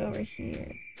F4 key over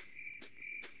here.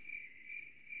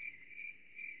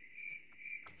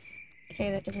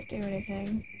 Okay, that doesn't do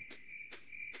anything.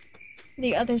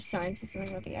 The other sign says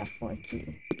something about the F4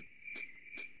 key.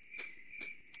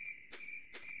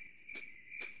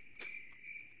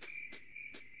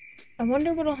 I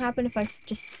wonder what'll happen if I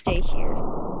just stay here.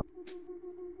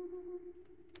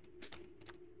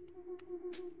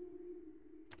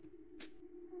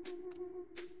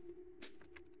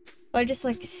 If I just,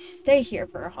 like, stay here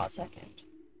for a hot second.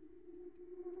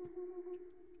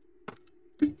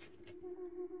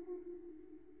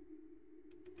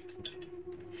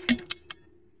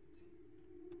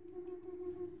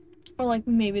 Or, like,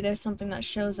 maybe there's something that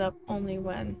shows up only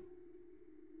when...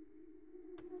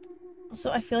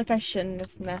 Also, I feel like I shouldn't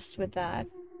have messed with that.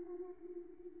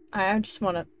 I just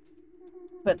want to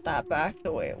put that back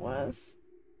the way it was.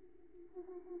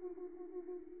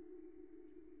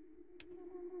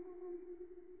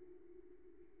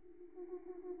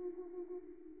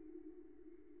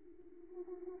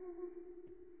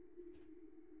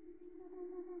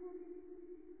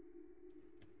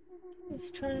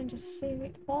 Just trying to see,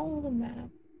 follow the map.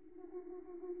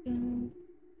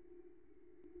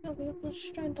 I'll be able to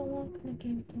start the lock in the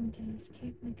game from to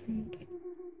escape my current game.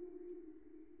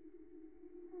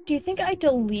 Do you think I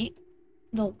delete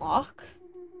the lock?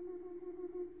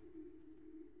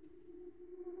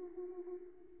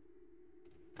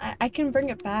 I can bring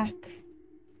it back.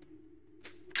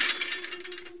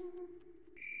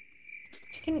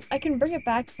 I can bring it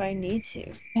back if I need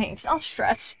to. Thanks, I'll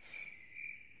stretch.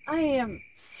 I am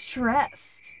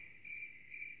stressed.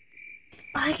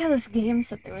 I like how this game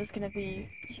said there was gonna be...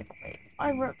 Wait,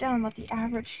 I wrote down what the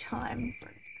average time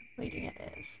for completing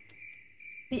it is.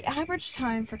 The average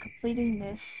time for completing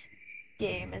this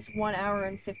game is 1 hour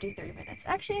and 53 minutes.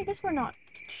 Actually, I guess we're not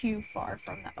too far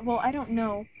from that. Well, I don't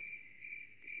know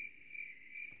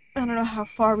how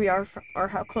far we are from, or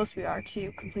how close we are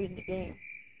to completing the game.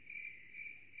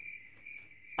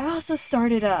 I also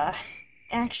started,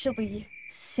 actually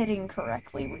sitting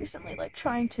correctly recently, like,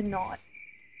 trying to not,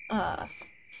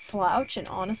 slouch, and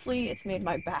honestly, it's made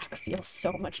my back feel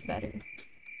so much better.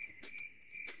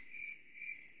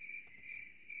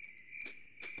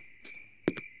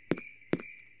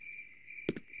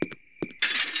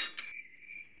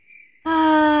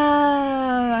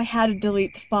 I had to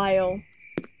delete the file.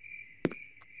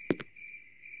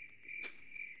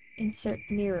 Insert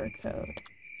mirror code.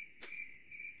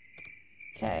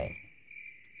 Okay.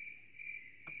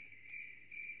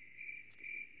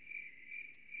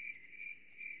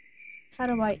 How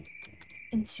do I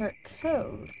insert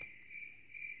code?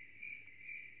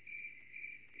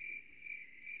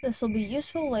 This will be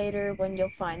useful later when you'll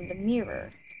find the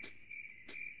mirror.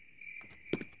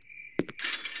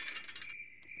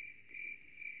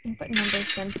 Input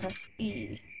numbers, then press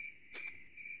E.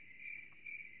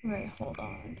 Right, hold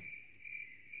on.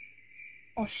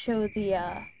 I'll show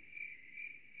the,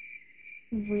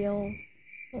 real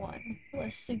one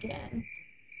list again.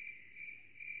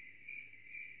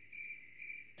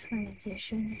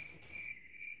 Transition.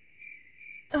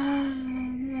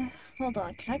 Hold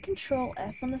on. Can I control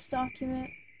F on this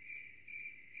document?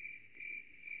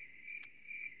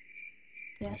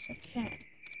 Yes, I can.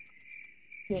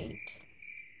 Gate.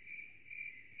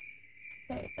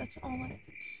 Okay, that's all it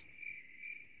is.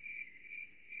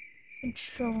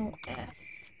 Control F.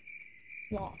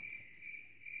 Lock.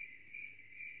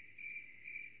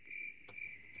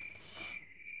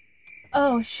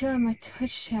 Oh, show my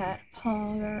Twitch chat.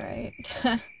 Alright.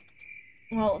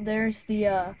 Well, there's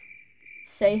the,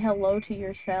 say hello to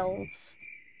yourselves.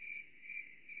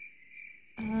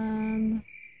 Wait, I'm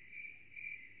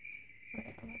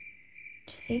gonna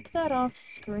take that off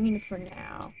screen for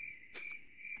now.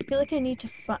 I feel like I need to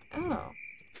oh.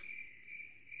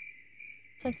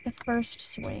 It's like the first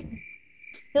swing.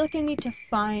 I feel like I need to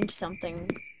find something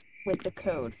with the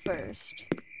code first.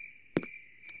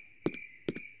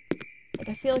 Like,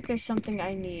 I feel like there's something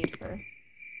I need for...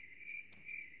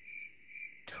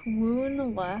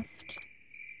 Twoon left.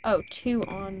 Oh, 2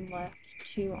 on left,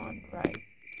 2 on right.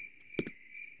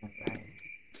 Alright.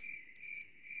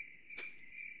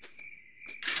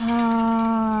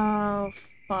 Oh,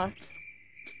 fuck.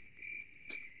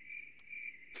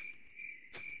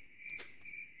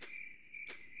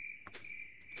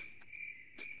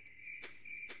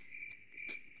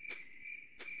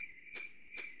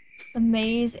 The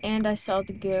maze, and I saw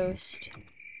the ghost.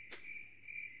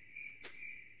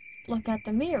 Look at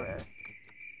the mirror.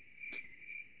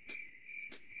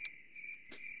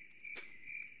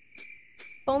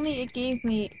 If only it gave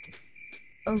me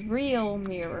a real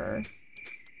mirror.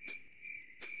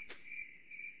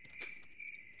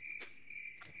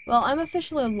 Well, I'm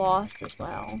officially lost as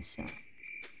well, so...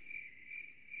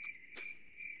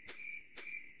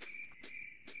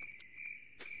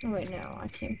 Oh wait, no, I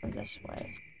came from this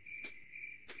way.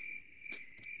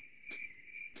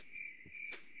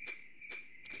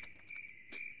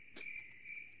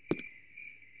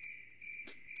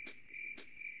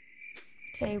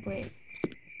 Okay, wait.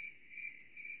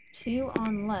 2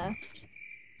 on left.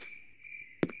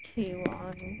 2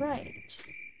 on right.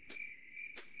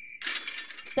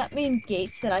 Does that mean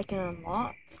gates that I can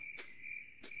unlock?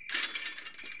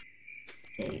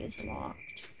 Gate is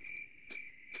locked.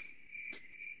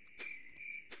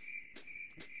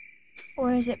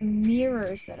 Or is it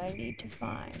mirrors that I need to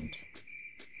find?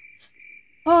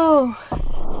 Oh, that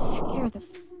scared the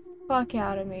fuck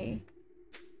out of me.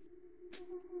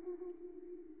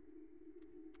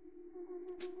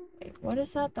 Wait, what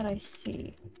is that I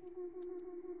see?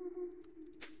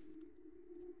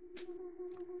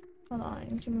 Hold on, I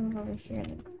need to move over here and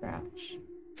then crouch.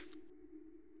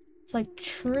 It's like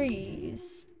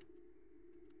trees.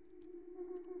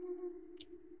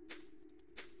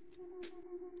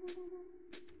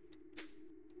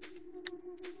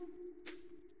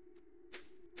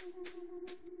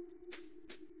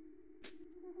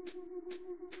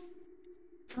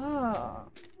 Oh.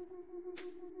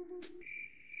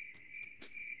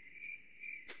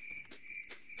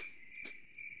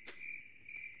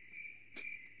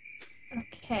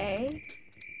 Okay.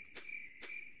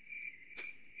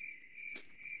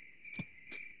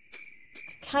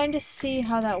 I kind of see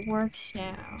how that works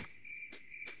now.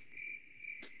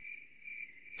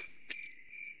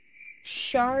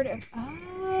 Shard of...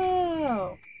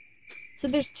 Oh! So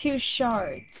there's 2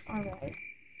 shards. Alright.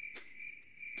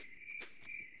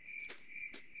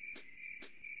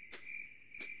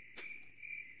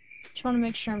 Just want to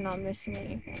make sure I'm not missing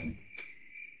anything.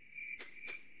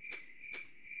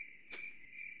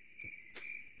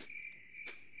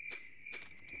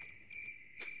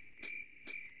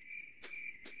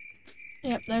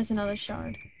 Yep, there's another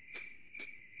shard.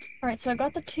 Alright, so I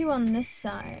got the 2 on this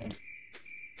side.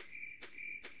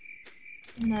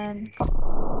 And then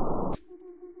go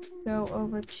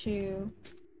over to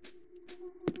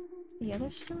the other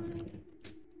side.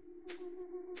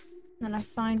 And then I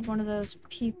find one of those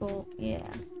people.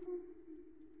 Yeah.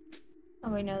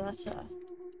 Oh wait, no, that's a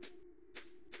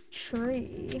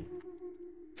tree.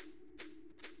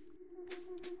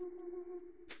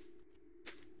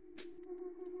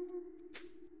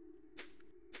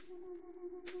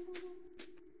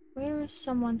 Where is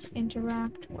someone's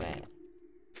interact with?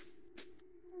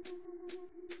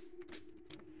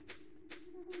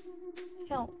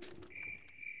 Help.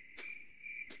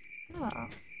 Oh.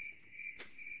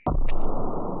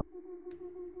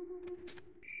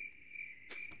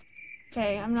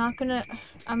 Okay, I'm not gonna...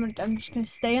 I'm just gonna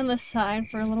stay on this side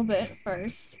for a little bit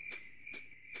first.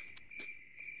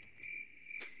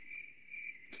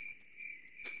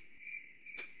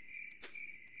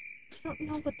 I don't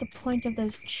know what the point of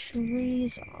those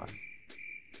trees are.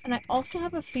 And I also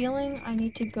have a feeling I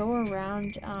need to go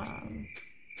around,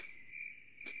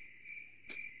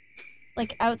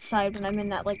 like, outside when I'm in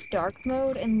that, like, dark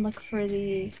mode and look for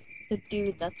the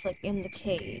dude that's, like, in the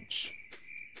cage.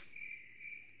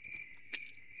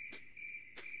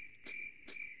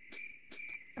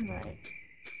 Alright.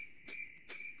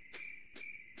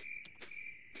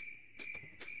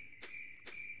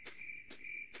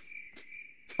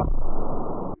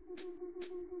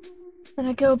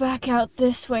 Gonna go back out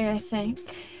this way, I think.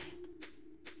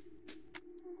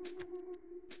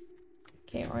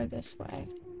 Okay, or this way.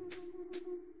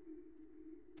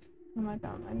 Oh my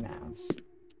god, my mouse.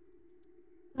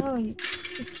 Oh, you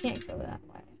can't go that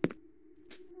way.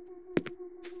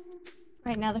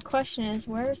 Right, now the question is,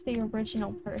 where's the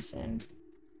original person?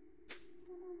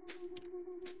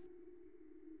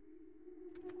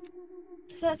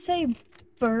 Does that say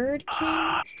Bird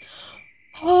Kings?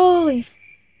 Holy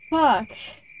fuck.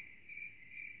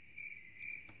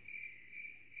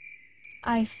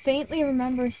 I faintly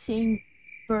remember seeing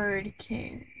Bird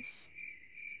Kings.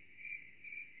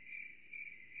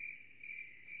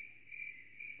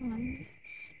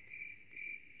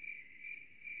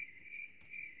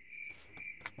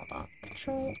 Hold on.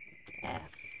 Control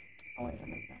F. Oh wait, I'm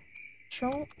in there.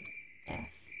 Control F.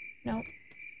 Nope.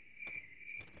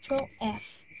 Control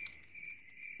F.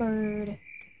 Bird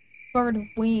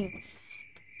wings.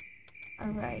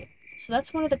 Alright. So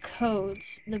that's one of the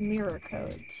codes. The mirror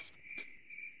codes.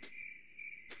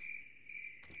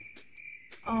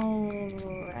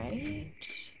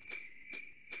 Alright.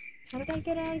 How did I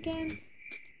get out again?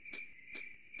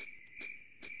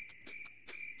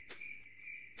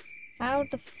 How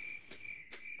the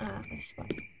this way.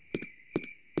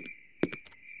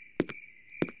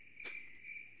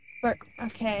 But,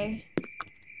 okay.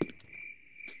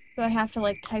 Do I have to,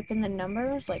 like, type in the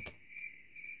numbers? Like...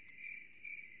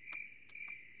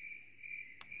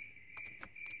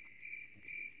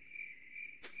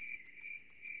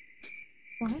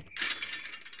 What?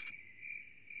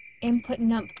 Input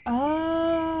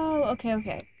oh, okay,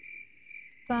 okay.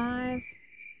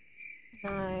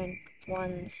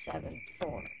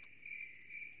 59174.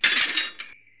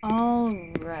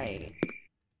 Alright.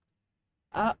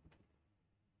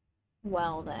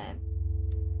 Well then.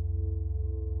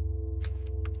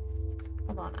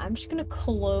 Hold on, I'm just gonna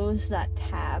close that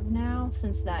tab now,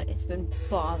 since that it's been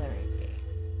bothering me.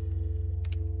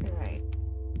 Alright.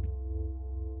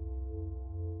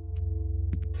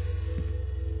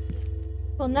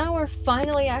 Well, now we're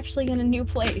finally actually in a new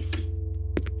place.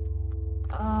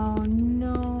 Oh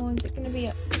no, is it gonna be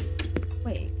a...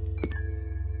 Wait.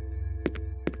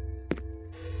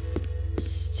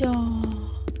 Stop.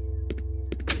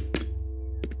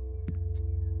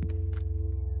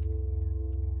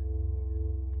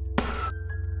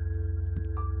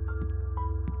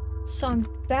 So I'm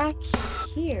back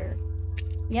here.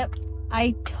 Yep.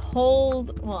 I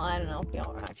told... Well, I don't know if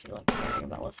y'all are actually like caring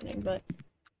about listening, but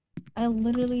I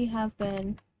literally have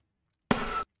been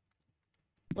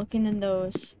looking in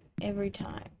those every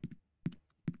time.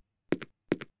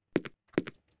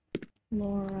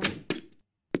 Laura.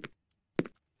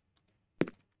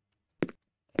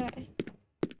 Okay.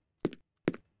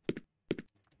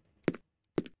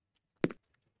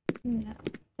 No.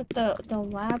 But the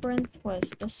labyrinth was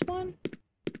this one?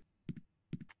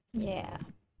 Yeah.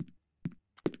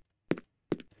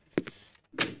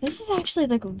 This is actually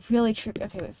like really tricky.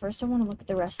 Okay, wait, first I want to look at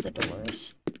the rest of the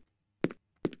doors.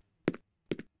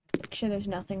 Make sure there's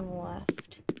nothing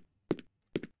left.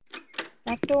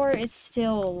 That door is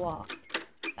still locked.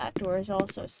 That door is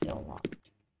also still locked.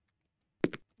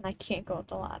 And I can't go up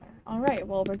the ladder. Alright,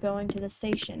 well, we're going to the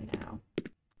station now.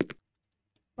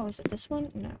 Oh, is it this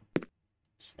one? No.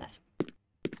 It's that.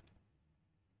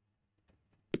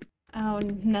 Oh,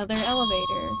 another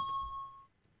elevator.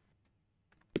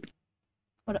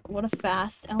 What a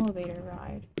fast elevator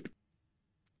ride.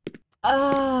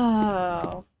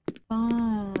 Oh,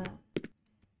 fun.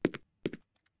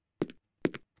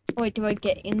 Wait, do I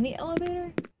get in the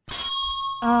elevator?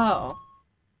 Oh.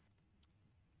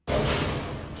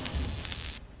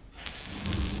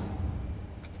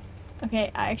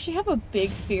 Okay, I actually have a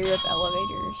big fear of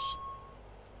elevators.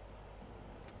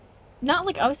 Not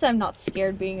like, obviously I'm not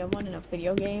scared being in one in a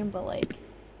video game, but like...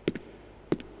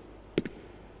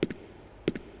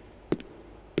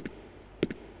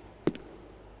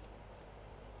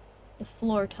 The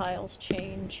floor tiles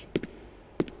change.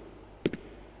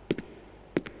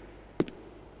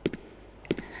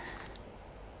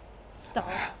 Stop.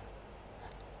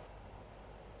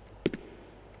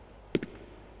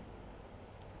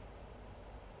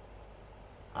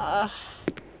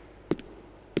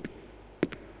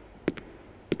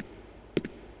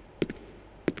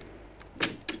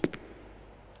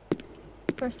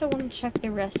 First I want to check the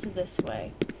rest of this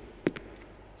way.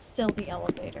 Still the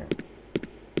elevator.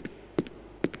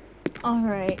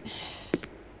 Alright.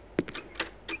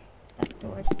 That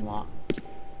door is locked.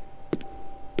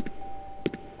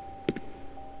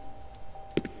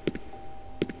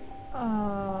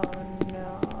 Oh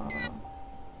no.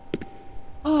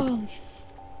 Holy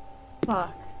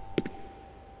fuck.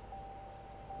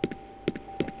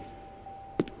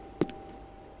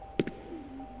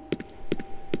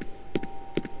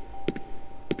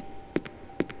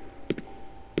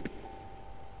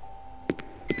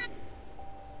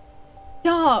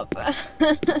 Stop!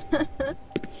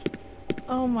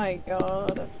 Oh my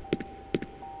god.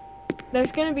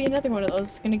 There's gonna be another one of those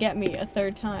that's gonna get me a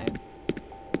third time.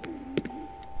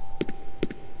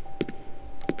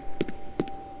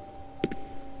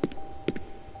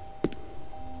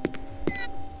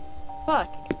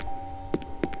 Fuck.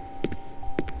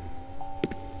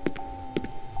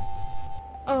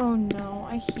 Oh no,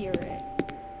 I hear it.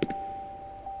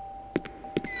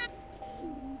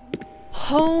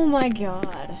 Oh my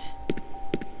god.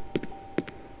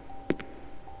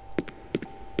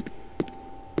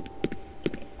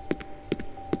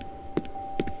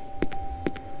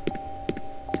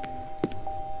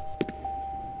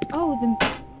 Oh, the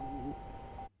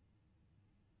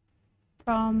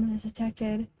problem is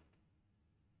detected.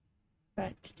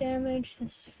 But damage.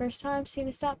 This is the first time seeing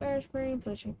a stop error screen.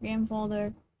 Please check game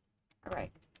folder.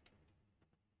 Alright.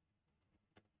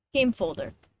 Game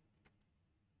folder.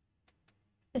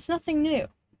 It's nothing new.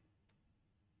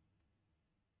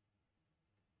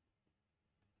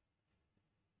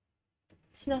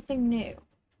 It's nothing new.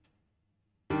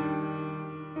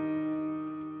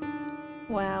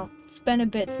 Wow, it's been a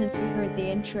bit since we heard the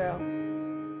intro.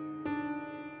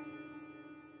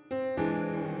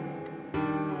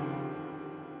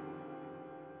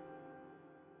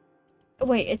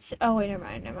 Wait, it's... Oh, wait, never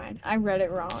mind. I read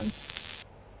it wrong.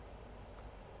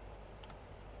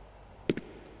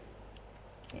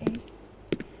 Okay.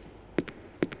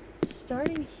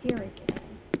 Starting here again.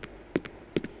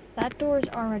 That door's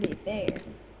already there.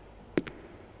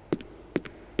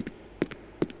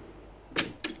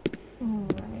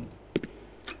 Alright.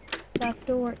 That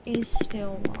door is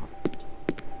still locked.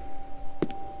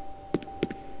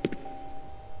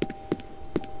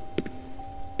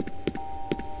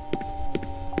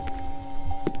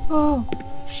 Oh,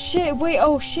 shit, wait,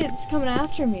 oh shit, it's coming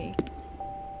after me.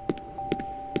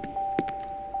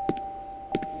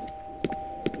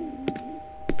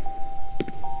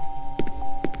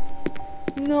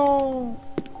 No.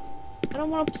 I don't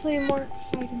want to play more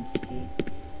hide and seek.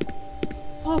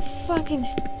 Oh, fucking...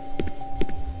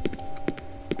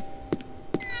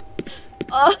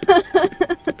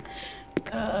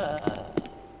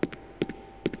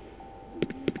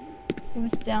 It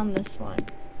was down this one.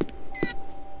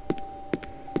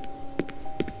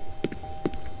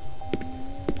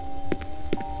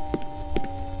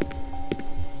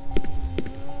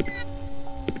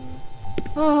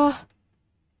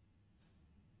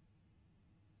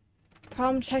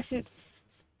 Problem detected.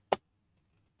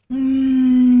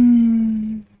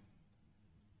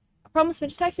 Problem's been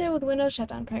detected with Windows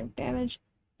shutdown crank damage.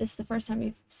 This is the first time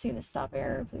you've seen the stop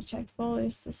error. Please check the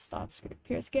folders. This stop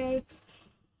appears scared.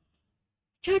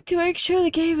 Check to make sure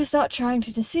the game is not trying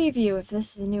to deceive you. If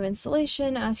this is a new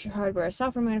installation, ask your hardware or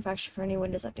software manufacturer for any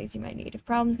Windows updates you might need. If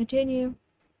problems continue,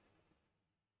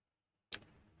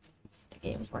 the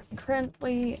game is working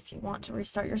currently. If you want to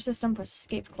restart your system, press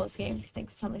escape to close the game. If you think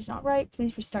that something's not right,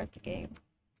 please restart the game.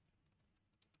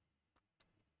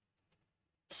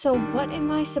 So what am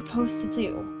I supposed to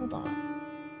do? Hold on.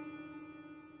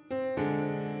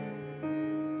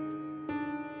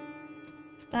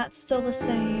 That's still the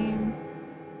same.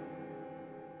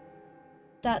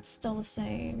 That's still the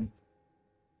same.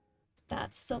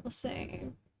 That's still the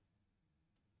same.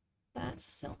 That's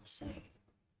still the same.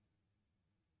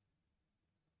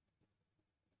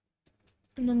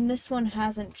 And then this one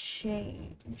hasn't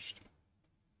changed.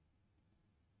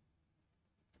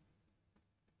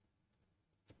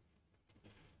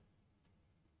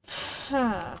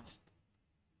 Huh.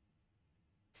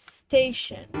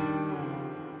 Station.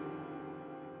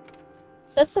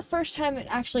 That's the first time it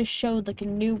actually showed like a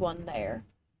new one there.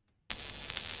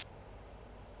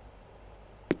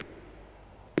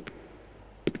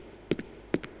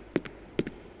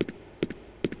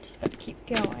 Just gotta keep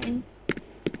going.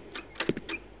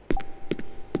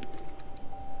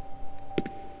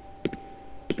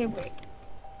 Okay, wait.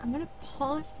 I'm gonna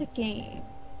pause the game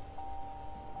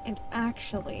and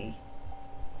actually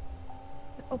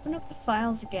open up the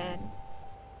files again.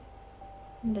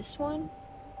 And this one.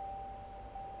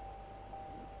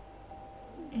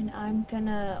 And I'm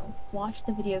gonna watch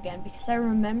the video again because I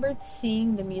remembered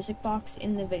seeing the music box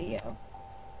in the video.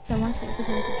 So I want to see if there's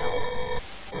anything else.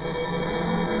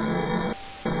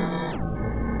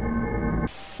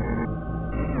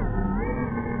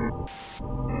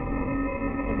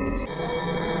 The music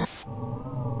box.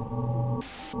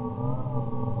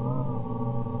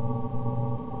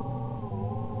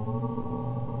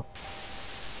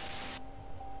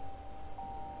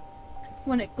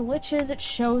 when it glitches, it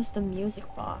shows the music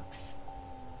box.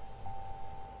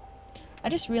 I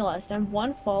just realized I'm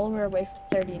 1 follower away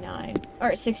from 39.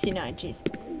 Or 69, jeez.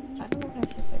 I don't know what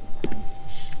I said 39.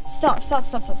 Stop.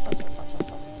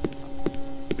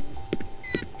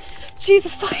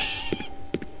 Jesus fucking.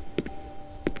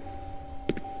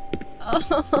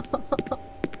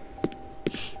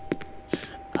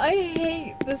 I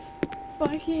hate this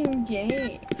fucking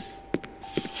game.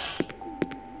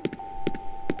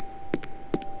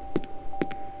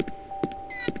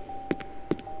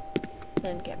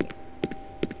 Then get me.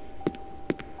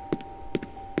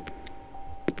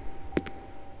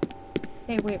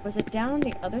 Hey, wait, was it down on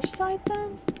the other side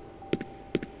then?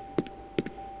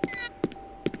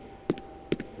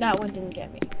 That one didn't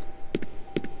get me.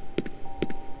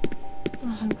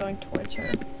 Oh, I'm going towards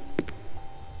her.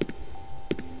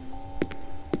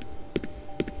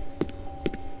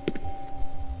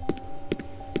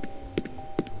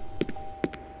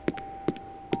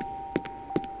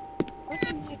 What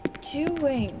am I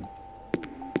doing?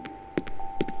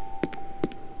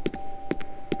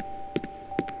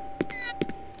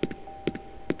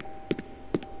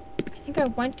 I think I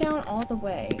went down all the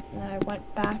way, and then I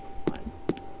went back one.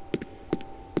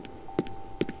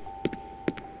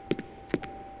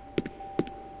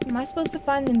 Am I supposed to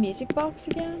find the music box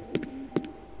again?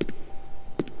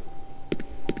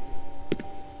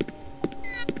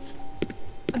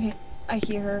 Okay, I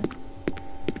hear her.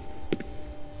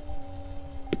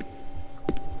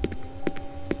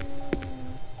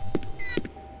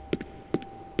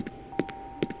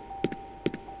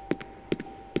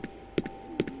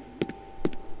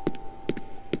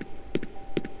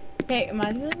 Okay, am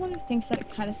I the only one who thinks that it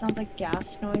kind of sounds like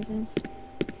gas noises?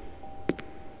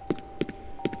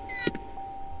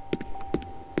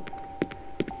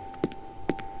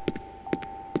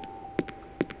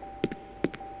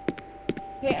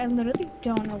 Okay, I literally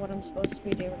don't know what I'm supposed to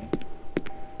be doing.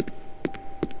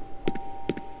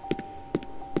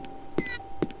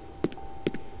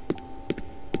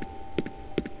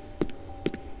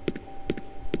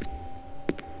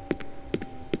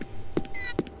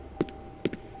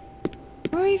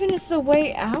 Where even is the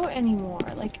way out anymore?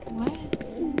 Like, what?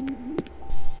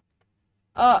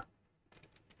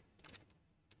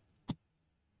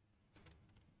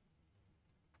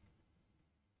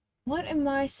 What am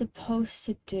I supposed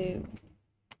to do?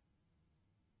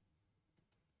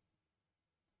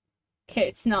 Okay,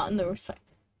 it's not in the recycle.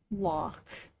 Lock.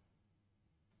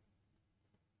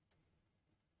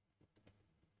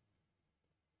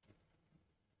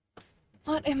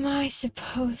 What am I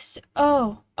supposed to...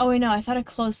 Oh wait, no, I thought I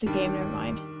closed the game, never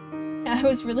mind. I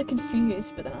was really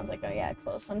confused, but then I was like, oh yeah, I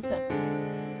closed on its own.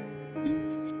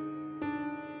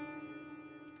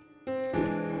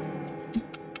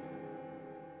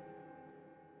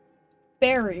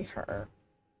 Bury her.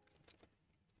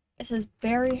 It says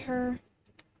bury her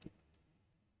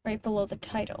right below the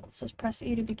title. It says press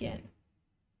E to begin.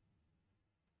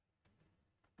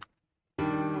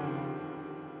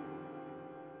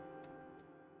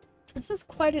 This is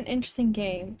quite an interesting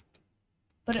game,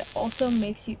 but it also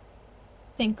makes you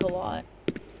think a lot.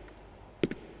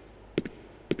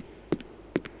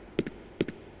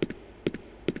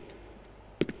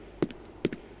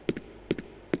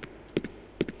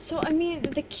 So, I mean,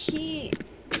 the key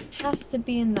has to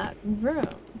be in that room.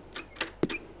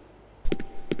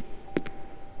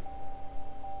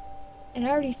 And I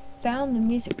already found the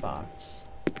music box.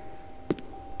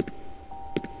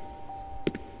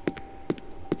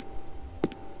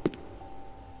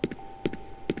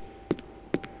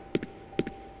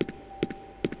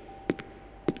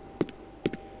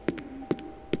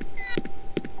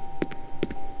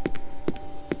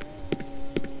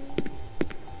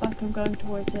 I'm going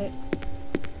towards it.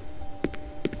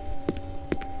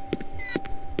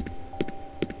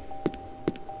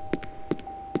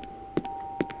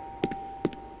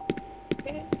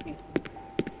 Okay.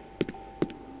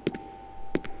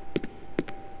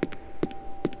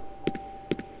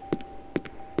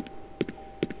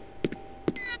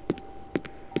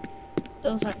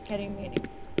 Those aren't getting me anymore.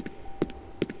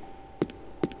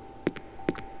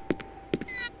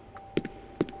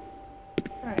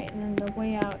 Alright, and then the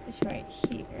way out is right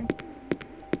here.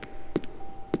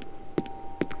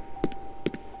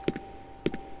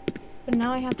 But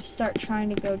now I have to start trying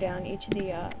to go down each of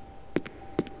the,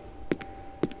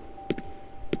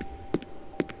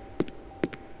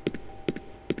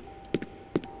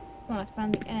 Well, I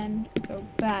found the end, go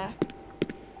back,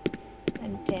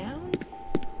 and down?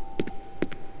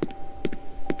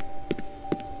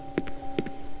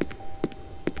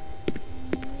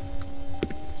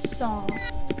 Stop.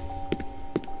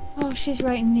 Oh, she's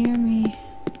right near me.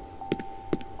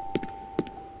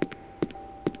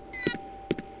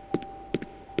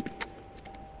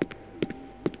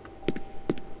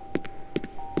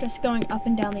 Just going up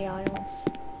and down the aisles.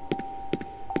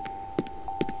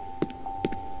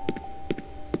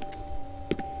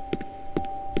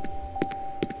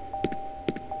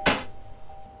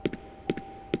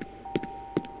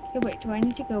 Okay, wait, do I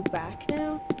need to go back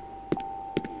now?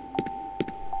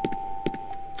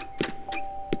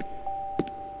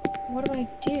 What do I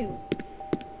do?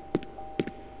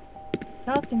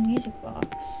 Got the music box.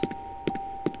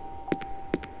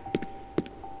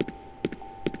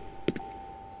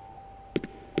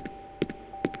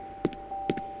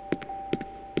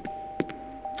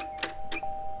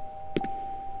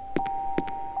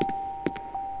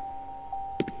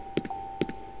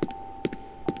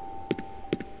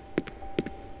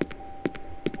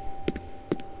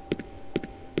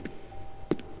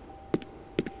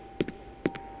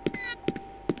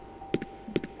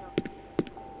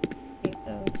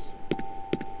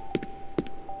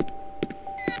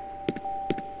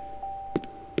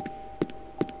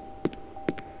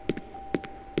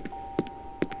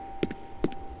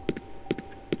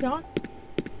 Got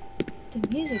the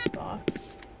music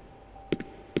box.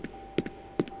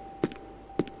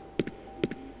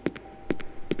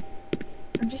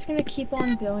 I'm just gonna keep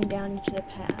on going down each of the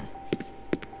paths.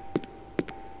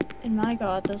 And my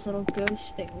god, those little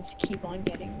ghost things keep on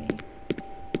getting me.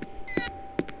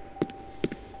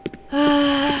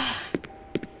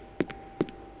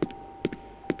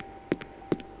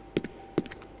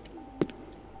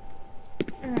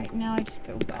 Alright, now I just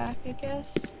go back, I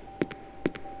guess.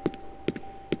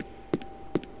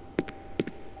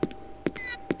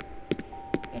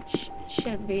 It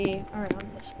should be around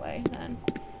this way, then.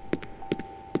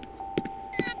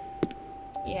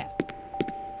 Yeah.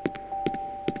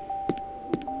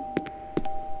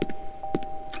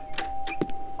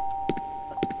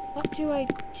 What do I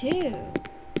do?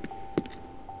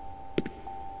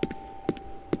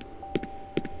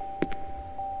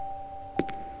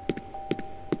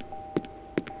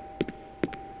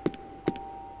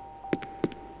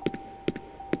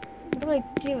 What do I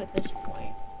do at this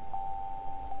point?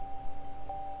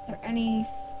 Are there any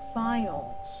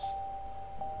files?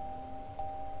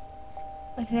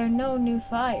 Like, there are no new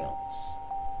files.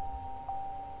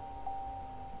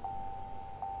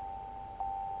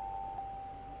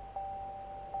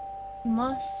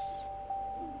 Unless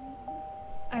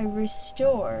I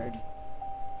restored.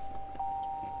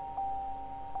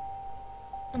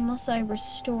 Unless I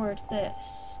restored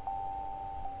this.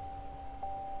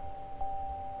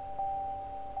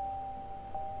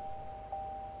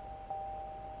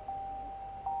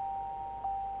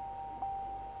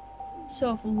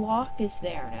 So if lock is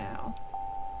there now.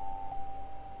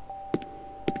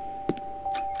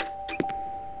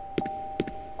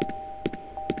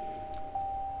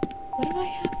 What do I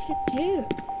have to do?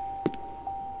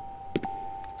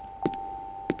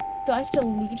 Do I have to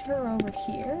lead her over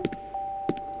here?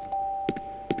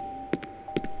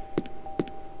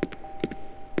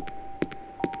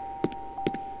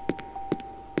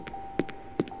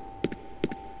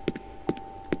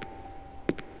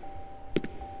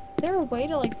 Is there a way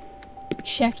to, like,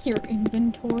 check your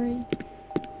inventory?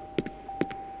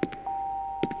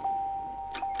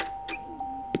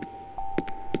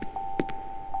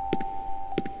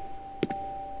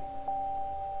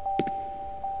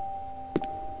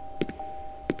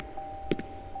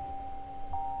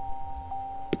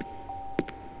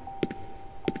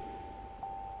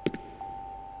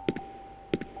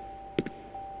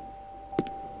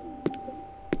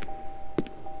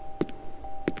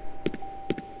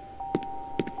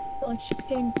 It's just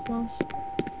getting closer.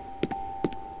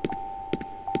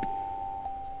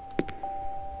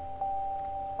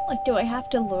 Like, do I have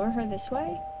to lure her this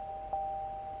way?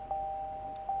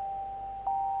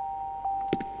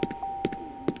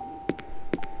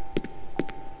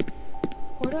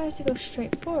 Or do I have to go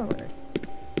straight forward?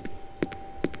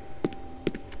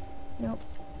 Nope.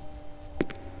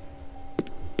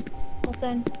 Well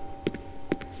then,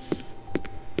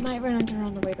 might run into her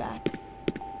on the way back.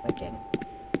 If I didn't.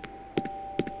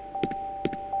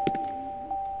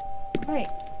 Right.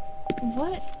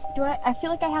 What do I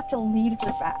feel like I have to lead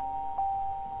her back.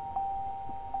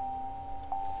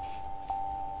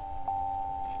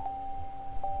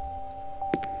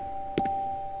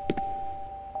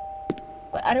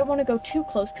 But I don't want to go too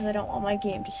close because I don't want my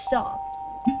game to stop.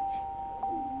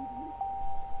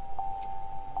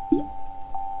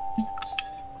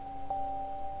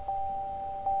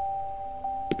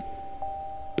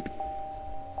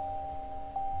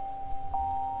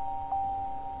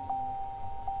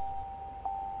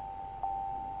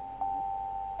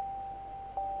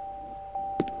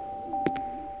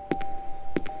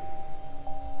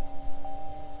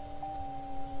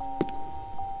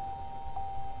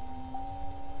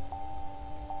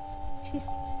 She's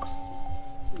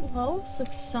close,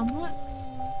 like somewhat.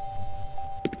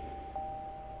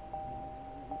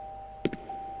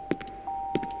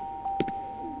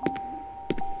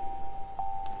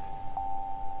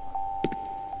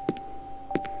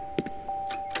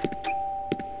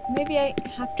 Maybe I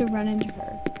have to run into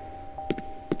her.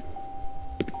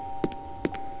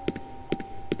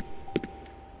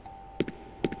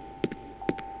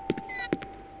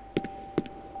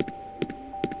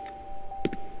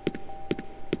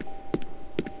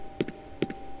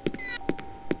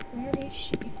 Where is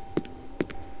she?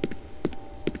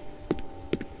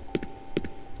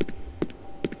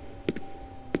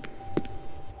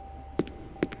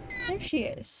 There she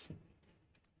is.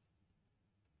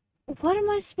 What am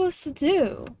I supposed to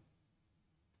do?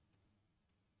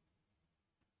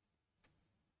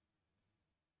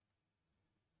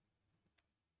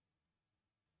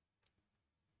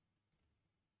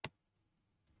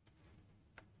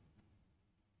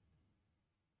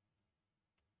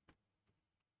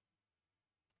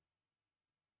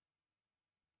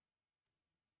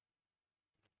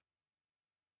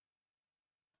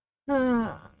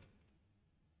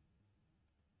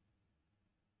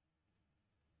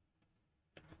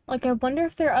 Like, I wonder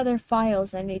if there are other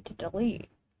files I need to delete.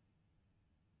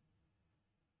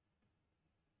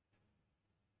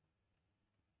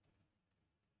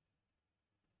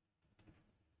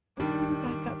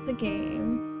 Back up the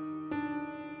game.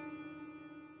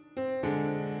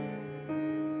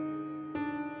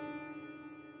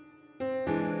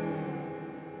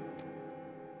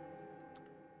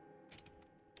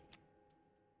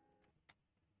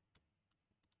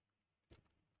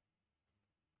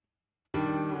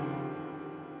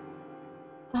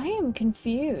 I am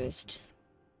confused.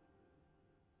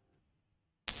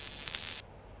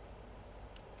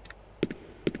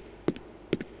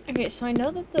 Okay, so I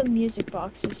know that the music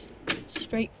box is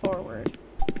straightforward.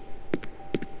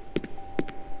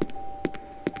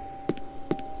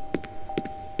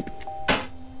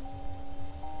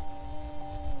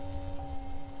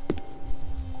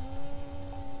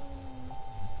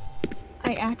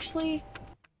 I actually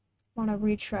want to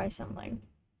retry something.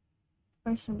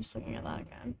 First, I'm just looking at that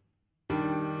again.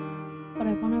 But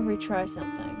I want to retry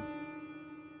something.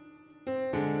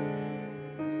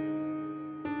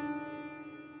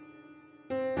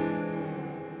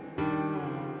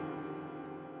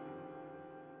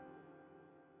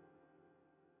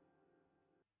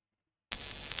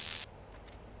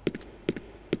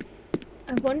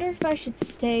 I wonder if I should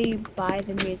stay by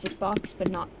the music box but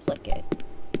not click it.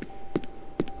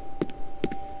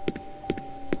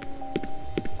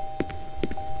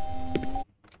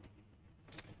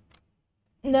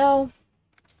 No.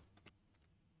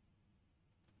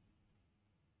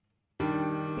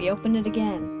 We open it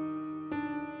again.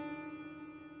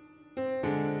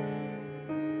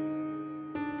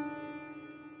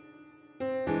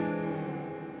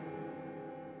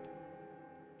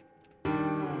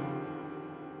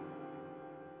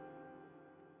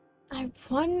 I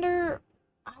wonder...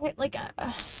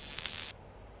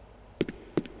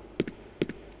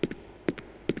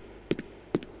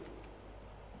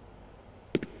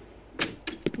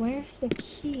 Where's the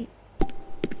key?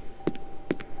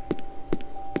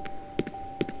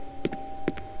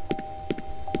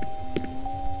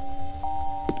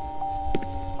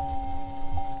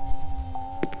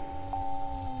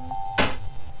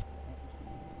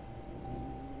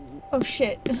 Oh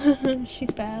shit.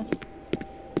 She's fast.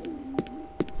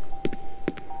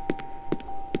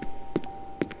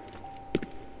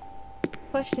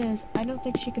 Question is, I don't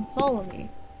think she can follow me.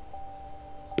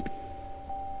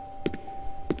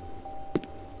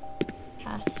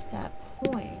 Past that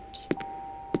point.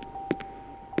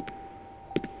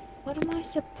 What am I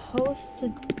supposed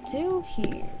to do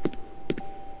here?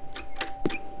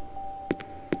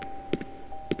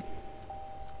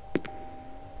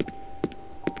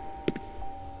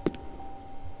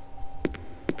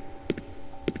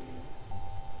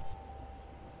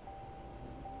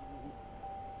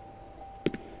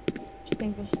 I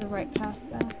think this is the right path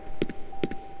back.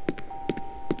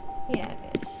 Yeah,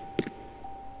 it is.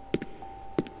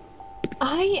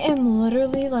 I am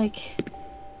literally like...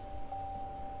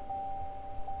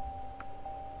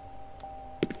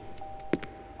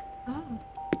 Oh.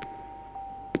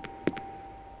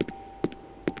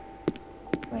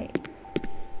 Wait.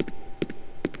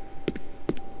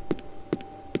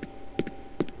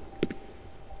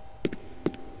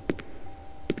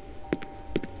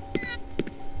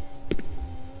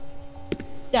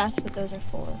 That's what those are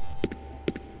for.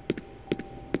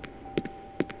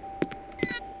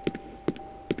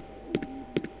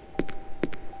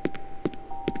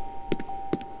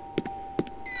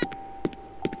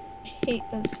 hate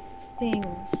those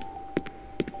things.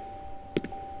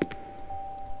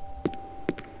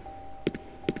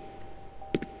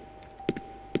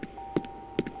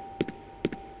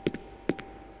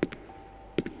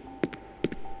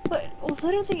 But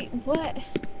literally, what?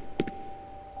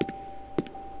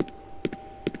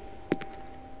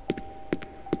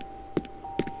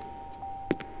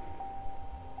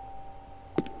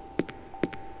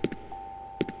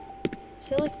 Is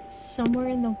there like somewhere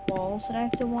in the walls that I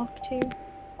have to walk to?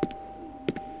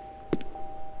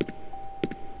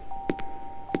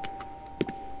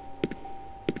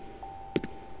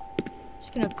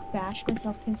 Just gonna bash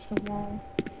myself against the wall.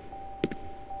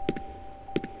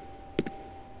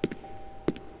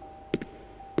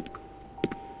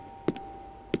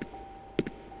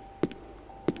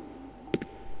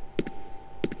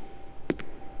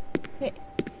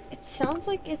 It sounds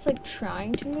like it's like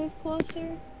trying to move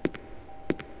closer.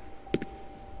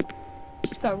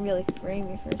 Just got really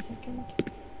framey for a second.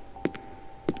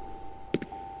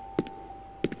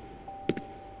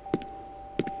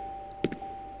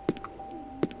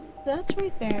 That's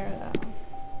right there, though.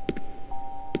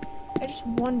 I just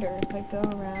wonder if I go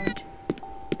around.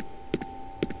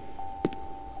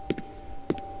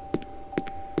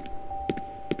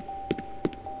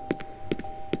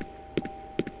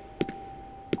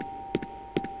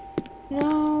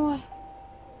 No.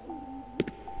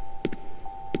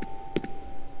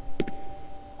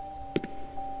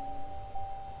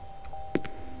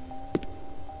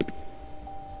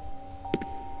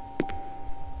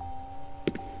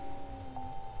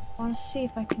 I want to see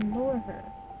if I can lure her.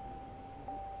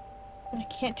 But I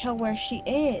can't tell where she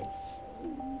is.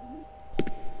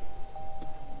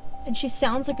 And she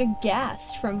sounds like a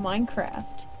ghast from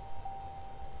Minecraft.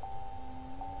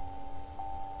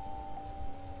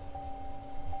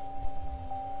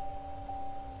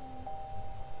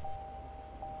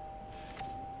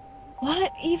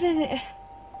 What even?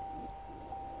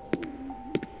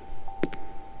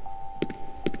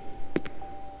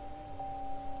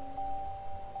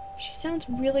 She sounds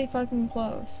really fucking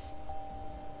close.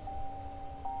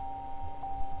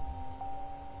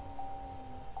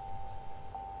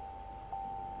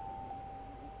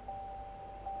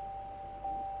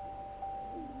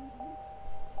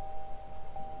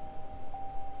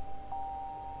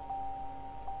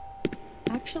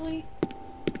 Actually,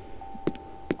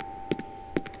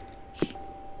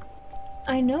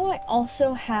 I know I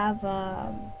also have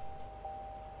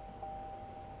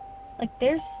like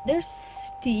there's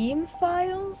Steam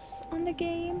files on the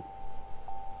game.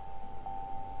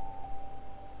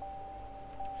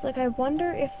 So like I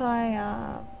wonder if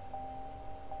I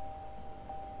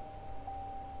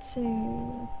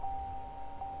to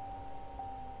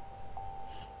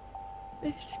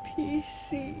this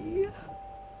PC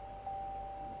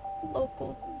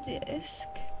local disk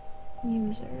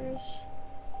users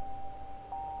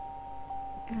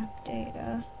app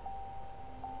data.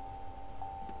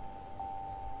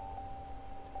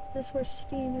 This where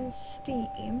Steam is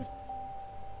Steam.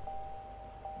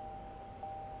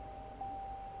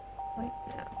 Wait,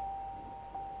 no.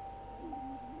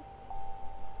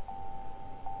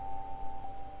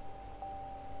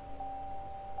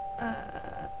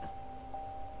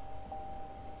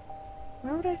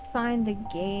 Where would I find the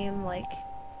game, like...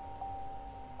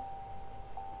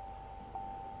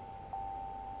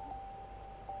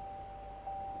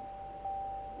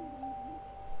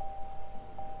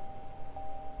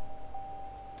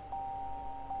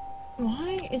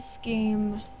 Why is this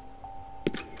game...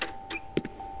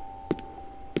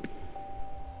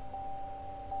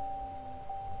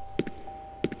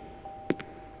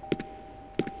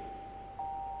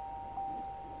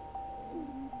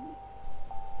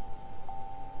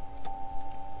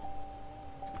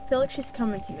 I feel like she's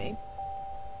coming to me.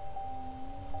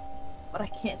 But I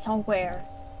can't tell where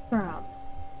from.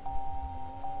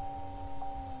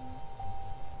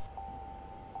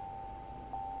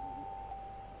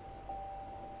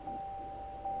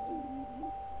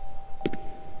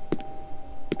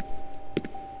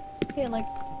 Okay, like,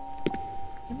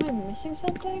 am I missing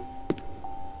something?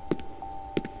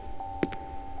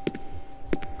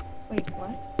 Wait,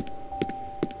 what?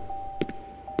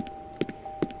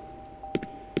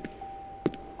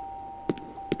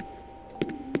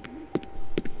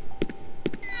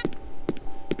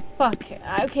 Fuck.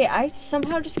 Okay, I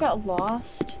somehow just got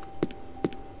lost.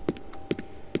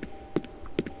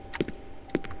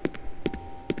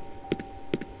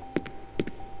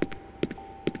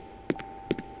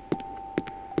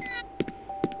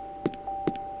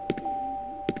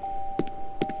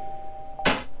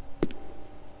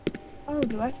 Oh,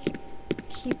 do I have to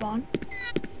keep on?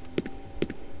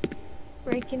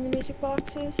 breaking the music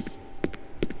boxes.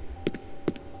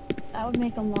 That would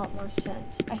make a lot more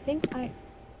sense. I think I...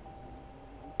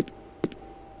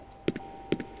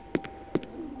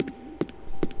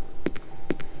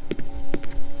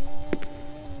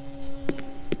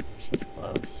 She's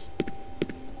close.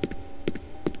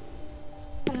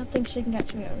 I don't think she can get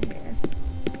to me over here.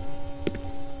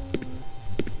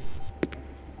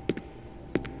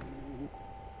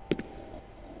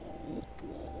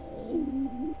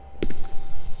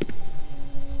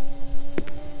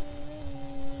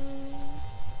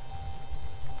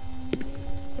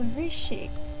 Where is she?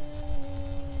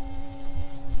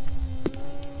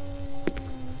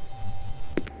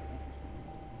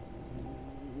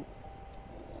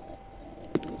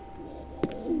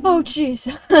 Oh, jeez.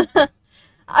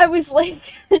 I was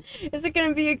like, is it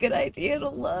gonna be a good idea to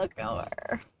look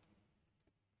or...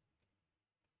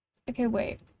 Okay,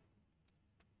 wait.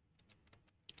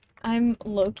 I'm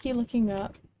low-key looking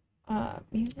up,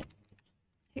 music.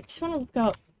 I just want to look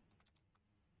up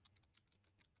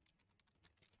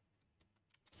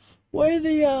where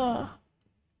the,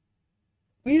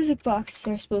 music boxes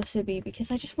are supposed to be,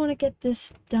 because I just want to get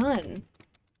this done.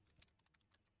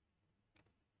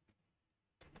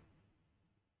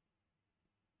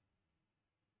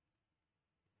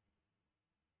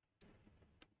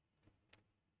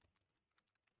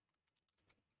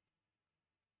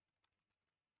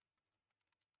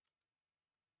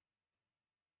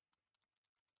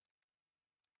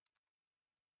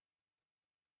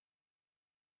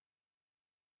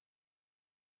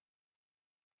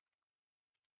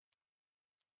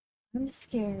 I'm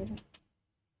scared.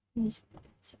 Music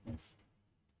boxes.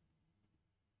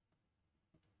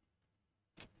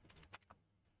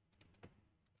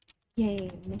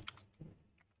 Game.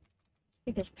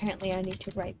 Because apparently I need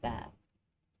to write that.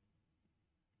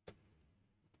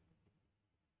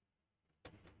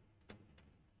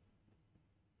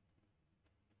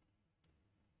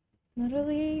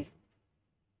 Literally.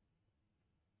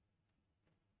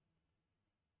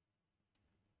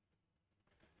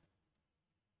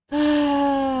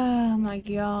 Oh my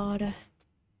god.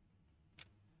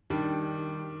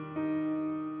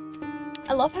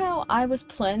 I love how I was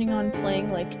planning on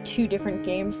playing like 2 different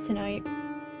games tonight,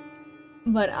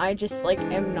 but I just like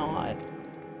am not.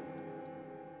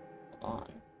 Hold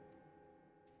on.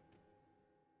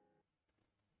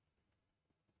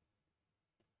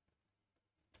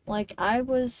 Like I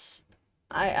was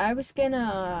I was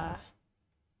gonna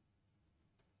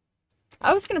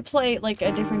play like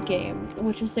a different game,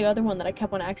 which was the other one that I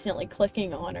kept on accidentally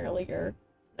clicking on earlier.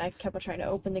 I kept on trying to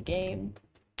open the game.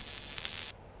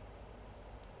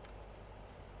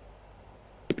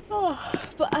 Oh,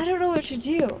 but I don't know what to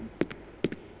do.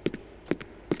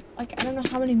 Like, I don't know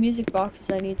how many music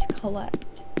boxes I need to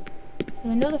collect.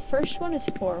 And I know the first one is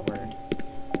forward.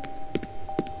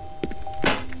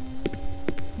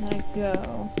 And then I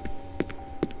go.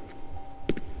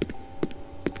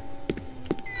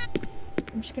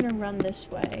 I'm just gonna run this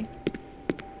way.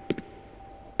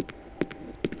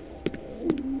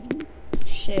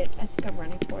 Shit, I think I'm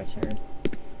running towards her.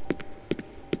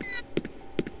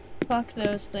 Fuck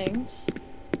those things.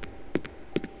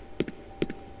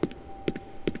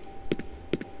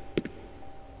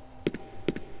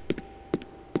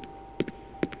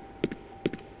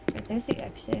 Right, there's the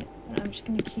exit, and I'm just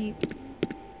gonna keep...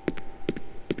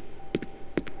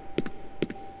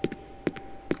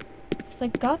 Cause I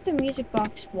got the music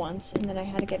box once, and then I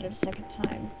had to get it a second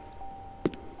time.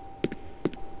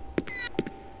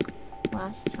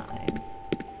 Last time.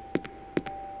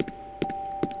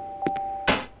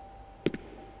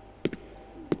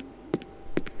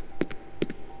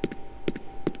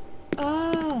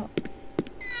 Oh!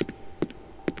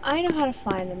 I know how to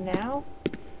find them now.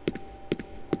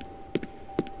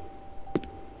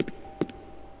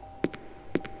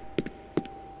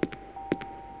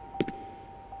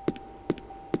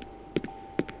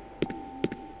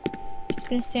 Just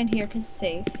gonna stand here because it's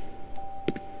safe.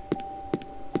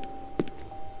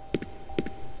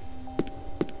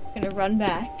 Gonna run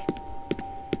back.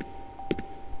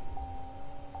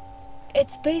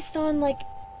 It's based on like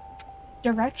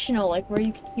directional, like where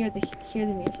you can hear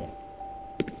the music.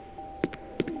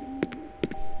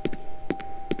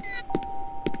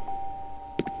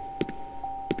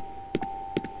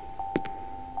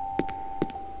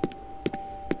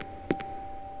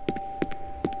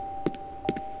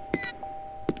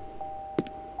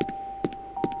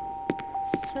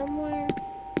 Somewhere.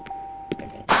 There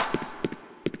it is.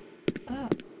 Oh.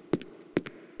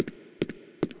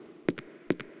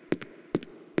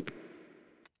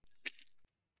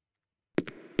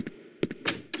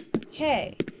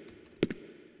 Okay.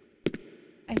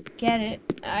 I get it.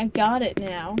 I got it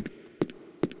now.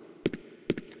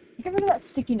 I remember that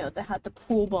sticky note that had the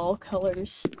pool ball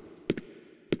colors.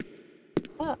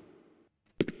 Oh.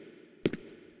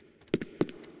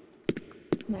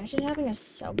 Imagine having a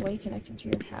subway connected to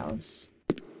your house.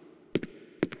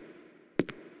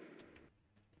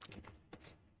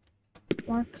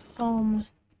 Work, home,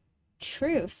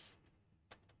 truth.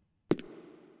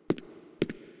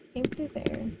 Came through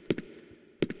there.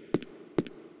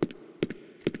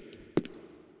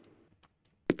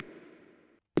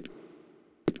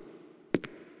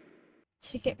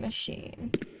 Ticket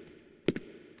machine.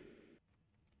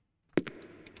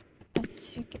 A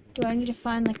ticket. Do I need to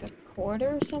find like a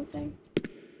quarter or something?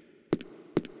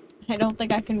 I don't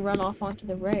think I can run off onto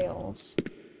the rails. I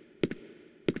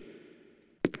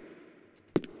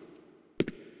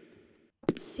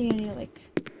don't see any like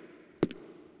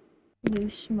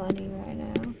loose money right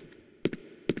now.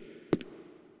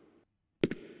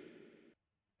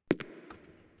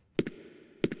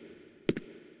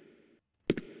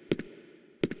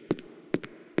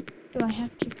 Do I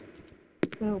have to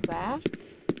go back?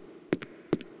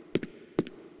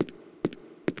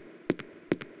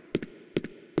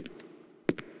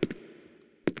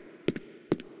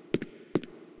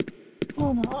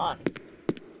 Hold on.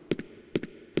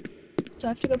 Do I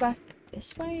have to go back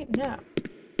this way? No.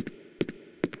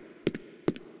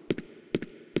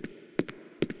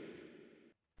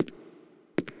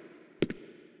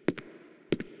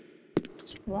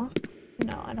 Just walk?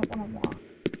 No, I don't want to walk.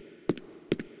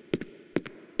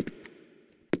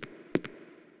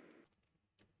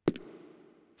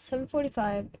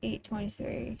 $7:45,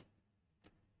 $8:23.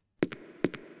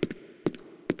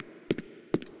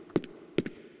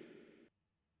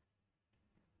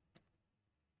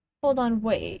 Hold on,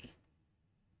 wait.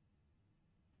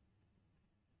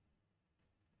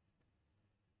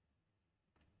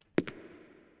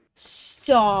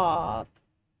 Stop.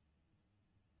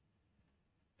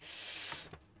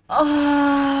 Oh,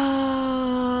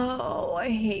 I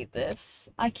hate this.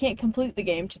 I can't complete the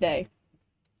game today.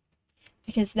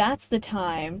 Because that's the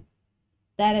time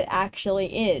that it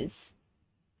actually is.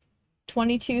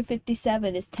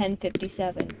 22:57 is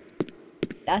 10:57.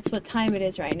 That's what time it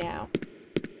is right now.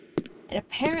 And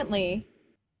apparently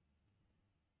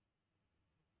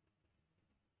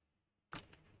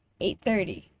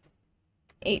 8:30.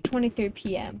 8:23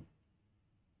 p.m.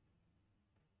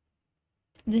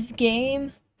 This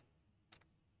game,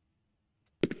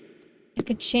 I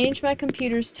could change my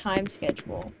computer's time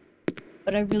schedule,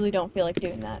 but I really don't feel like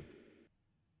doing that.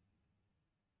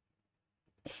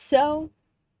 So,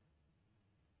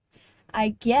 I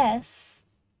guess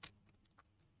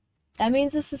that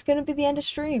means this is gonna be the end of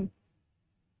stream.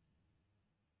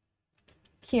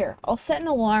 Here, I'll set an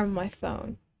alarm on my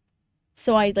phone.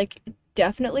 So I, like,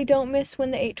 definitely don't miss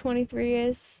when the 8:23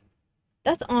 is.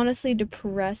 That's honestly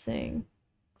depressing.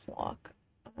 Clock.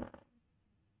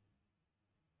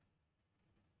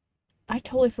 I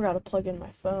totally forgot to plug in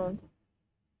my phone.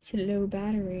 It's a low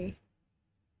battery.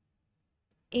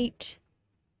 8.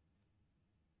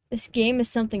 This game is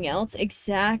something else.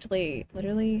 Exactly.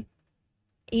 Literally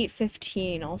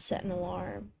 8:15. I'll set an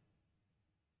alarm.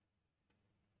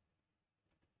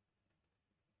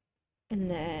 And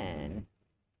then...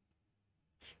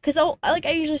 Because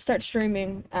I usually start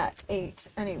streaming at 8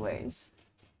 anyways.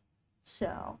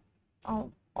 So,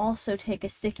 I'll also take a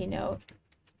sticky note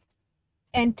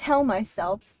and tell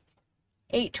myself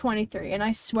 8:23. And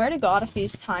I swear to God, if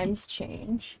these times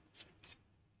change.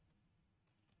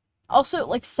 Also,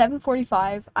 like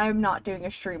 7:45, I'm not doing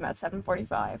a stream at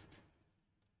 7:45.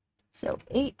 So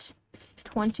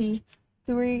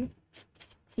 8:23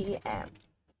 p.m.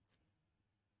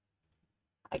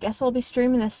 I guess I'll be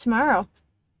streaming this tomorrow.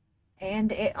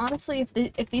 And it honestly,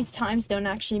 if these times don't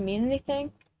actually mean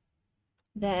anything,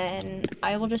 then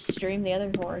I will just stream the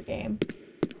other horror game.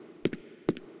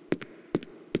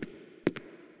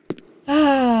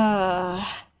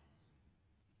 Ah.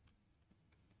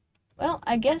 Well,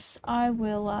 I guess I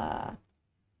will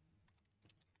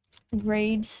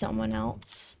raid someone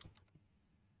else.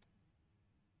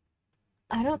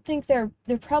 I don't think there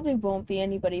probably won't be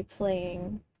anybody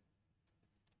playing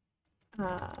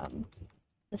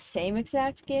the same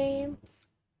exact game,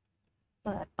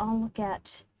 but I'll look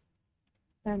at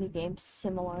if there are any games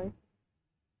similar.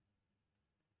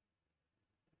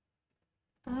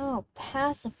 Oh,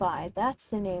 Pacify, that's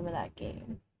the name of that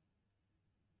game.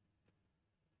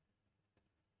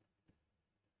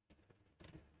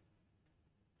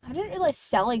 I didn't realize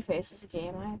Sally Face was a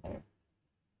game either.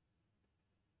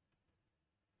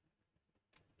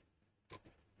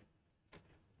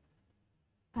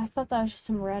 I thought that was just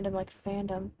some random, like,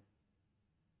 fandom.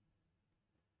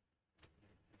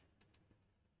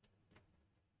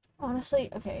 honestly,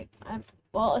 okay,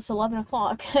 well, it's 11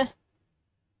 o'clock.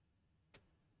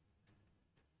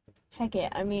 Heck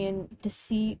it, I mean,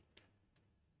 Deceit,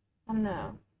 I don't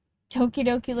know. Toki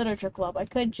Doki Literature Club, I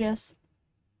could just...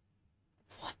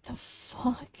 What the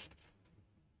fuck?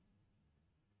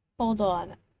 Hold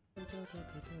on.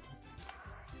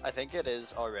 I think it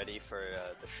is already for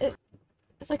the stream.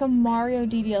 It's like a Mario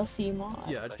DDLC mod.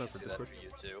 Yeah, I just I meant for should do that Discord. for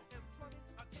you too.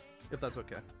 If that's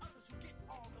okay.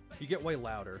 You get way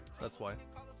louder, that's why.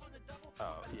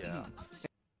 Oh, yeah.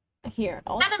 Here,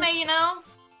 I'll Anime, you know?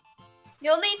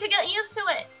 You'll need to get used to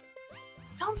it.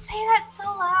 Don't say that so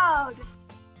loud.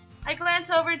 I glance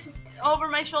over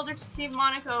my shoulder to see if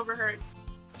Monica overheard.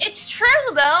 It's true,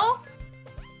 though.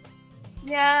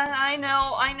 Yeah, I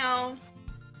know.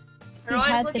 You're You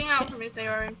always had the looking out for me,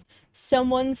 Sayori.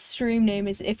 Someone's stream name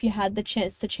is If You Had the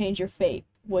Chance to Change Your Fate,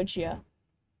 would ya?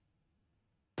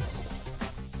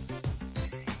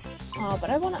 Oh,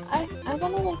 but I wanna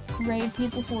like raid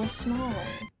people who are smaller.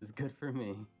 It's good for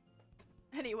me.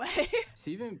 Anyway.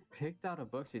 She even picked out a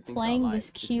book she thinks Playing I'll like. this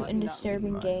It's cute probably and not really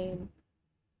disturbing much. game.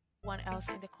 One else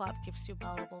in the club gives you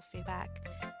valuable feedback.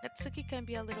 Natsuki can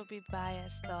be a little bit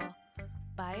biased though.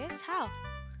 Biased? How?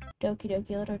 Doki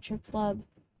Doki Literature Club.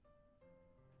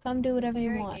 Come do whatever you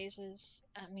Sayori want. gazes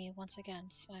at me once again,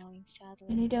 smiling sadly.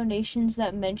 Any donations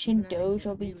that mention Doge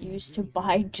will be used to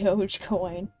buy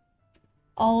Dogecoin.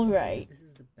 Alright. This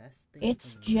is the best thing.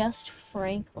 It's just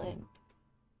Franklin.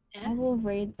 I Eh? will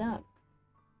raid them.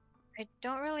 I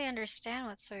don't really understand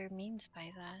what Sawyer means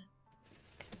by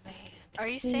that. Man, Are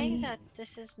you saying please. that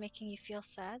this is making you feel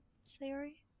sad,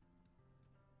 Sayori?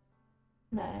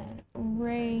 Man,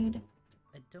 raid.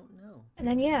 I don't know. And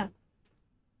then yeah.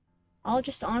 I'll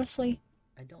just honestly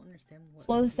I don't understand what.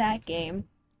 close that game.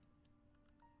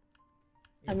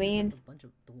 I It's mean- like a bunch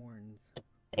of thorns.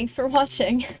 Thanks for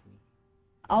watching.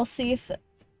 I'll see if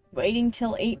waiting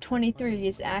till 8:23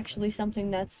 is actually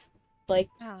something that's like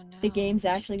Oh no. the game's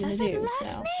actually gonna Does it do. love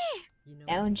So me? You know,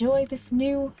 now enjoy this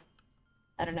new,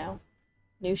 I don't know,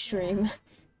 new stream.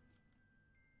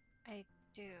 I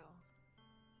do.